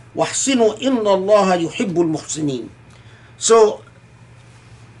وَأَحْسِنُوا وَأَحْسِنُوا إِنَّ اللَّهَ يُحِبُّ الْمُحْسِنِينَ. So,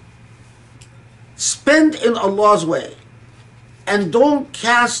 spend in Allah's way and don't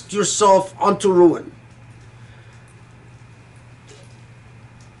cast yourself onto ruin.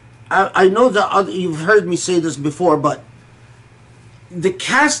 I know that you've heard me say this before, but the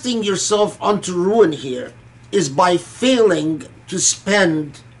casting yourself onto ruin here is by failing to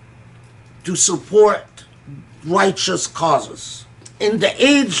spend to support righteous causes. In the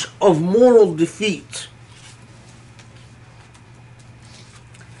age of moral defeat,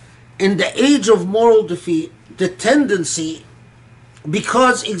 the tendency,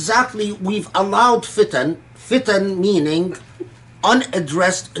 because exactly we've allowed fitan meaning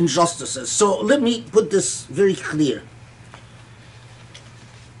unaddressed injustices. So let me put this very clear.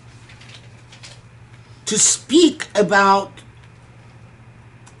 To speak about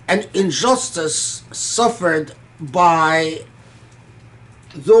an injustice suffered by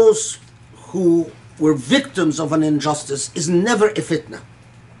those who were victims of an injustice is never a fitna.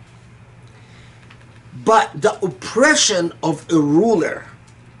 But the oppression of a ruler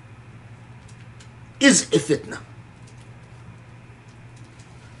is a fitna.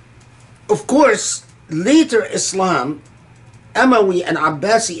 Of course, later Islam, Umayyi and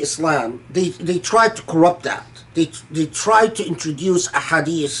Abbasi Islam, they tried to corrupt that. They tried to introduce a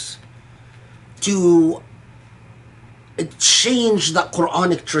hadith to change the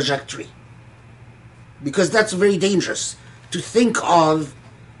Quranic trajectory. Because that's very dangerous. To think of,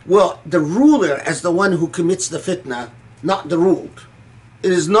 the ruler as the one who commits the fitna, not the ruled.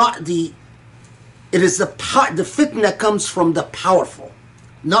 The fitna comes from the powerful,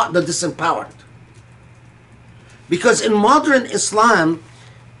 not the disempowered. Because in modern Islam,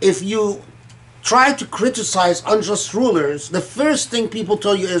 if you try to criticize unjust rulers, the first thing people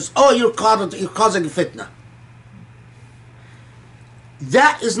tell you is, you're causing a fitna.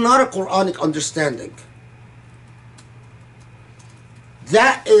 That is not a Quranic understanding.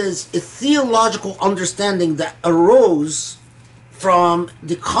 That is a theological understanding that arose from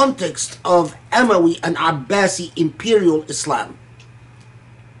the context of Umayyi and Abbasi imperial Islam.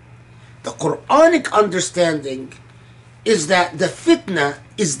 The Quranic understanding is that the fitna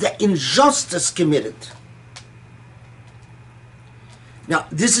is the injustice committed. Now,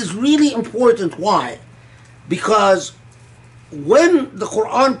 this is really important. Why? Because when the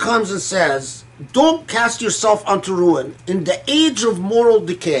Quran comes and says, don't cast yourself unto ruin, in the age of moral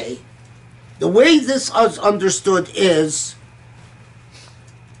decay, the way this is understood is,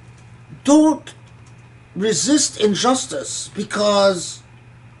 don't resist injustice, because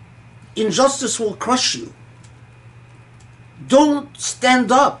injustice will crush you. Don't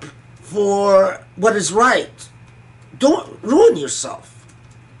stand up for what is right. Don't ruin yourself.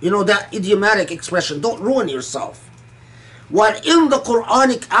 You know that idiomatic expression, don't ruin yourself. While in the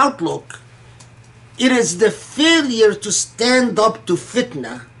Quranic outlook, it is the failure to stand up to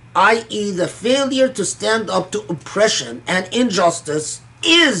fitna, i.e. the failure to stand up to oppression and injustice,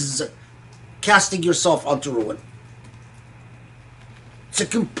 is casting yourself onto ruin. It's a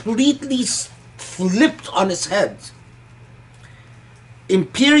completely flipped on its head.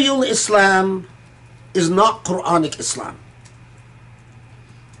 Imperial Islam is not Quranic Islam.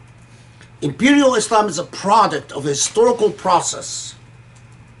 Imperial Islam is a product of a historical process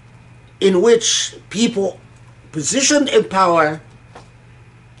in which people positioned in power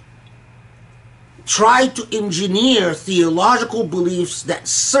try to engineer theological beliefs that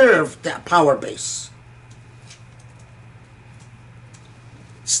serve that power base.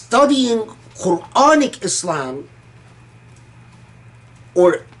 Studying Quranic Islam,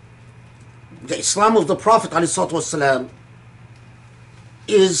 or the Islam of the Prophet ﷺ,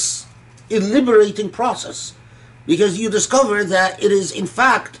 is a liberating process, because you discover that it is in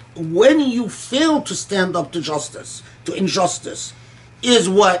fact when you fail to stand up to justice, to injustice, is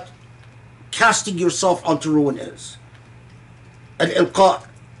what casting yourself onto ruin is. Al-ilqa'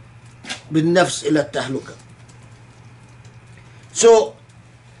 bin-nafs ila tahluka. So,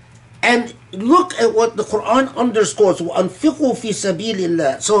 and look at what the Quran underscores. وَأَنْفِقُوا فِي سَبِيلِ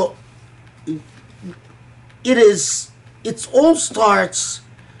اللَّهِ. So, it all starts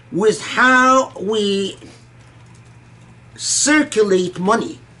with how we circulate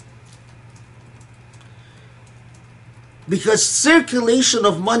money. Because circulation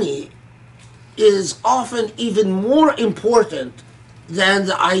of money is often even more important than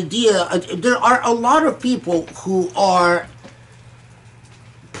the idea. There are a lot of people who are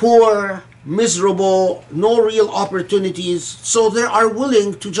poor, miserable, no real opportunities, so they are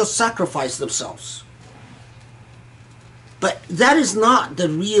willing to just sacrifice themselves. But that is not the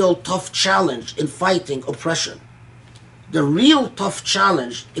real tough challenge in fighting oppression. The real tough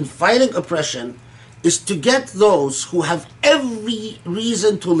challenge in fighting oppression is to get those who have every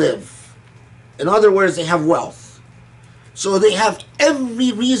reason to live. In other words, they have wealth. So they have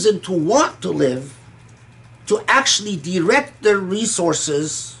every reason to want to live, to actually direct their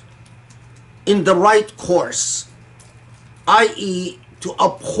resources in the right course, i.e. to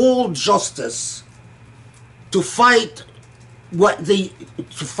uphold justice, to fight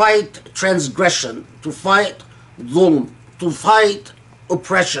transgression, to fight dhulm, to fight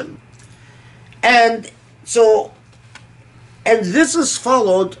oppression. And so, and this is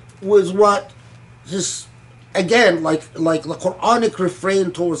followed with what this, again, like the Quranic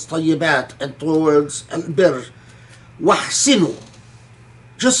refrain towards tayyibat and towards al-birr, wahsinu,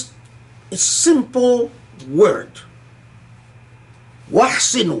 just a simple word.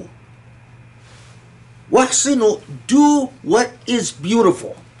 Wahsinu. Wahsinu, do what is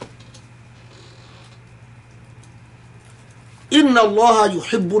beautiful. Inna Allah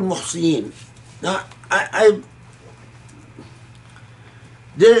yuhibbul muhsinin. Now,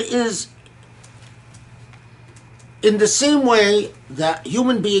 there is, in the same way that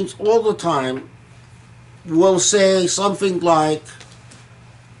human beings all the time will say something like,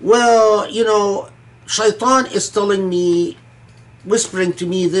 well, you know, shaitan is telling me, whispering to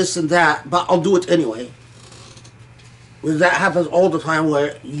me this and that, but I'll do it anyway. Well, that happens all the time,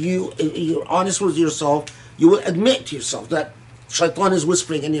 where you're honest with yourself, you will admit to yourself that shaitan is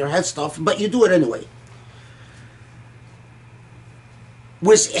whispering in your head stuff, but you do it anyway.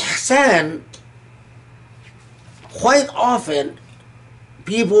 With ihsan, quite often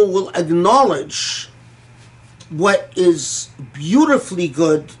people will acknowledge what is beautifully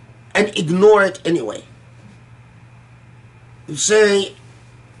good and ignore it anyway. You say,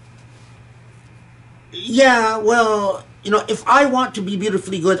 yeah, well, you know, if I want to be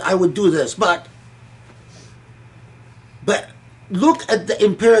beautifully good, I would do this, but look at the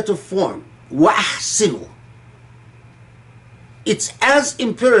imperative form, وَأَحْسِنُوا. It's as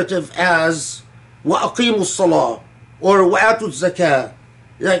imperative as وَأَقِيمُوا الصَّلَاةِ or وَآتُوا الزَّكَاةِ.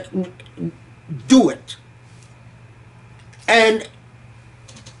 Like, do it. And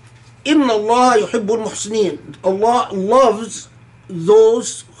إِنَّ اللَّهَ يُحِبُّ الْمُحْسِنِينَ. Allah loves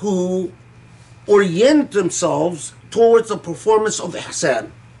those who orient themselves towards the performance of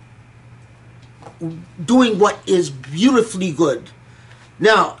ihsan, doing what is beautifully good.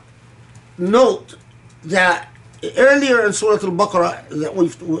 Now, note that earlier in Surah Al-Baqarah that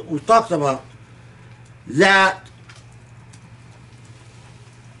we've talked about, that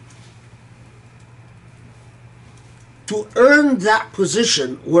to earn that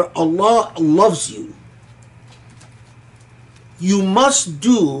position where Allah loves you, you must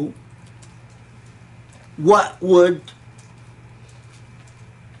do what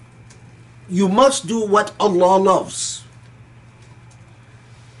Allah loves.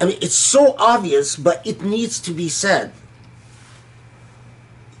 I mean, it's so obvious, but it needs to be said.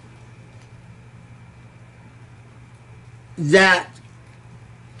 That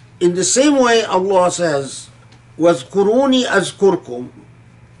in the same way Allah says, وَاذْكُرُونِي أَذْكُرْكُمْ,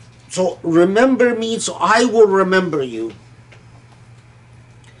 so remember me, so I will remember you.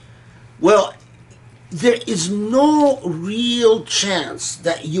 Well, there is no real chance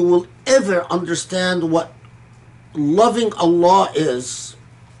that you will ever understand what loving Allah is,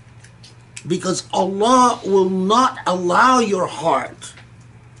 because Allah will not allow your heart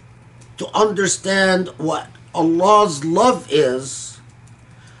to understand what Allah's love is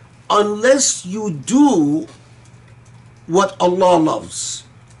unless you do what Allah loves.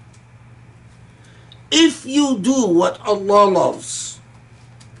 If you do what Allah loves,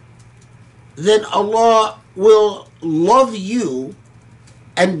 then Allah will love you,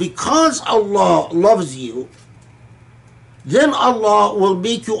 and because Allah loves you, then Allah will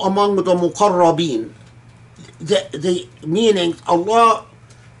make you among the muqarrabeen. The meaning, Allah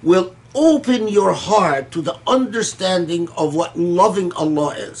will open your heart to the understanding of what loving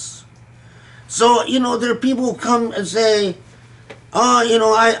Allah is. So, there are people who come and say,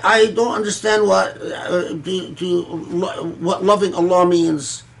 I don't understand what loving Allah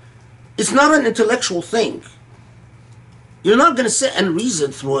means. It's not an intellectual thing. You're not going to sit and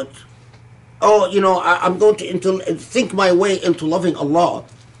reason through it. I'm going to think my way into loving Allah.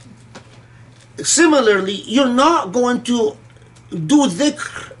 Similarly, you're not going to do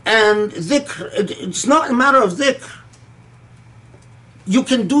dhikr, and dhikr, it's not a matter of dhikr. You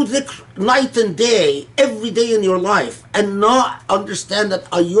can do dhikr night and day, every day in your life, and not understand that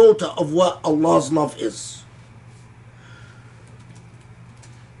iota of what Allah's love is.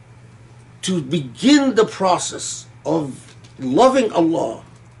 To begin the process of loving Allah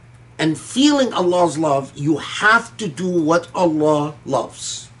and feeling Allah's love, you have to do what Allah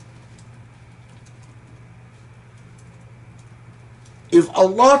loves. If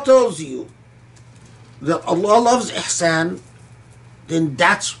Allah tells you that Allah loves ihsan, then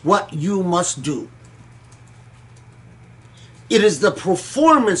that's what you must do. It is the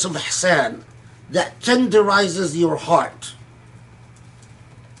performance of ihsan that tenderizes your heart,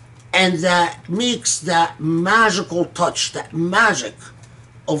 and that makes that magical touch, that magic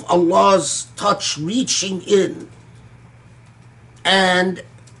of Allah's touch reaching in and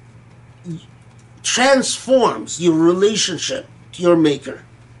transforms your relationship to your Maker.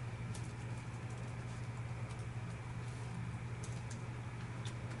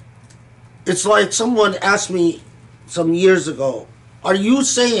 It's like someone asked me some years ago, are you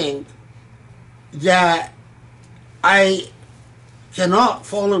saying that I cannot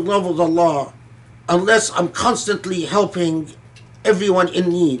fall in love with Allah unless I'm constantly helping everyone in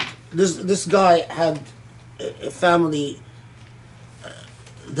need? This guy had a family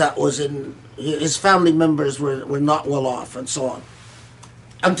that was in, his family members were not well off and so on.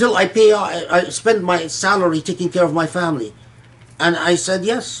 Until I spend my salary taking care of my family. And I said,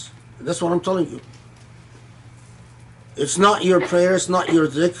 yes, that's what I'm telling you. It's not your prayer, it's not your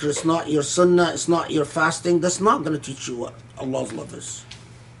dhikr, it's not your sunnah, it's not your fasting. That's not going to teach you what Allah's love is.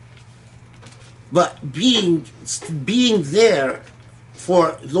 But being there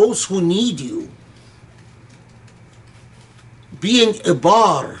for those who need you, being a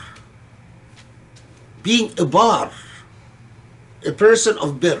person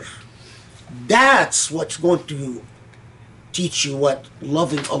of birr, that's what's going to teach you what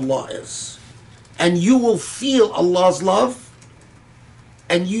loving Allah is. And you will feel Allah's love,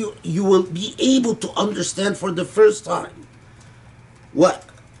 and you will be able to understand for the first time what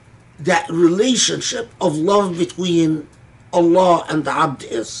that relationship of love between Allah and the abd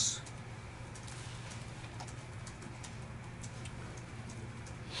is.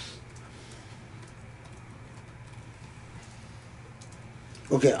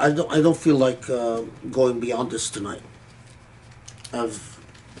 Okay, I don't feel like going beyond this tonight.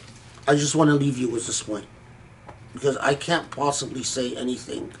 I just want to leave you with this point, because I can't possibly say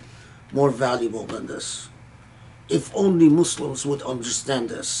anything more valuable than this. If only Muslims would understand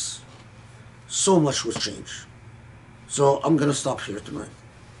this, so much would change. So I'm going to stop here tonight.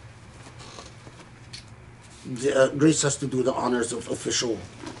 Grace has to do the honors of official.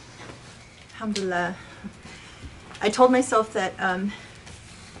 Alhamdulillah. I told myself that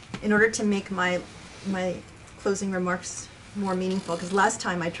in order to make my closing remarks more meaningful, because last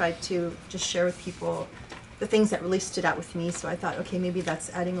time I tried to just share with people the things that really stood out with me, so I thought, okay, maybe that's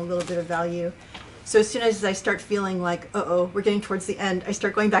adding a little bit of value. So as soon as I start feeling like, uh-oh, we're getting towards the end, I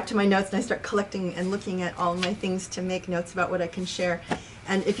start going back to my notes and I start collecting and looking at all my things to make notes about what I can share.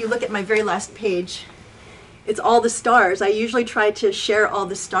 And if you look at my very last page, it's all the stars. I usually try to share all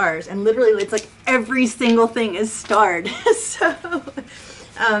the stars, and literally it's like every single thing is starred. So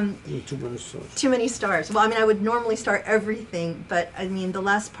too many stars. Well, I mean, I would normally star everything, but I mean, the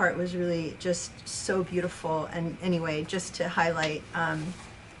last part was really just so beautiful. And anyway, just to highlight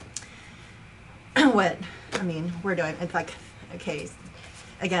what, I mean, where do I, it's like, okay,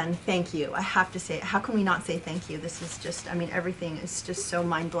 again, thank you. I have to say, how can we not say thank you? This is just, I mean, everything is just so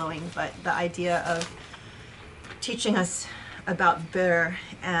mind-blowing, but the idea of teaching us about bir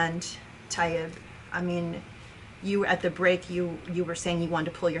and tayyib, I mean, you at the break, you were saying you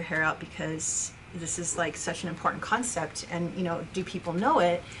wanted to pull your hair out because this is like such an important concept, and you know, do people know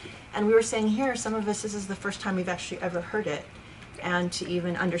it? And we were saying here, some of us, this is the first time we've actually ever heard it, and to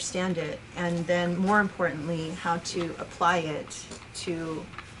even understand it, and then more importantly, how to apply it to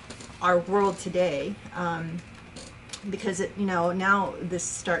our world today. Because it, you know, now this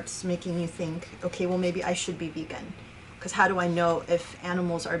starts making you think, okay, well maybe I should be vegan, because how do I know if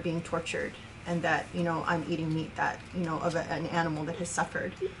animals are being tortured and that, you know, I'm eating meat that, you know, of an animal that has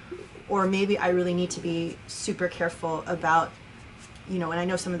suffered? Or maybe I really need to be super careful about, you know, and I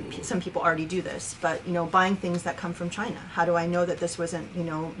know some people already do this, but, you know, buying things that come from China. How do I know that this wasn't, you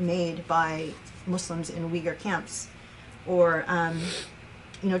know, made by Muslims in Uyghur camps? Or,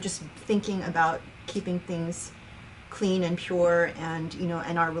 you know, just thinking about keeping things clean and pure, and, you know,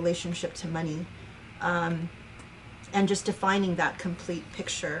 and our relationship to money, and just defining that complete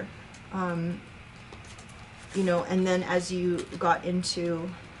picture, you know. And then as you got into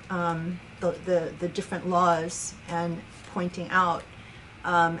the different laws and pointing out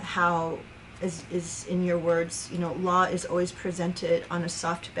how, is in your words, you know, law is always presented on a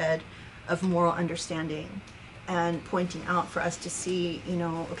soft bed of moral understanding, and pointing out for us to see, you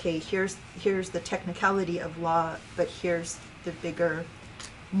know, okay, here's the technicality of law, but here's the bigger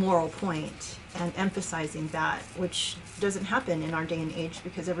moral point, and emphasizing that, which doesn't happen in our day and age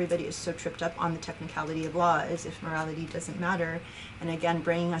because everybody is so tripped up on the technicality of law as if morality doesn't matter. And again,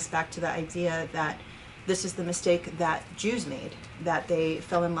 bringing us back to the idea that this is the mistake that Jews made, that they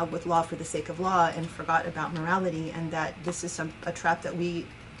fell in love with law for the sake of law and forgot about morality, and that this is a trap that we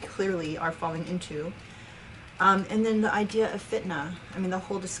clearly are falling into. And then the idea of fitna, I mean, the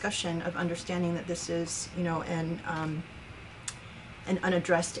whole discussion of understanding that this is, you know, an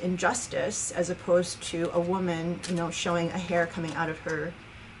unaddressed injustice, as opposed to a woman, you know, showing a hair coming out of her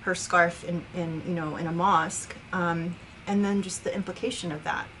scarf in you know, in a mosque, and then just the implication of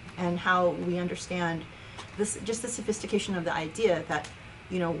that, and how we understand this, just the sophistication of the idea that,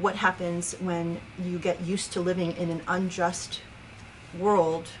 you know, what happens when you get used to living in an unjust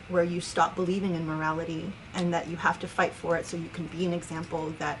world where you stop believing in morality, and that you have to fight for it so you can be an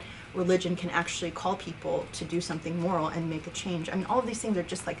example that religion can actually call people to do something moral and make a change. I mean, all of these things are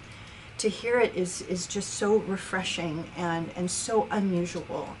just like, to hear it is just so refreshing and so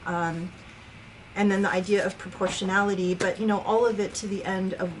unusual. And then the idea of proportionality, but, you know, all of it to the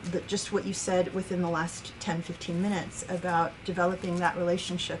end of just what you said within the last 10-15 minutes about developing that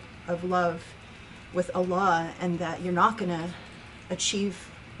relationship of love with Allah, and that you're not going to achieve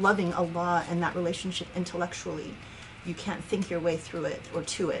loving Allah and that relationship intellectually. You can't think your way through it or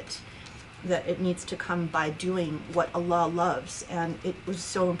to it, that it needs to come by doing what Allah loves. And it was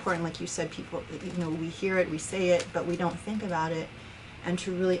so important, like you said, people, you know, we hear it, we say it, but we don't think about it. And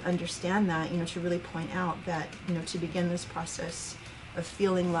to really understand that, you know, to really point out that, you know, to begin this process of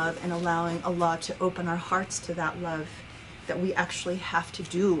feeling love and allowing Allah to open our hearts to that love, that we actually have to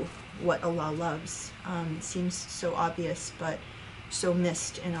do what Allah loves. Seems so obvious, but so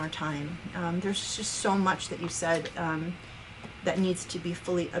missed in our time. There's just so much that you said that needs to be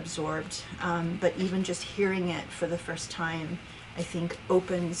fully absorbed, but even just hearing it for the first time, I think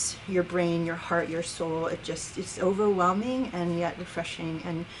opens your brain, your heart, your soul. It's overwhelming and yet refreshing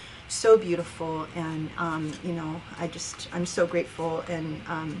and so beautiful. And you know, I'm so grateful, and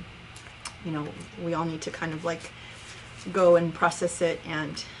you know, we all need to kind of like go and process it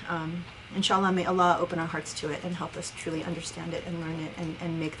and inshallah, may Allah open our hearts to it and help us truly understand it and learn it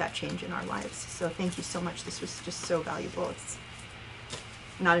and make that change in our lives. So thank you so much. This was just so valuable. It's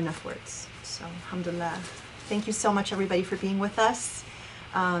not enough words. So alhamdulillah. Thank you so much, everybody, for being with us.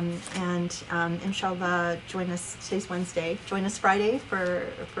 Inshallah, join us. Today's Wednesday. Join us Friday for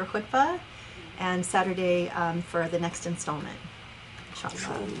khutbah, and Saturday for the next installment.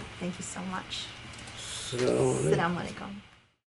 Inshallah. Thank you so much. Assalamu alaikum.